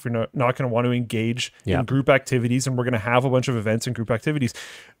showing up if you're not going to want to engage in group activities, and we're going to have a bunch of events and group activities.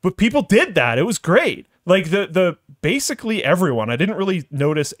 But people did that. It was great. Like the basically everyone. I didn't really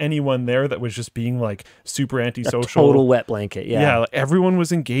notice anyone there that was just being like super antisocial. A total wet blanket. Yeah. Like, everyone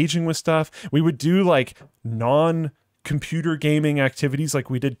was engaging with stuff. We would do like computer gaming activities, like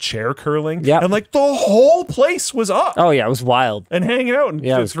we did chair curling, and like the whole place was up. Oh yeah, it was wild, and hanging out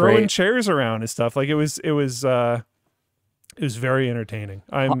and throwing great. chairs around and stuff. Like it was It was very entertaining.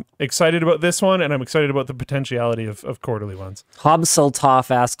 I'm excited about this one, and I'm excited about the potentiality of quarterly ones. Hobbs Sultoff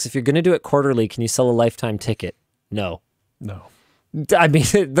asks, if you're going to do it quarterly, can you sell a lifetime ticket? No. No. I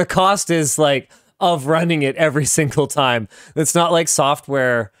mean, the cost is like of running it every single time. It's not like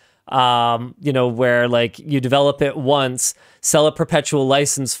software, you know, where like you develop it once, sell a perpetual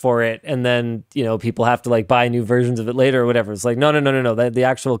license for it, and then, you know, people have to like buy new versions of it later or whatever. It's like, no. The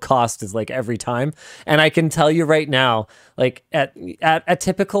actual cost is like every time. And I can tell you right now, like at a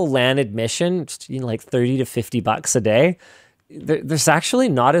typical LAN admission, you know, like 30 to 50 bucks a day, there's actually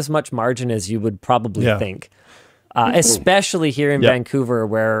not as much margin as you would probably think. Especially here in Vancouver,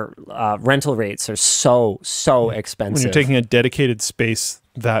 where rental rates are so expensive. When you're taking a dedicated space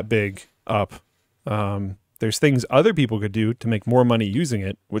that big up, there's things other people could do to make more money using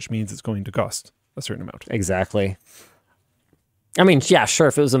it, which means it's going to cost a certain amount. Exactly. I mean, yeah, sure,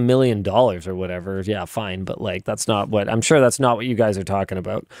 if it was $1 million or whatever, yeah, fine. But like, that's not what, I'm sure that's not what you guys are talking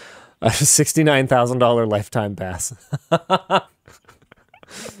about. A $69,000 lifetime pass.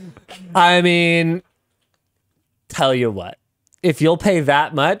 I mean, tell you what, if you'll pay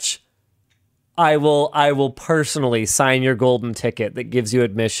that much, I will personally sign your golden ticket that gives you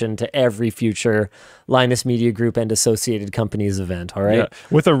admission to every future Linus Media Group and associated companies event. All right. Yeah.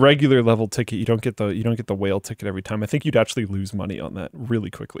 With a regular level ticket, you don't get the whale ticket every time. I think you'd actually lose money on that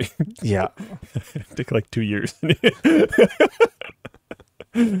really quickly. Yeah. It'd take like 2 years.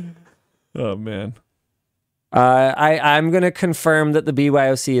 Oh man. I'm gonna confirm that the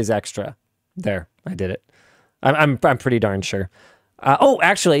BYOC is extra. There, I did it. I'm pretty darn sure. Oh,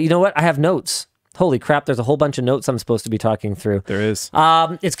 actually, you know what? I have notes. Holy crap, there's a whole bunch of notes I'm supposed to be talking through. There is.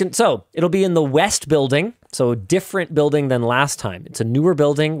 So it'll be in the West building, so a different building than last time. It's a newer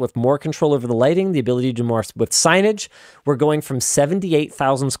building with more control over the lighting, the ability to do more with signage. We're going from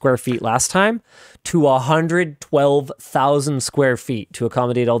 78,000 square feet last time to 112,000 square feet to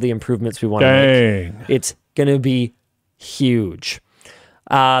accommodate all the improvements we want to make. It's going to be huge.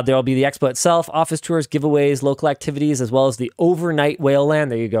 There will be the expo itself, office tours, giveaways, local activities, as well as the overnight whale land.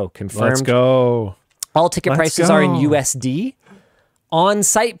 There you go. Confirmed. Let's go. All ticket prices are in USD.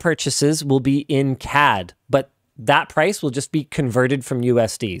 On-site purchases will be in CAD, but that price will just be converted from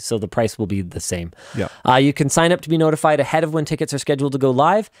USD, so the price will be the same. Yeah. You can sign up to be notified ahead of when tickets are scheduled to go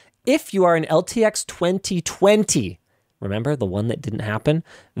live. If you are an LTX 2020, remember the one that didn't happen,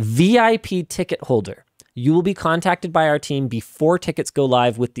 VIP ticket holder, you will be contacted by our team before tickets go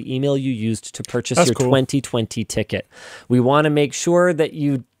live with the email you used to purchase your 2020 ticket. We want to make sure that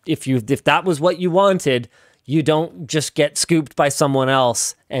if that was what you wanted, you don't just get scooped by someone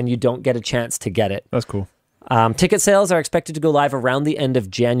else and you don't get a chance to get it. That's cool. Ticket sales are expected to go live around the end of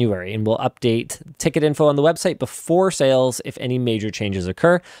January, and we'll update ticket info on the website before sales if any major changes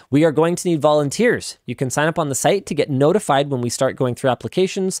occur. We are going to need volunteers. You can sign up on the site to get notified when we start going through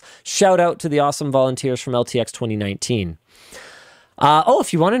applications. Shout out to the awesome volunteers from LTX 2019.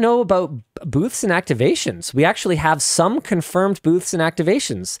 If you want to know about booths and activations, we actually have some confirmed booths and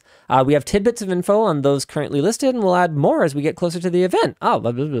activations. We have tidbits of info on those currently listed, and we'll add more as we get closer to the event. Oh,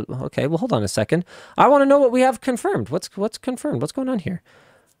 okay. Well, hold on a second. I want to know what we have confirmed. What's confirmed? What's going on here?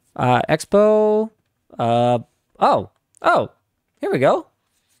 Expo. Here we go.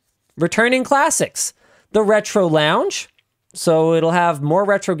 Returning classics. The Retro Lounge. So it'll have more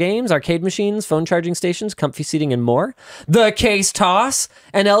retro games, arcade machines, phone charging stations, comfy seating, and more. The Case Toss,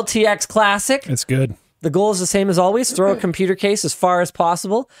 an LTX classic. It's good. The goal is the same as always. Throw a computer case as far as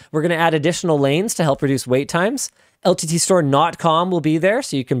possible. We're going to add additional lanes to help reduce wait times. LTTStore.com will be there,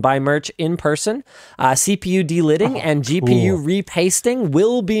 so you can buy merch in person. CPU delidding and GPU repasting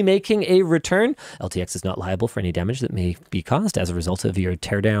will be making a return. LTX is not liable for any damage that may be caused as a result of your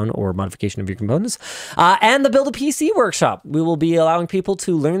teardown or modification of your components. And the Build a PC workshop. We will be allowing people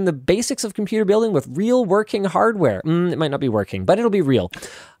to learn the basics of computer building with real working hardware. It might not be working, but it'll be real.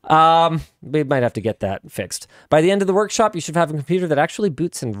 We might have to get that fixed. By the end of the workshop, you should have a computer that actually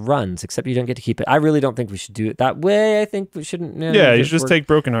boots and runs, except you don't get to keep it. I really don't think we should do it that way. I think we shouldn't. Yeah, you should just take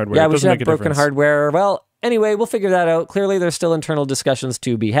broken hardware. Yeah, we should have broken hardware. Well, anyway, we'll figure that out. Clearly, there's still internal discussions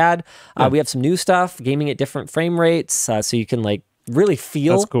to be had. We have some new stuff, gaming at different frame rates, so you can like really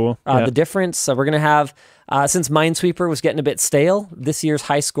feel the difference. So we're going to have, since Minesweeper was getting a bit stale, this year's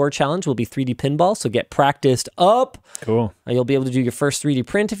high score challenge will be 3D pinball, so get practiced up. Cool. You'll be able to do your first 3D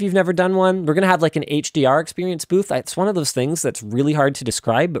print if you've never done one. We're going to have like an HDR experience booth. It's one of those things that's really hard to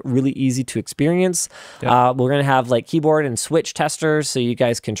describe, but really easy to experience. We're going to have like keyboard and switch testers, so you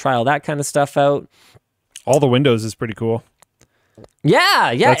guys can try all that kind of stuff out. All the Windows is pretty cool.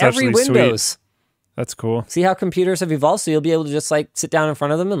 Yeah, every Windows. That's cool. See how computers have evolved, so you'll be able to just like sit down in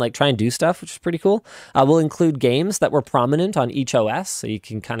front of them and like try and do stuff, which is pretty cool. We'll include games that were prominent on each OS, so you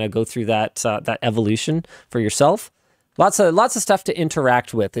can kind of go through that that evolution for yourself. Lots of stuff to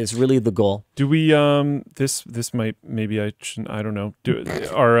interact with is really the goal. Do we this might, maybe I shouldn't, I don't know.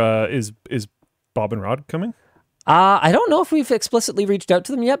 Is Bob and Rod coming? I don't know if we've explicitly reached out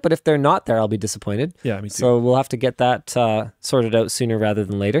to them yet, but if they're not there, I'll be disappointed. Yeah, me too. So we'll have to get that sorted out sooner rather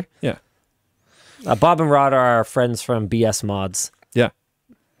than later. Yeah. Bob and Rod are our friends from BS Mods. Yeah.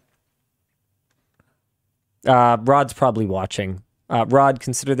 Rod's probably watching. Rod,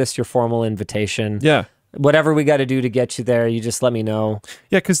 consider this your formal invitation. Yeah. Whatever we got to do to get you there, you just let me know.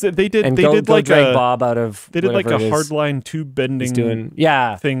 Yeah, because they did like drag Bob out of. They did like a hardline tube bending thing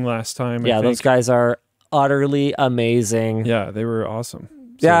last time. Yeah, those guys are utterly amazing. Yeah, they were awesome.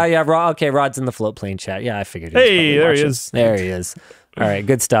 So. Yeah. Rod's in the float plane chat. Yeah, I figured. Hey, there he is. There he is. All right,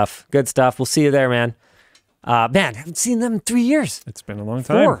 good stuff. Good stuff. We'll see you there, man. Man, haven't seen them in 3 years. It's been a long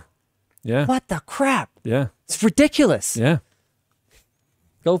time. 4. Yeah. What the crap? Yeah. It's ridiculous. Yeah.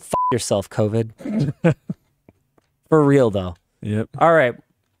 Go f yourself, COVID. For real, though. Yep. All right.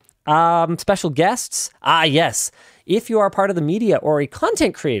 Special guests? Yes. If you are part of the media or a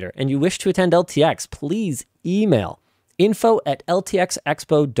content creator and you wish to attend LTX, please email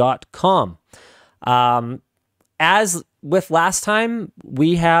info@ltxexpo.com. As with last time,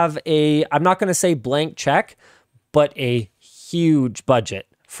 we have I'm not going to say blank check, but a huge budget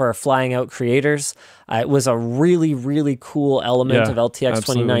for flying out creators. It was a really, really cool element of LTX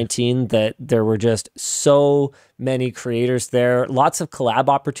 2019 that there were just so many creators there, lots of collab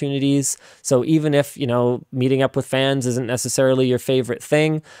opportunities. So even if, meeting up with fans isn't necessarily your favorite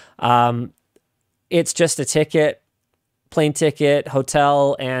thing, it's just a ticket, plane ticket,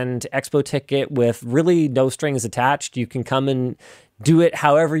 hotel, and expo ticket with really no strings attached. You can come and do it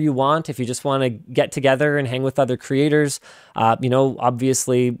however you want. If you just want to get together and hang with other creators,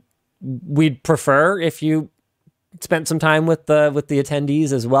 obviously we'd prefer if you spent some time with the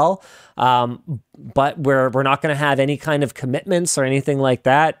attendees as well. But we're not going to have any kind of commitments or anything like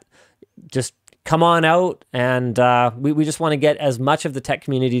that. Just come on out, and we just want to get as much of the tech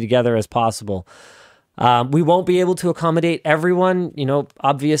community together as possible. We won't be able to accommodate everyone.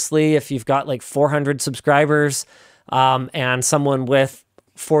 Obviously, if you've got like 400 subscribers, and someone with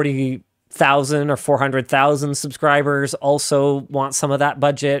 40,000 or 400,000 subscribers also wants some of that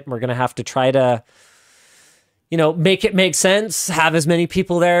budget, we're going to have to try to, make it make sense, have as many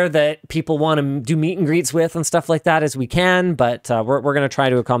people there that people want to do meet and greets with and stuff like that as we can. But we're going to try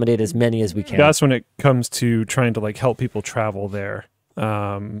to accommodate as many as we can. That's when it comes to trying to like help people travel there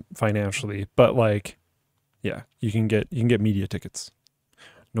financially. But like, yeah, you can get media tickets.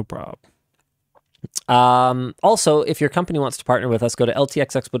 No problem. Also, if your company wants to partner with us, go to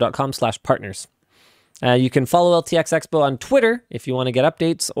ltxexpo.com/partners. You can follow LTX Expo on Twitter if you want to get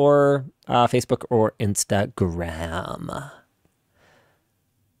updates, or Facebook or Instagram.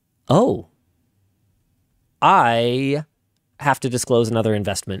 Oh, I have to disclose another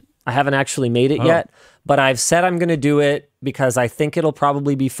investment. I haven't actually made it yet, but I've said I'm going to do it because I think it'll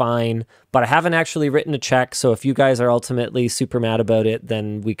probably be fine, but I haven't actually written a check. So if you guys are ultimately super mad about it,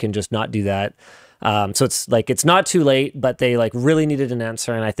 then we can just not do that. So it's not too late, but they like really needed an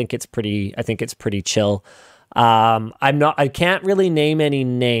answer, and I think it's pretty chill. I can't really name any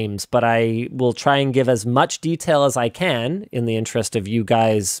names, but I will try and give as much detail as I can in the interest of you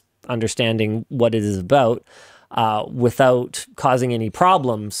guys understanding what it is about, without causing any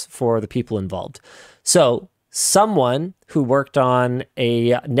problems for the people involved. So someone who worked on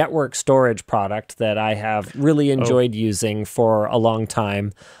a network storage product that I have really enjoyed using for a long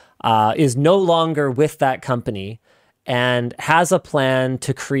time, is no longer with that company and has a plan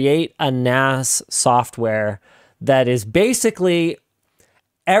to create a NAS software that is basically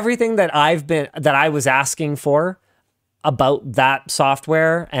everything that I was asking for about that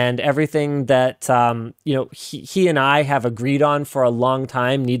software, and everything that he and I have agreed on for a long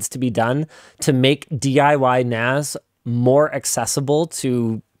time needs to be done to make DIY NAS more accessible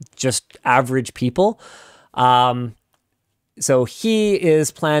to just average people. So he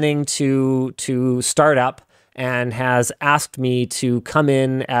is planning to start up and has asked me to come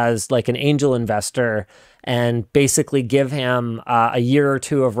in as like an angel investor and basically give him a year or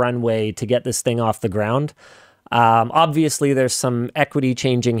two of runway to get this thing off the ground. Obviously, there's some equity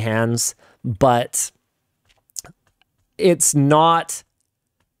changing hands, but it's not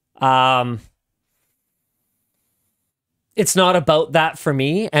about that for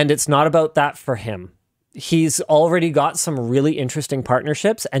me, and it's not about that for him. He's already got some really interesting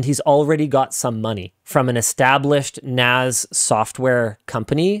partnerships, and he's already got some money from an established NAS software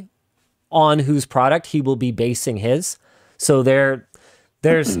company on whose product he will be basing his. So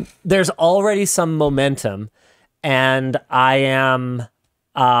there's already some momentum, and I am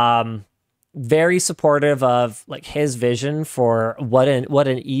very supportive of like his vision for what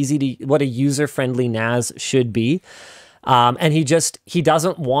a user-friendly NAS should be. And he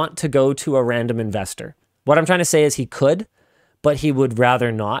doesn't want to go to a random investor. What I'm trying to say is he could, but he would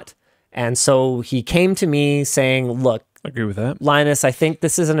rather not. And so he came to me saying, look, I agree with that. Linus, I think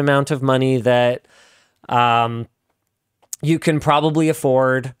this is an amount of money that you can probably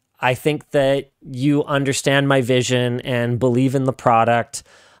afford. I think that you understand my vision and believe in the product.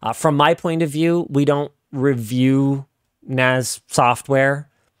 From my point of view, we don't review NAS software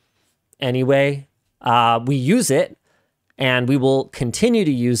anyway. We use it, and we will continue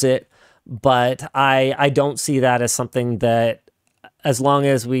to use it, but I don't see that as something that, as long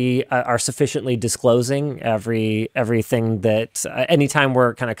as we are sufficiently disclosing everything that, anytime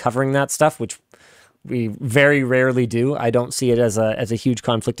we're kind of covering that stuff, which we very rarely do, I don't see it as a huge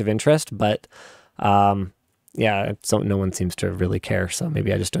conflict of interest. But yeah, so no one seems to really care. So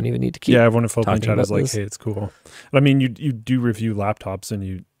maybe I just don't even need to keep. Yeah, everyone in Philippine chat is like, this. hey, it's cool. I mean, you do review laptops, and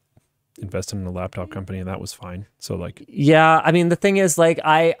you invested in a laptop company, and that was fine. So like, yeah, I mean, the thing is, like,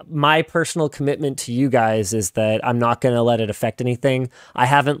 my personal commitment to you guys is that I'm not going to let it affect anything. I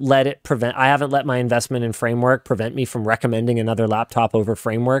haven't let my investment in Framework prevent me from recommending another laptop over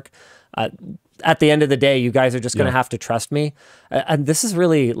Framework. At the end of the day, you guys are just going to have to trust me. And this is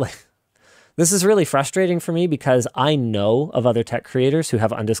really frustrating for me, because I know of other tech creators who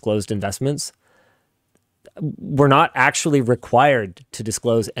have undisclosed investments. We're not actually required to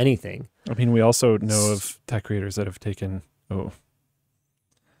disclose anything. I mean, we also know of tech creators that have taken, I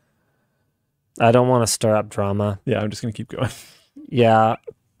don't want to stir up drama. Yeah, I'm just going to keep going. Yeah.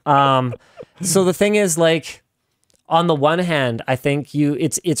 So the thing is, like, on the one hand, I think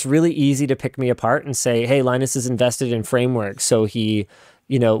it's really easy to pick me apart and say, hey, Linus is invested in Framework, so he,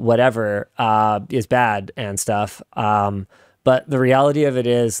 whatever, is bad and stuff. But the reality of it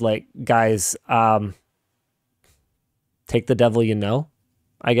is, like, guys, take the devil you know,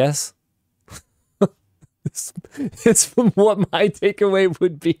 I guess. It's what my takeaway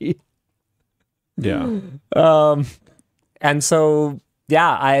would be. Yeah. And so,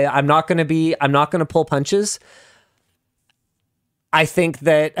 yeah, I'm not going to pull punches. I think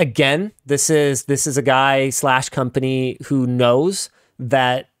that, again, this is a guy / company who knows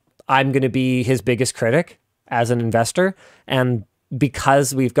that I'm going to be his biggest critic as an investor. And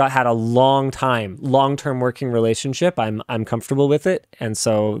because we've had a long-term working relationship, I'm comfortable with it. And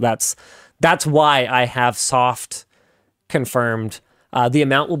so that's why I have soft confirmed. The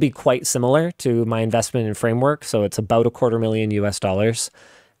amount will be quite similar to my investment in Framework. So it's about $250,000 US.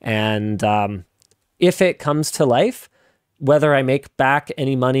 And if it comes to life, whether I make back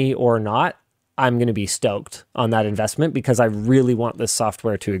any money or not, I'm going to be stoked on that investment, because I really want this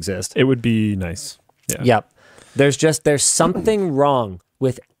software to exist. It would be nice. Yeah. Yep. There's something wrong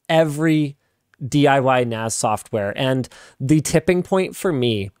with every DIY NAS software. And the tipping point for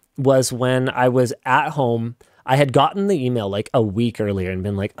me was when I was at home. I had gotten the email like a week earlier and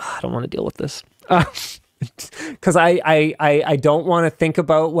been like, I don't want to deal with this. Because I don't want to think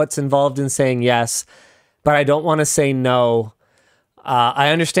about what's involved in saying yes, but I don't want to say no. I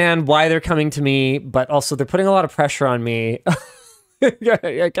understand why they're coming to me, but also they're putting a lot of pressure on me.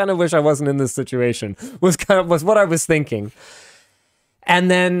 I kind of wish I wasn't in this situation, was what I was thinking.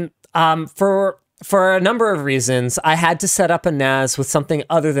 And then for a number of reasons, I had to set up a NAS with something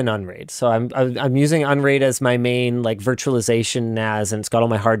other than Unraid. So I'm using Unraid as my main like virtualization NAS, and it's got all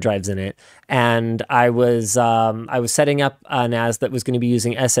my hard drives in it. And I was setting up a NAS that was going to be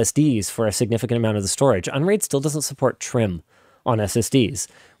using SSDs for a significant amount of the storage. Unraid still doesn't support trim on SSDs,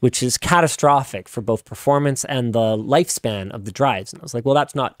 which is catastrophic for both performance and the lifespan of the drives. And I was like, well,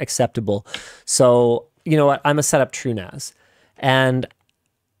 that's not acceptable. So you know what? I'm gonna set up TrueNAS. And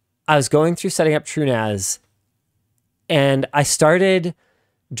I was going through setting up TrueNAS, and I started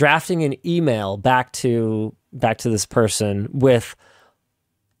drafting an email back to this person with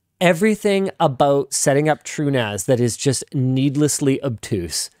everything about setting up TrueNAS that is just needlessly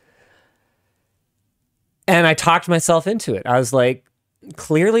obtuse. And I talked myself into it. I was like,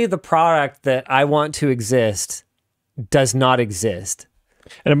 clearly the product that I want to exist does not exist.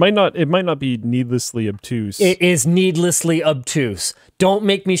 And it might not be needlessly obtuse. It is needlessly obtuse. Don't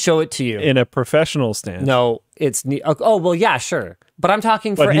make me show it to you. In a professional stance. No, it's oh well, yeah, sure. But I'm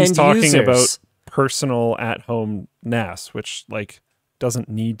talking for end users. But he's talking about personal at-home NAS, which like doesn't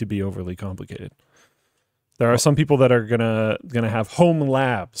need to be overly complicated. There are some people that are gonna have home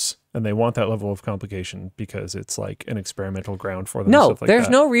labs, and they want that level of complication because it's like an experimental ground for them. No, and stuff like there's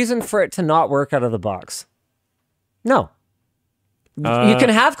that. no reason for it to not work out of the box. No. You can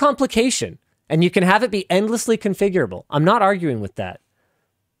have complication, and you can have it be endlessly configurable. I'm not arguing with that.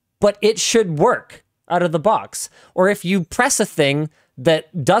 But it should work out of the box. Or if you press a thing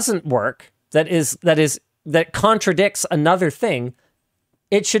that doesn't work, that contradicts another thing,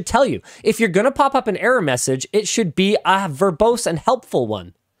 it should tell you. If you're going to pop up an error message, it should be a verbose and helpful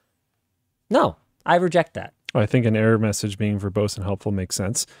one. No, I reject that. I think an error message being verbose and helpful makes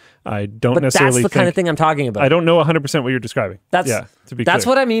sense. I don't But necessarily that's the kind of thing I'm talking about. I don't know 100% what you're describing. That's clear.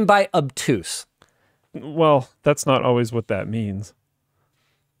 what I mean by obtuse. Well, that's not always what that means.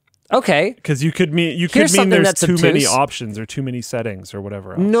 Okay. Because you could mean there's too many options or too many settings or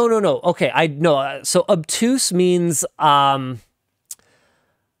whatever else. No. Okay, I know. So obtuse means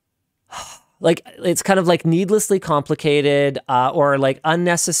like it's kind of like needlessly complicated or like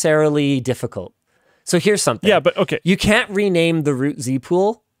unnecessarily difficult. So here's something. Yeah, but okay. You can't rename the root Z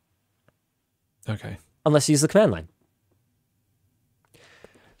pool. Okay. Unless you use the command line.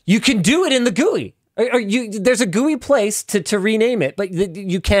 You can do it in the GUI. There's a GUI place to rename it, but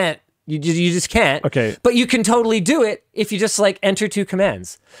you can't. You just can't. Okay. But you can totally do it if you just like enter 2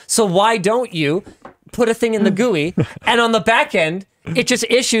 commands. So why don't you put a thing in the GUI and on the back end it just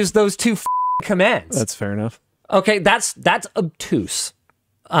issues those 2 commands? That's fair enough. Okay, that's obtuse.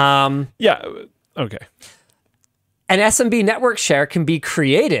 Yeah. Okay. An SMB network share can be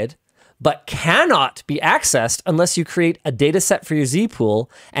created, but cannot be accessed unless you create a data set for your Z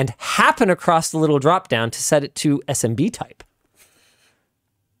pool and happen across the little drop down to set it to SMB type.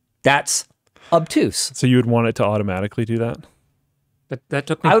 That's obtuse. So you would want it to automatically do that? That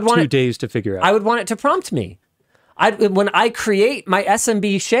took me 2 days to figure out. I would want it to prompt me. When I create my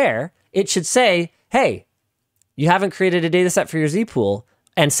SMB share, it should say, hey, you haven't created a data set for your Z pool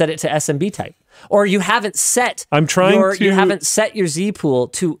and set it to SMB type. Or you haven't set you haven't set your Z pool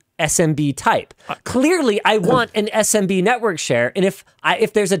to SMB type. Clearly, I want an SMB network share, and if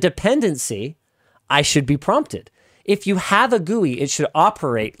there's a dependency, I should be prompted. If you have a GUI, it should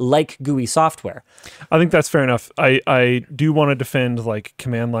operate like GUI software. I think that's fair enough. I do want to defend like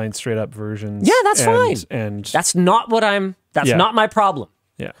command line straight up versions. Yeah, that's fine. And that's not what that's not my problem.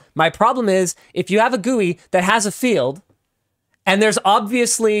 Yeah. My problem is if you have a GUI that has a field and there's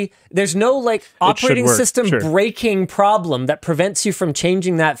no like operating system breaking problem that prevents you from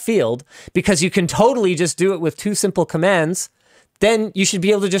changing that field because you can totally just do it with 2 simple commands, then you should be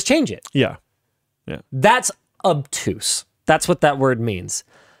able to just change it. Yeah. Yeah. That's obtuse. That's what that word means.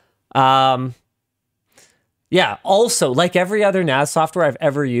 Yeah. Also, like every other NAS software I've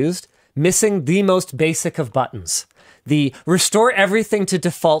ever used, missing the most basic of buttons. The restore everything to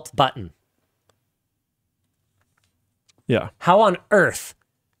default button. Yeah. How on earth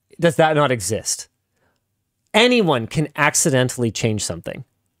does that not exist? Anyone can accidentally change something.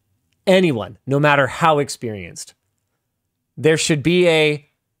 Anyone, no matter how experienced. There should be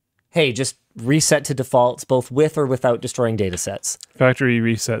hey, just reset to defaults, both with or without destroying data sets. Factory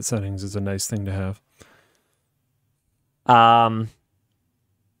reset settings is a nice thing to have.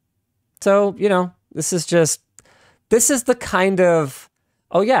 So, this is the kind of,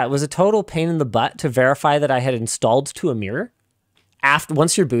 oh yeah, it was a total pain in the butt to verify that I had installed to a mirror.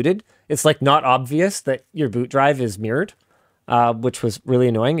 Once you're booted, it's like not obvious that your boot drive is mirrored, which was really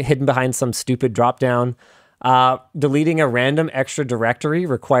annoying, hidden behind some stupid drop down. Deleting a random extra directory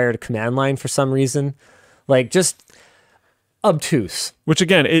required a command line for some reason. Like, just obtuse. Which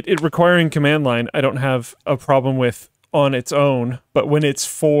again, it requiring command line, I don't have a problem with on its own, but when it's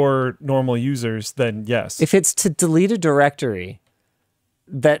for normal users, then yes. If it's to delete a directory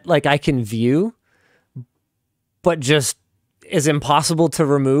that like I can view, but just is impossible to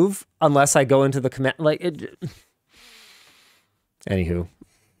remove unless I go into the command, anywho,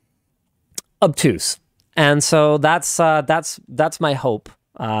 obtuse. And so that's my hope.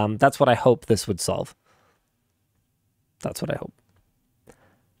 That's what I hope this would solve. That's what I hope.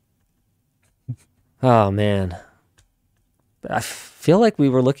 Oh man. I feel like we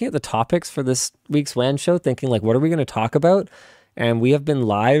were looking at the topics for this week's WAN show thinking like, what are we going to talk about? And we have been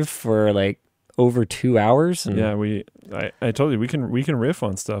live for like over 2 hours. And yeah, I told you we can riff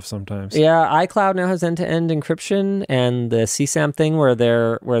on stuff sometimes. Yeah, iCloud now has end-to-end encryption, and the CSAM thing where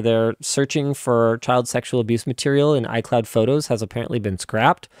they're searching for child sexual abuse material in iCloud photos has apparently been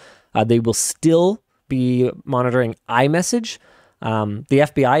scrapped. They will still be monitoring iMessage. The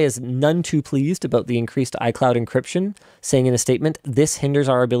FBI is none too pleased about the increased iCloud encryption, saying in a statement, "This hinders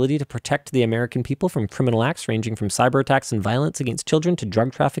our ability to protect the American people from criminal acts ranging from cyber attacks and violence against children to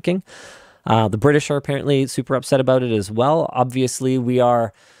drug trafficking." The British are apparently super upset about it as well. Obviously, we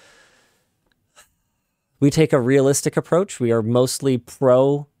take a realistic approach. We are mostly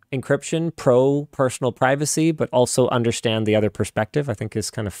pro encryption, pro personal privacy, but also understand the other perspective. I think is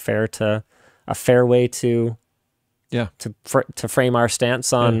kind of a fair way to frame our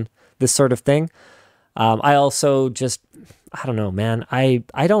stance on this sort of thing. I also I don't know, man. I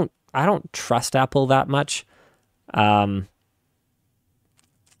don't trust Apple that much. I mean,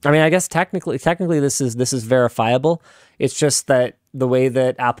 I guess technically this is verifiable. It's just that the way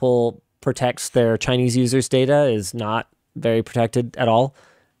that Apple protects their Chinese users' data is not very protected at all.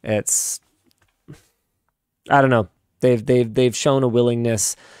 It's, I don't know. They've shown a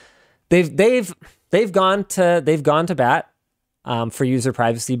willingness. They've gone to bat for user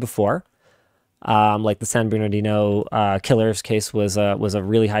privacy before. Like the San Bernardino killers case was a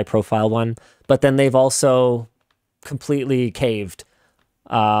really high profile one, but then they've also completely caved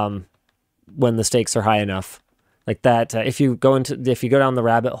when the stakes are high enough. Like that, if you go down the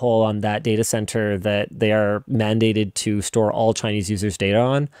rabbit hole on that data center that they are mandated to store all Chinese users' data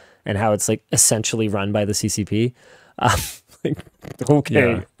on, and how it's like essentially run by the CCP. Like,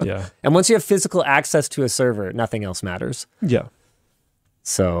 okay, yeah. And once you have physical access to a server, nothing else matters. Yeah.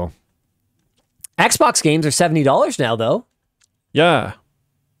 So, Xbox games are $70 now, though. Yeah.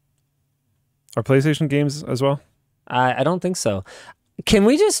 Are PlayStation games as well? I don't think so. Can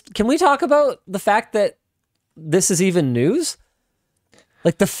we talk about the fact that this is even news?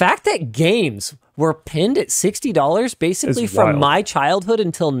 Like the fact that games were pinned at $60 basically from my childhood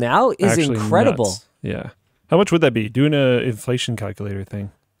until now is actually incredible. Nuts. Yeah. How much would that be? Doing an inflation calculator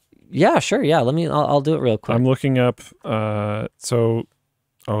thing. Yeah, sure. Yeah. I'll do it real quick. I'm looking up,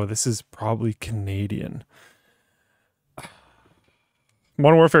 this is probably Canadian.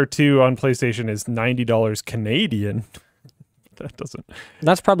 Modern Warfare 2 on PlayStation is $90 Canadian.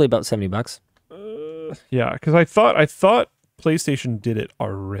 That's probably about $70. Yeah, because I thought PlayStation did it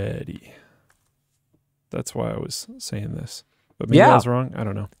already. That's why I was saying this. But maybe I was wrong. I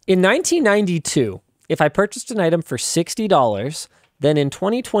don't know. In 1992, if I purchased an item for $60, then in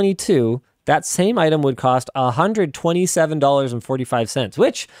 2022, that same item would cost $127.45,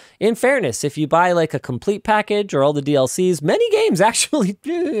 which, in fairness, if you buy like a complete package or all the DLCs, many games actually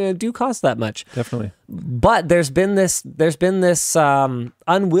do cost that much. Definitely. But there's been this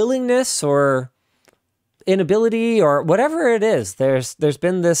unwillingness or inability or whatever it is. There's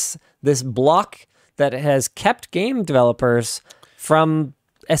been this block that has kept game developers from,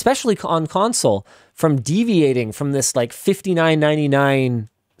 especially on console, from deviating from this like $59.99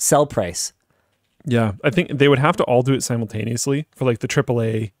 sell price. Yeah, I think they would have to all do it simultaneously for like the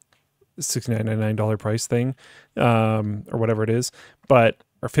AAA $69.99 price thing, or whatever it is. But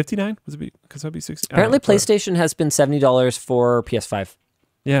or $59 was it be? Because that'd be $60. Apparently, PlayStation has been $70 for PS5.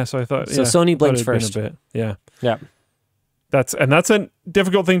 Yeah, so I thought. So Sony blinked first. A bit. Yeah, yeah. That's a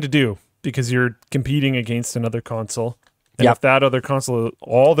difficult thing to do because you're competing against another console. And if that other console,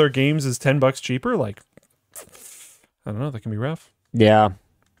 all their games is $10 cheaper, like I don't know, that can be rough. Yeah.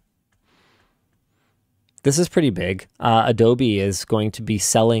 This is pretty big. Adobe is going to be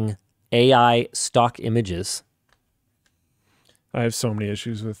selling AI stock images. I have so many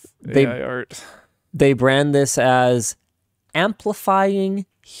issues with AI art. They brand this as amplifying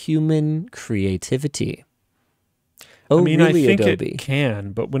human creativity. Oh, I mean, really, I think Adobe? It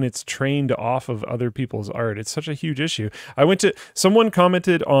can, but when it's trained off of other people's art, it's such a huge issue. Someone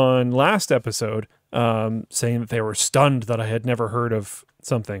commented on last episode saying that they were stunned that I had never heard of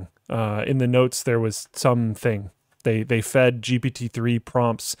something. In the notes, there was something. They fed GPT-3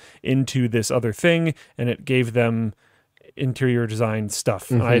 prompts into this other thing, and it gave them interior design stuff.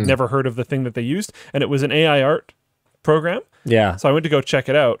 Mm-hmm. And I had never heard of the thing that they used, and it was an AI art program. Yeah. So I went to go check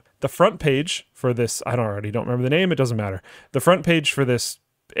it out. The front page for this, I don't remember the name, it doesn't matter. The front page for this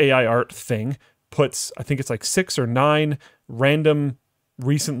AI art thing puts, I think it's like 6 or 9 random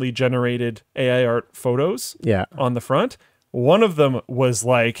recently generated AI art photos on the front. One of them was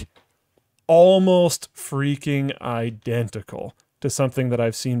like almost freaking identical to something that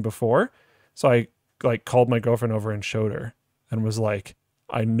I've seen before. So I like called my girlfriend over and showed her and was like,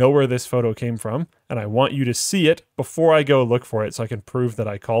 I know where this photo came from, and I want you to see it before I go look for it so I can prove that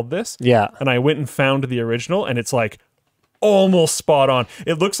I called this. Yeah. And I went and found the original, and it's like almost spot on.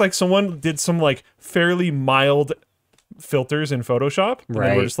 It looks like someone did some like fairly mild filters in Photoshop. And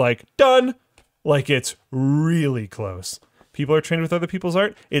they were just like, done. Like it's really close. People are trained with other people's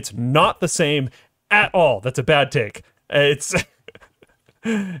art. It's not the same at all. That's a bad take. It's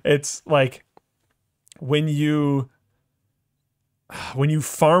like when you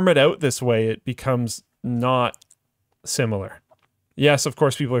farm it out this way, it becomes not similar. Yes, of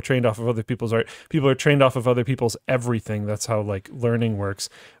course, people are trained off of other people's art. People are trained off of other people's everything. That's how like learning works.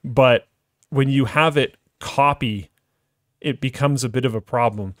 But when you have it copy, it becomes a bit of a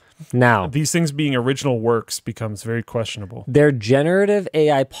problem. Now, these things being original works becomes very questionable. Their generative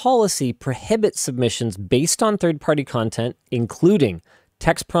AI policy prohibits submissions based on third-party content, including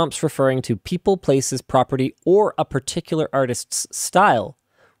text prompts referring to people, places, property, or a particular artist's style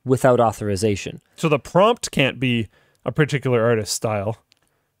without authorization. So the prompt can't be a particular artist's style,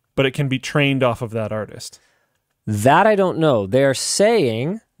 but it can be trained off of that artist. That I don't know. They're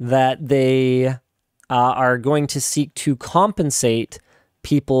saying that they are going to seek to compensate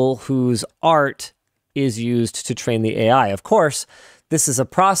people whose art is used to train the AI. Of course, this is a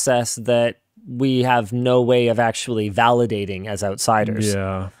process that we have no way of actually validating as outsiders.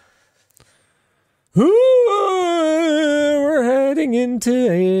 Yeah. We're heading into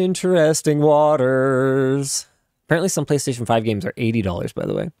interesting waters. Apparently some PlayStation 5 games are $80, by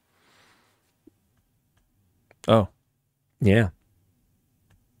the way. Oh. Yeah.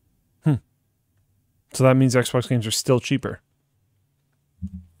 So that means Xbox games are still cheaper.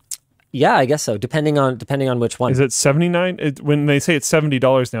 Yeah, I guess so. Depending on which one. Is it $79? When they say it's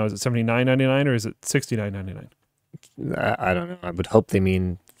 $70 now, is it $79.99 or is it $69.99? I don't know. I would hope they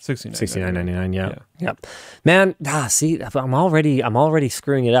mean $69.99. Yeah. Yep. Man, see, I'm already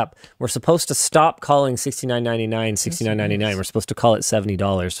screwing it up. We're supposed to stop calling $69.99 $69.99. We're supposed to call it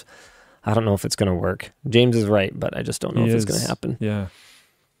 $70. I don't know if it's going to work. James is right, but I just don't know if it's going to happen. Yeah.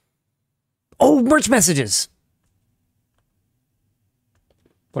 Oh, merch messages.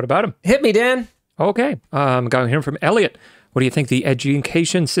 What about him? Hit me, Dan. Okay. Got here from Elliot. What do you think the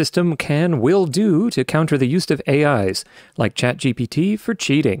education system will do to counter the use of AIs like ChatGPT for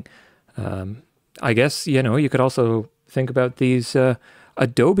cheating? I guess, you could also think about these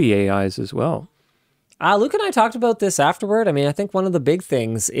Adobe AIs as well. Luke and I talked about this afterward. I mean, I think one of the big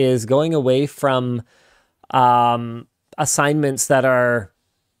things is going away from assignments that are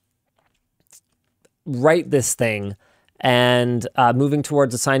write this thing and moving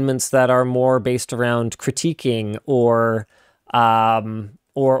towards assignments that are more based around critiquing or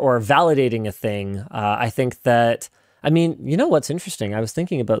validating a thing. I think that, I mean, you know what's interesting? I was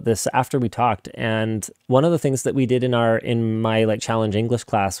thinking about this after we talked, and one of the things that we did in my like challenge English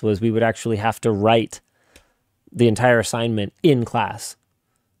class was we would actually have to write the entire assignment in class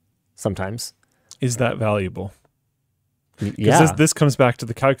sometimes. Is that valuable? Yeah. This comes back to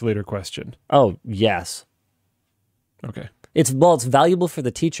the calculator question. Oh, yes. Okay. It's valuable for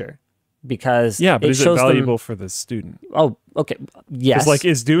the teacher because but is it valuable for the student? Oh, okay. Yes. Like,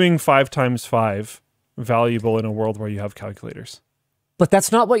 is doing 5 times 5 valuable in a world where you have calculators? But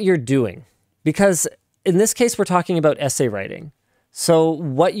that's not what you're doing, because in this case, we're talking about essay writing. So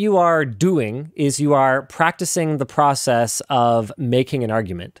what you are doing is you are practicing the process of making an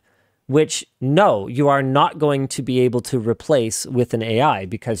argument, which, no, you are not going to be able to replace with an AI,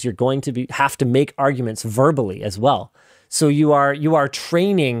 because you're going to have to make arguments verbally as well. So you are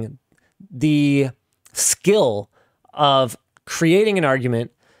training the skill of creating an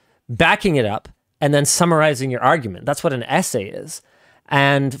argument, backing it up, and then summarizing your argument. That's what an essay is.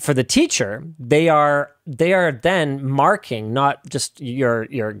 And for the teacher, they are then marking not just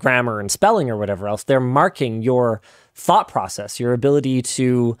your grammar and spelling or whatever else. They're marking your thought process, your ability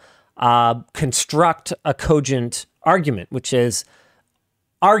to construct a cogent argument, which is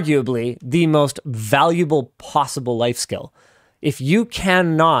arguably the most valuable possible life skill. If you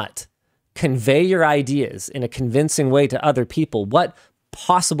cannot convey your ideas in a convincing way to other people, what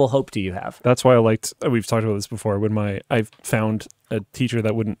possible hope do you have? That's why we've talked about this before, when I found a teacher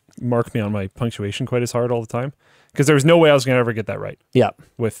that wouldn't mark me on my punctuation quite as hard all the time, because there was no way I was going to ever get that right. Yeah.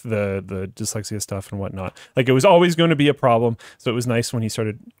 With the dyslexia stuff and whatnot. Like, it was always going to be a problem. So it was nice when he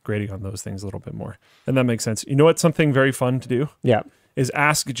started grading on those things a little bit more. And that makes sense. You know what's something very fun to do? Yeah. Is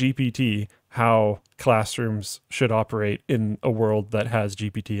ask GPT how classrooms should operate in a world that has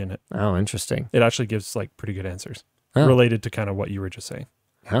GPT in it. Oh, interesting. It actually gives like pretty good answers related to kind of what you were just saying.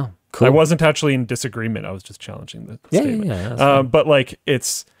 Oh, cool. I wasn't actually in disagreement. I was just challenging the statement. Yeah, but like,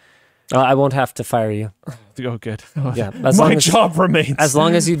 it's... I won't have to fire you. Oh, good. Yeah, my job remains. As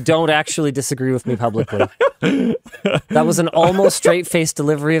long as you don't actually disagree with me publicly. That was an almost straight-faced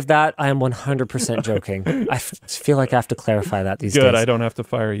delivery of that. I am 100% joking. I feel like I have to clarify that these days. Good, I don't have to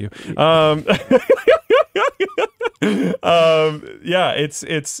fire you. Yeah,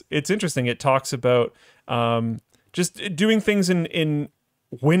 it's interesting. It talks about just doing things in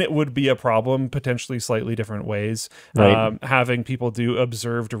when it would be a problem, potentially slightly different ways. Right. Having people do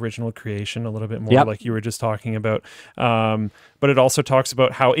observed original creation a little bit more, like you were just talking about. But it also talks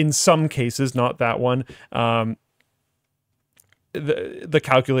about how in some cases, not that one, the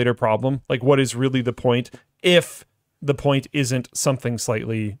calculator problem. Like, what is really the point if the point isn't something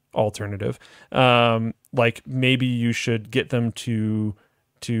slightly alternative? Like, maybe you should get them to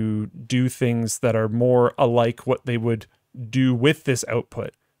do things that are more alike what they would do with this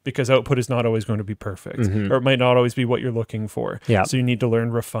output, because output is not always going to be perfect, or it might not always be what you're looking for. Yeah. So you need to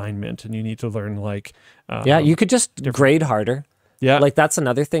learn refinement, and you need to learn like you could just grade harder. Yeah. Like, that's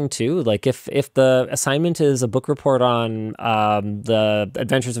another thing too. Like, if the assignment is a book report on the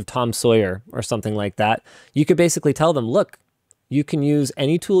Adventures of Tom Sawyer or something like that, you could basically tell them, look, you can use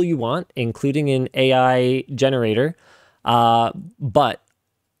any tool you want, including an AI generator, but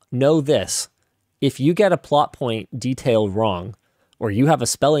know this: if you get a plot point detail wrong, or you have a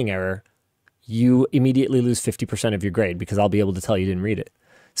spelling error, you immediately lose 50% of your grade, because I'll be able to tell you didn't read it.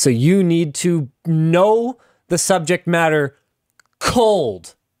 So you need to know the subject matter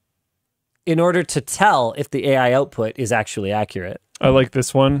cold in order to tell if the AI output is actually accurate. I like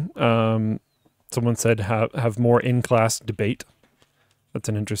this one. Someone said have more in-class debate. That's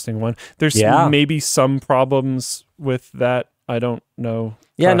an interesting one. There's maybe some problems with that. I don't know.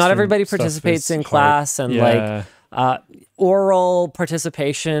 Yeah, not everybody participates in class, and like oral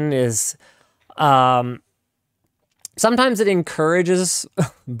participation is sometimes it encourages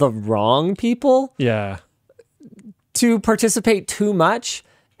the wrong people to participate too much,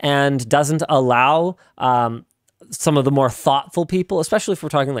 and doesn't allow some of the more thoughtful people, especially if we're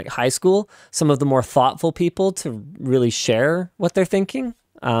talking like high school, some of the more thoughtful people to really share what they're thinking.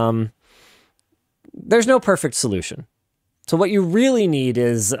 There's no perfect solution. So what you really need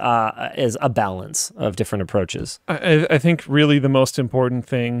is a balance of different approaches. I think really the most important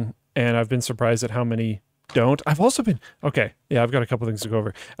thing, and I've been surprised at how many don't. I've also been, I've got a couple things to go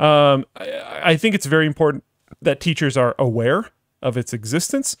over. I think it's very important that teachers are aware of its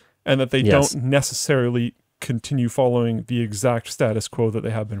existence, and that they don't necessarily continue following the exact status quo that they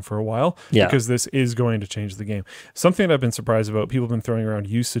have been for a while, because this is going to change the game. Something that I've been surprised about, people have been throwing around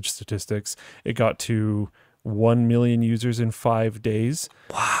usage statistics. It got to 1 million users in 5 days.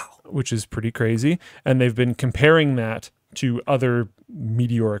 Wow. Which is pretty crazy. And they've been comparing that to other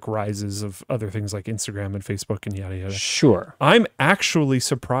meteoric rises of other things like Instagram and Facebook and yada yada. Sure. I'm actually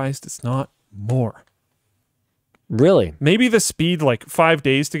surprised it's not more. Really? Maybe the speed, like 5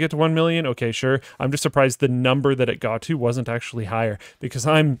 days to get to 1 million. Okay, sure. I'm just surprised the number that it got to wasn't actually higher, because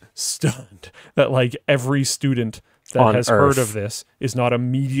I'm stunned that like every student that has heard of this is not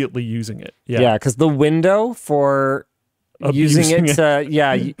immediately using it. Yeah, because the window for using it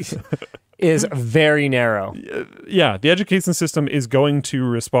is very narrow. Yeah, the education system is going to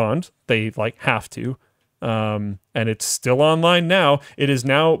respond. They like have to. And it's still online now. It is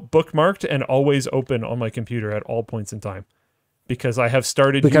now bookmarked and always open on my computer at all points in time, because I have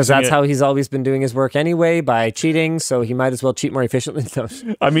started because using that's how he's always been doing his work anyway, by cheating, so he might as well cheat more efficiently.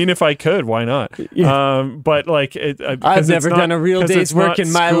 I mean, if I could, why not? But like, I've never done a real day's work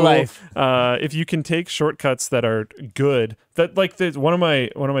in my life. If you can take shortcuts that are good, that like one of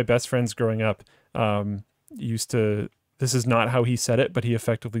my best friends growing up used to. This is not how he said it, but he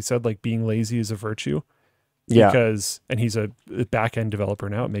effectively said like being lazy is a virtue. Because, and he's a back-end developer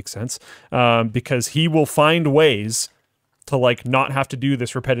now, it makes sense, because he will find ways to like not have to do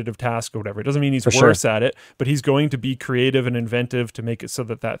this repetitive task or whatever. It doesn't mean he's worse at it, but he's going to be creative and inventive to make it so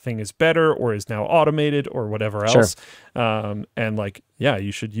that that thing is better or is now automated or whatever else. And like, yeah,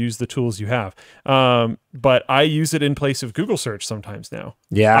 you should use the tools you have. But I use it in place of Google search sometimes now.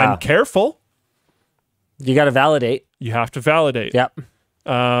 I'm careful. You got to validate. You have to validate. Yep.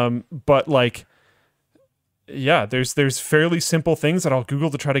 But like, yeah, there's fairly simple things that I'll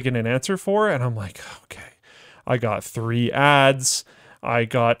Google to try to get an answer for, and I'm like, okay, I got 3 ads. I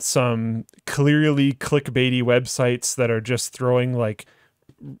got some clearly clickbaity websites that are just throwing like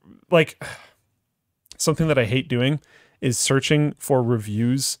something that I hate doing is searching for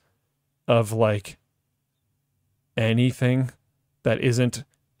reviews of like anything that isn't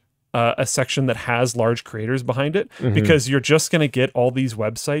a section that has large creators behind it, because you're just going to get all these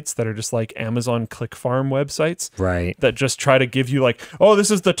websites that are just like Amazon click farm websites, right? That just try to give you like, oh, this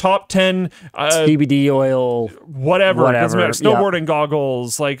is the top 10 CBD oil, whatever. Snowboarding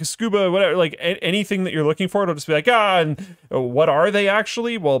goggles, like scuba, whatever, like anything that you're looking for. It'll just be like, and what are they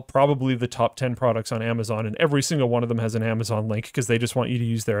actually? Well, probably the top 10 products on Amazon, and every single one of them has an Amazon link because they just want you to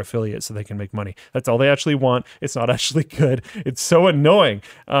use their affiliate so they can make money. That's all they actually want. It's not actually good. It's so annoying.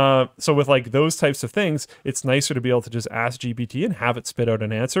 So with like those types of things, it's nicer to be able to just ask GPT and have it spit out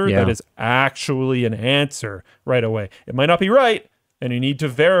an answer that is actually an answer right away. It might not be right, and you need to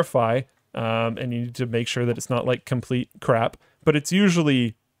verify, and you need to make sure that it's not like complete crap, but it's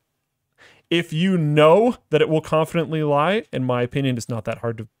usually if you know that it will confidently lie, in my opinion, it's not that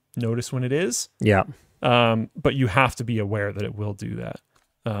hard to notice when it is. Yeah. But you have to be aware that it will do that.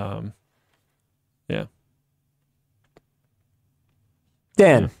 Yeah.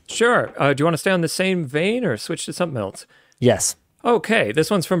 Dan. Sure. Do you want to stay on the same vein or switch to something else? Yes. Okay,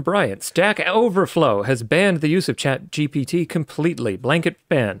 this one's from Brian. Stack Overflow has banned the use of ChatGPT completely. Blanket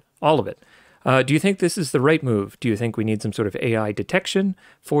ban. All of it. Do you think this is the right move? Do you think we need some sort of AI detection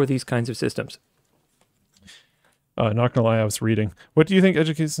for these kinds of systems? Not gonna lie, I was reading. What do you think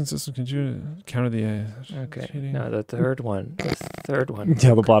education system can you counter the AI? Okay, now the third one. The third one.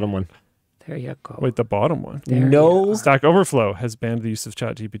 Yeah, the bottom one. There you go. Wait, the bottom one. No. Stack Overflow has banned the use of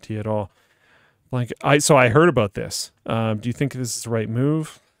ChatGPT at all. So I heard about this. Do you think this is the right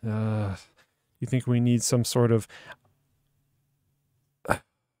move? You think we need some sort of...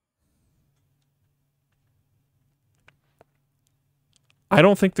 I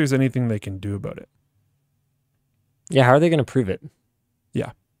don't think there's anything they can do about it. Yeah, how are they going to prove it?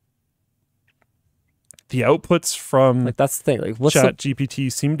 Yeah. The outputs from Like, that's the thing. Like, what's ChatGPT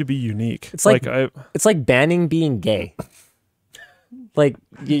seem to be unique. It's like it's like banning being gay. Like,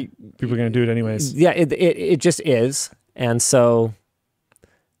 people are going to do it anyways. Yeah, it just is. And so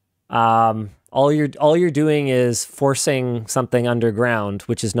all you're doing is forcing something underground,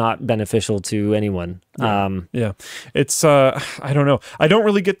 which is not beneficial to anyone. Yeah. It's I don't know. I don't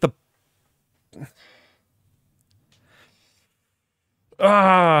really get the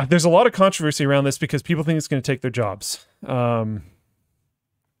there's a lot of controversy around this because people think it's going to take their jobs.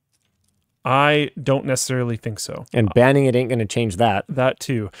 I don't necessarily think so. And banning it ain't going to change that. That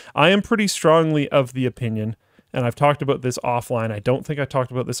too. I am pretty strongly of the opinion, and I've talked about this offline. I don't think I talked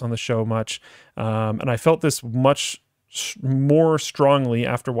about this on the show much. And I felt this much more strongly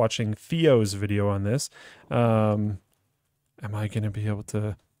after watching Theo's video on this. Am I going to be able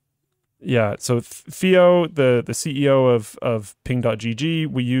to... Yeah, so Theo, the CEO of ping.gg,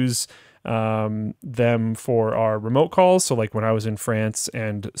 we use them for our remote calls. So like when I was in France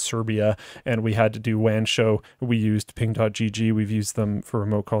and Serbia and we had to do WAN show, we used ping.gg. We've used them for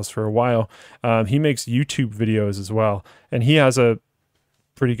remote calls for a while. He makes YouTube videos as well. And he has a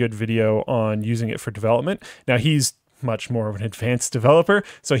pretty good video on using it for development. Now he's much more of an advanced developer,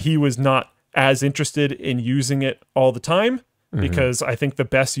 so he was not as interested in using it all the time. Because I think the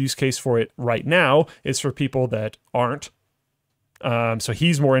best use case for it right now is for people that aren't. So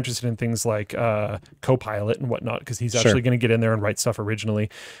he's more interested in things like Copilot and whatnot, because he's actually going to get in there and write stuff originally.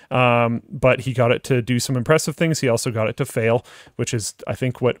 But he got it to do some impressive things. He also got it to fail, which is, I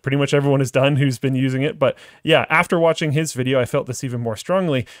think, what pretty much everyone has done who's been using it. But yeah, after watching his video, I felt this even more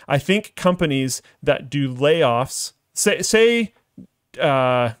strongly. I think companies that do layoffs, say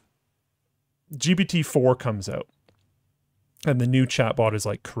GPT-4 comes out, and the new chatbot is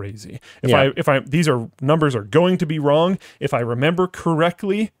like crazy. These numbers are going to be wrong. If I remember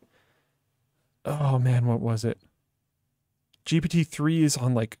correctly, oh man, what was it? GPT-3 is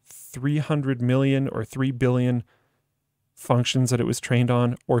on like 300 million or 3 billion functions that it was trained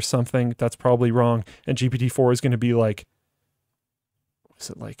on or something. That's probably wrong. And GPT-4 is going to be like,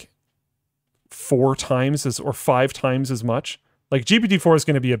 was it like 4 times as or 5 times as much? Like GPT-4 is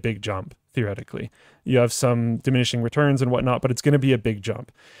going to be a big jump, theoretically. You have some diminishing returns and whatnot, but it's going to be a big jump.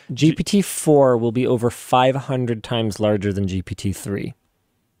 GPT-4 will be over 500 times larger than GPT-3.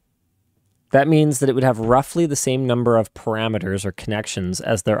 That means that it would have roughly the same number of parameters or connections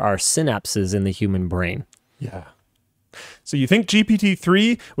as there are synapses in the human brain. Yeah. So you think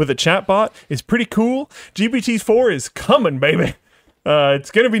GPT-3 with a chatbot is pretty cool? GPT-4 is coming, baby.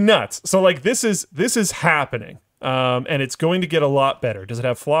 It's going to be nuts. So like this is happening. And it's going to get a lot better. Does it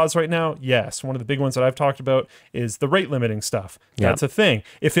have flaws right now? Yes. One of the big ones that I've talked about is the rate limiting stuff. That's a thing.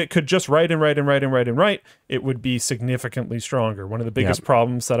 If it could just write and write and write and write and write, it would be significantly stronger. One of the biggest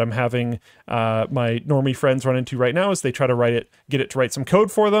problems that I'm having my normie friends run into right now is they try to get it to write some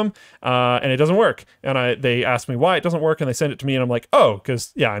code for them, and it doesn't work. And they ask me why it doesn't work, and they send it to me, and I'm like, oh,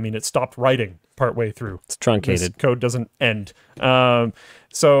 because it stopped writing partway through. It's truncated. This code doesn't end. But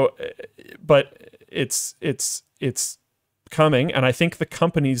it's coming, and I think the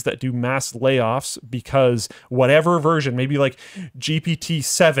companies that do mass layoffs because whatever version, maybe like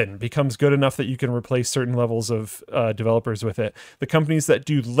GPT-7 becomes good enough that you can replace certain levels of developers with it. The companies that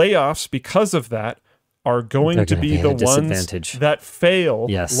do layoffs because of that are going to be the ones that fail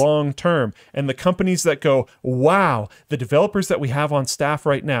long term. And the companies that go, wow, the developers that we have on staff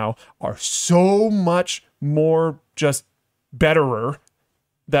right now are so much more just betterer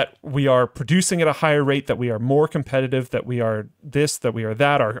that we are producing at a higher rate, that we are more competitive, that we are this, that we are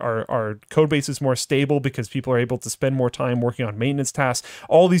that, our code base is more stable because people are able to spend more time working on maintenance tasks,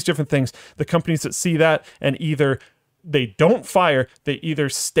 all these different things. The companies that see that and either they don't fire, they either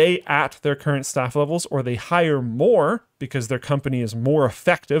stay at their current staff levels or they hire more because their company is more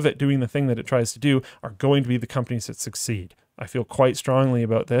effective at doing the thing that it tries to do, are going to be the companies that succeed. I feel quite strongly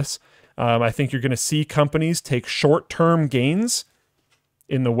about this. I think you're going to see companies take short-term gains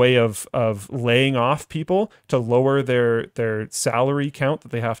in the way of laying off people to lower their salary count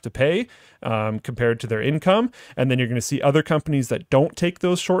that they have to pay compared to their income. And then you're going to see other companies that don't take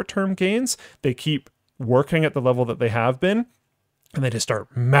those short-term gains. They keep working at the level that they have been, and they just start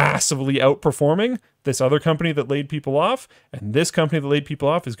massively outperforming this other company that laid people off. And this company that laid people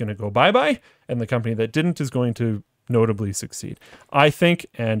off is going to go bye-bye, and the company that didn't is going to notably succeed. I think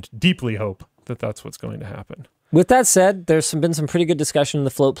and deeply hope that that's what's going to happen. With that said, there's been some pretty good discussion in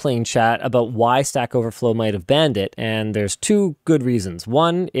the Float Plane chat about why Stack Overflow might have banned it, and there's two good reasons.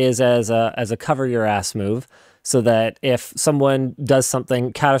 One is as a cover your ass move, so that if someone does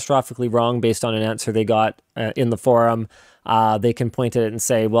something catastrophically wrong based on an answer they got in the forum, they can point at it and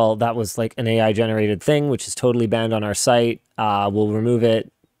say, well, that was like an AI generated thing, which is totally banned on our site. We'll remove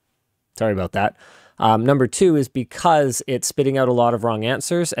it. Sorry about that. Number two is because it's spitting out a lot of wrong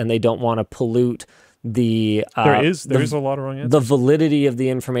answers and they don't want to pollute there is a lot of wrong answers. The validity of the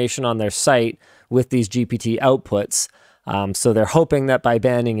information on their site with these GPT outputs. So they're hoping that by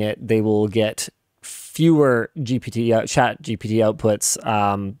banning it, they will get fewer chat GPT outputs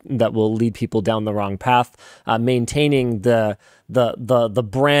that will lead people down the wrong path, maintaining the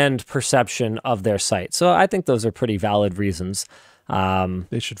brand perception of their site. So I think those are pretty valid reasons.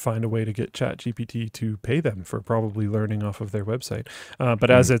 They should find a way to get ChatGPT to pay them for probably learning off of their website.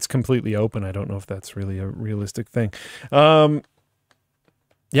 But as it's completely open, I don't know if that's really a realistic thing.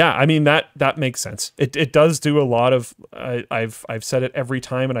 Yeah, I mean, that makes sense. It does do a lot of, I've said it every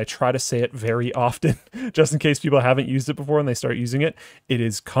time, and I try to say it very often, just in case people haven't used it before and they start using it. It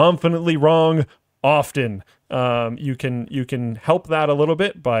is confidently wrong often. You can help that a little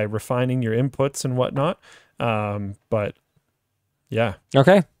bit by refining your inputs and whatnot. But yeah.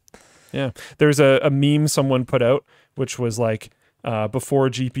 Okay. Yeah. There's a meme someone put out, which was like, before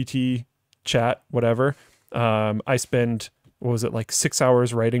GPT chat, whatever, I spend, what was it, like 6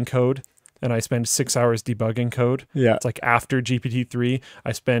 hours writing code, and I spend 6 hours debugging code. Yeah. It's like after GPT-3,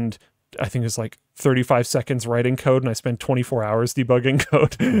 I think it's like 35 seconds writing code, and I spend 24 hours debugging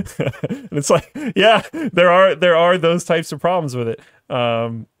code. And it's like, yeah, there are those types of problems with it.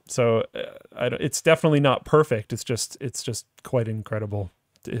 So it's definitely not perfect. It's just quite incredible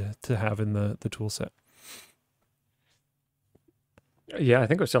to have in the tool set. Yeah, I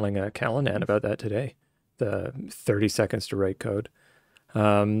think I was telling Callanan about that today. The 30 seconds to write code.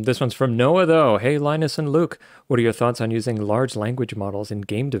 This one's from Noah, though. Hey, Linus and Luke, what are your thoughts on using large language models in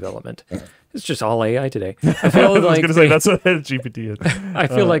game development? It's just all AI today. I feel like I was going to say, that's what GPT is. I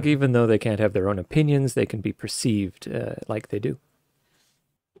feel like even though they can't have their own opinions, they can be perceived like they do.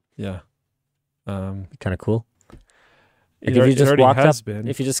 Yeah. Kind of cool. Like if you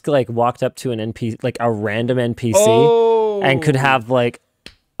just walked up to an NPC, like a random NPC, and could have like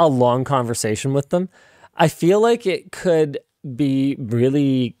a long conversation with them, I feel like it could be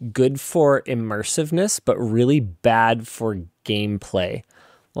really good for immersiveness, but really bad for gameplay.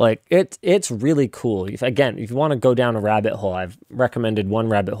 Like it's really cool. If you want to go down a rabbit hole, I've recommended one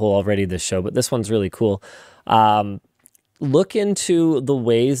rabbit hole already this show, but this one's really cool. Look into the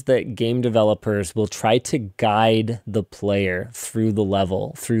ways that game developers will try to guide the player through the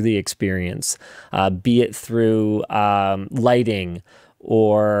level, through the experience, be it through lighting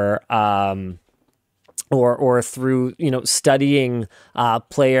or through studying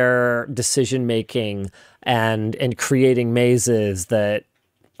player decision making and creating mazes that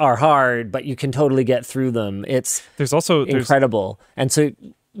are hard, but you can totally get through them. There's incredible, and so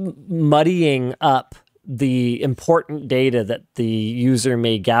muddying up the important data that the user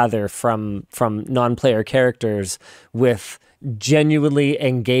may gather from non-player characters with genuinely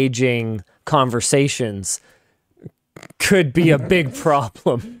engaging conversations could be a big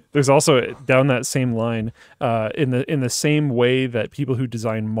problem. There's also, down that same line, in the same way that people who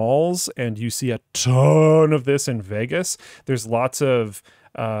design malls, and you see a ton of this in Vegas, there's lots of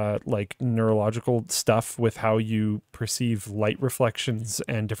like neurological stuff with how you perceive light reflections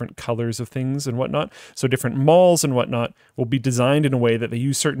and different colors of things and whatnot. So different malls and whatnot will be designed in a way that they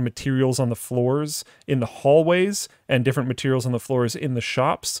use certain materials on the floors in the hallways and different materials on the floors in the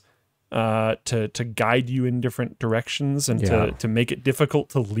shops to guide you in different directions and to make it difficult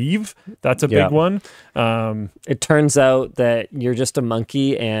to leave. That's a big one. It turns out that you're just a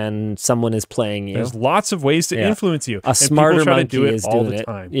monkey and someone is playing you. There's lots of ways to influence you. A smarter monkey to do it is all doing the it.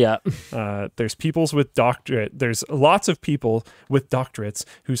 time. Yeah. There's peoples with doctorate. There's lots of people with doctorates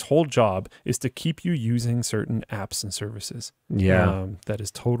whose whole job is to keep you using certain apps and services. Yeah. That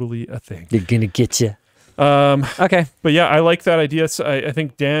is totally a thing. They're gonna get you. Okay, but yeah, I like that idea. So I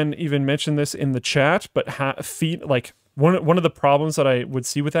think Dan even mentioned this in the chat. But feed like one of the problems that I would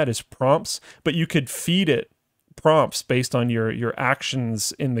see with that is prompts. But you could feed it prompts based on your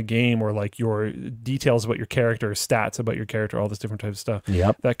actions in the game, or like your details about your character, stats about your character, all this different types of stuff.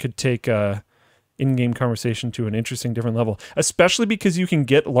 Yep. That could take in-game conversation to an interesting different level, especially because you can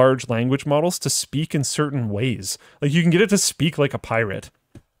get large language models to speak in certain ways. Like you can get it to speak like a pirate.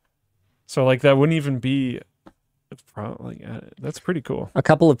 So like that wouldn't even be that's pretty cool. A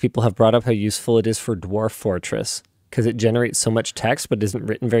couple of people have brought up how useful it is for Dwarf Fortress because it generates so much text but isn't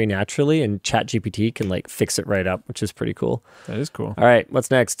written very naturally, and ChatGPT can like fix it right up, which is pretty cool. That is cool. All right, what's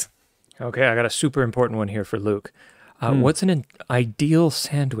next? Okay, I got a super important one here for Luke. What's an ideal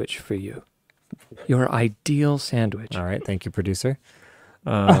sandwich for you? Your ideal sandwich. All right, thank you, producer.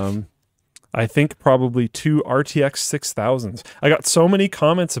 I think probably 2 RTX 6000s. I got so many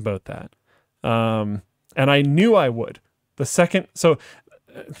comments about that. And I knew I would. The second, so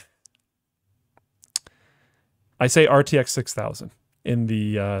I say RTX 6000 in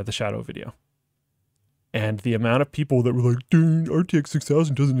the Shadow video. And the amount of people that were like, dang, RTX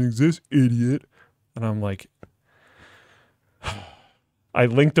 6000 doesn't exist, idiot. And I'm like, I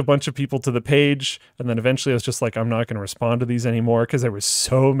linked a bunch of people to the page, and then eventually I was just like, I'm not going to respond to these anymore because there were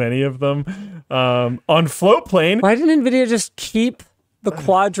so many of them. On Float Plane. Why didn't NVIDIA just keep the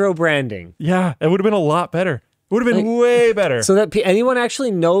Quadro branding? Yeah, it would have been a lot better. It would have been way better. So that anyone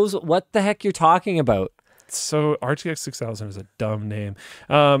actually knows what the heck you're talking about. So RTX 6000 is a dumb name.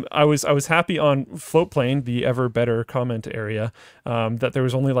 I was happy on Float Plane, the ever better comment area, that there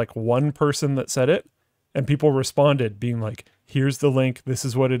was only like one person that said it, and people responded being like, here's the link, this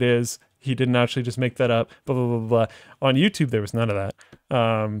is what it is. He didn't actually just make that up, blah, blah, blah, blah. On YouTube, there was none of that.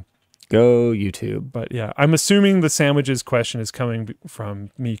 Go YouTube. But yeah, I'm assuming the sandwiches question is coming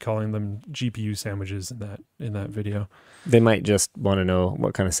from me calling them GPU sandwiches in that video. They might just want to know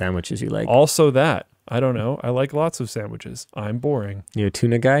what kind of sandwiches you like. Also that. I don't know. I like lots of sandwiches. I'm boring. You a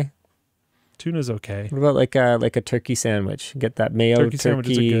tuna guy? Tuna's okay. What about like a turkey sandwich? Get that mayo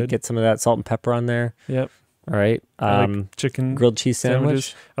Sandwiches are good. Get some of that salt and pepper on there. Yep. All right. I like chicken grilled cheese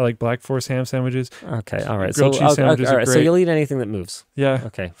sandwich. I like Black Forest ham sandwiches. Okay. All right. Grilled cheese sandwiches all are right. great. So you'll eat anything that moves. Yeah.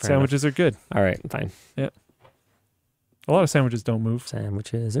 Okay. Sandwiches are good. All right. Fine. Yeah. A lot of sandwiches don't move.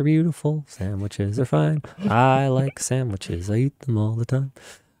 Sandwiches are beautiful. Sandwiches are fine. I like sandwiches. I eat them all the time.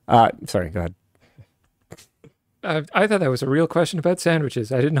 Sorry. Go ahead. I thought that was a real question about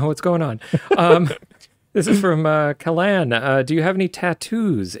sandwiches. I didn't know what's going on. This is from Kalan. Do you have any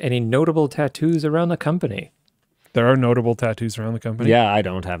tattoos? Any notable tattoos around the company? There are notable tattoos around the company. Yeah, I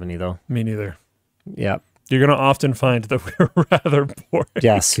don't have any though. Me neither. Yeah. You're going to often find that we're rather boring.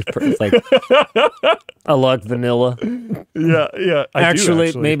 Yeah, super. Like, I like vanilla. Yeah.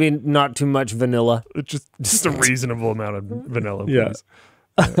 Actually, maybe not too much vanilla. Just a reasonable amount of vanilla, please.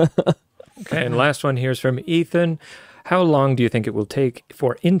 Yeah. Okay, and last one here is from Ethan. How long do you think it will take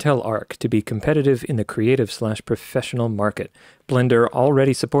for Intel Arc to be competitive in the creative/professional market? Blender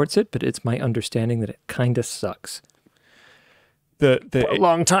already supports it, but it's my understanding that it kind of sucks. For a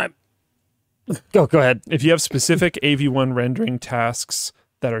long time. Go ahead. If you have specific AV1 rendering tasks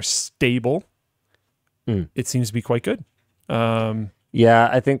that are stable, it seems to be quite good. Yeah,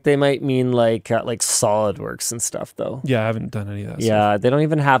 I think they might mean like SolidWorks and stuff, though. Yeah, I haven't done any of that. Yeah, they don't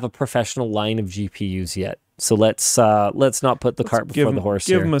even have a professional line of GPUs yet. So let's not put the cart before the horse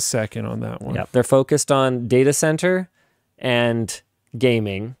here. Give them a second on that one. Yeah, they're focused on data center and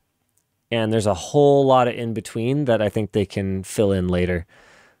gaming, and there's a whole lot of in between that I think they can fill in later.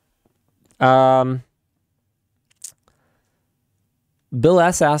 Bill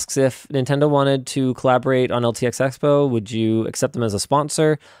S. asks if Nintendo wanted to collaborate on LTX Expo, would you accept them as a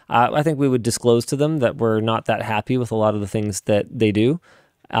sponsor? I think we would disclose to them that we're not that happy with a lot of the things that they do.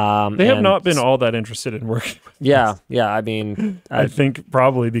 They have not been all that interested in working with us. Yeah. I mean, I think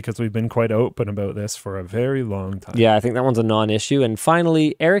probably because we've been quite open about this for a very long time. Yeah, I think that one's a non-issue. And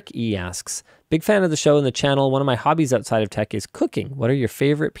finally, Eric E. asks, big fan of the show and the channel. One of my hobbies outside of tech is cooking. What are your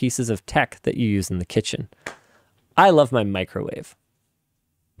favorite pieces of tech that you use in the kitchen? I love my microwave.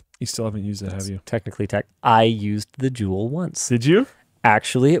 You still haven't used it, have you? Technically tech. I used the Joule once. Did you?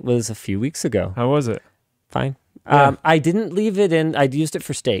 Actually, it was a few weeks ago. How was it? Fine. Yeah. I didn't leave it in. I'd used it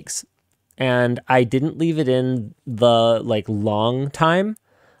for steaks. and I didn't leave it in the like long time.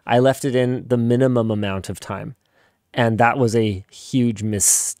 I left it in the minimum amount of time. And that was a huge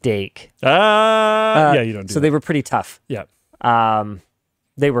mistake. Yeah, you don't do so that. they were pretty tough. Yeah.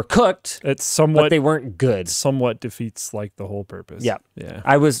 They were cooked, It's somewhat but they weren't good. somewhat defeats like the whole purpose. Yeah. Yeah.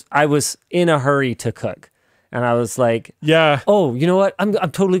 I was in a hurry to cook. And I was like, Yeah. oh, you know what? I'm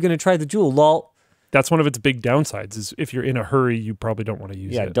totally going to try the Joule, lol. That's one of its big downsides is if you're in a hurry, you probably don't want to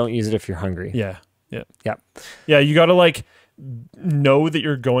use Yeah, it. don't use it if you're hungry. Yeah. Yeah. Yeah. Yeah, you got to like know that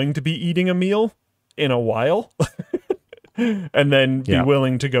you're going to be eating a meal in a while and then be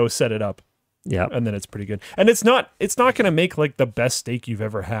willing to go set it up. Yeah. And then it's pretty good. And it's not going to make like the best steak you've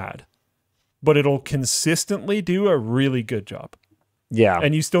ever had, but it'll consistently do a really good job. Yeah.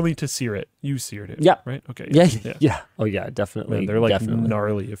 And you still need to sear it. You seared it. Yeah. Right? Okay. Yeah. Oh, yeah, definitely. Man, they're like definitely.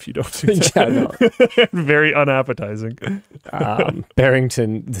 gnarly if you don't do that. Yeah, no. Very unappetizing.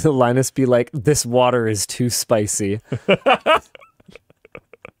 Barrington, Linus be like, this water is too spicy.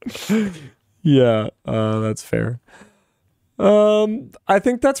 Yeah, that's fair. I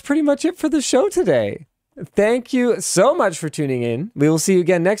think that's pretty much it for the show today. Thank you so much for tuning in. We will see you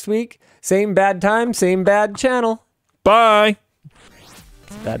again next week. Same bad time, same bad channel. Bye.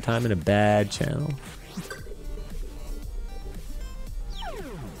 Bad time and a bad channel.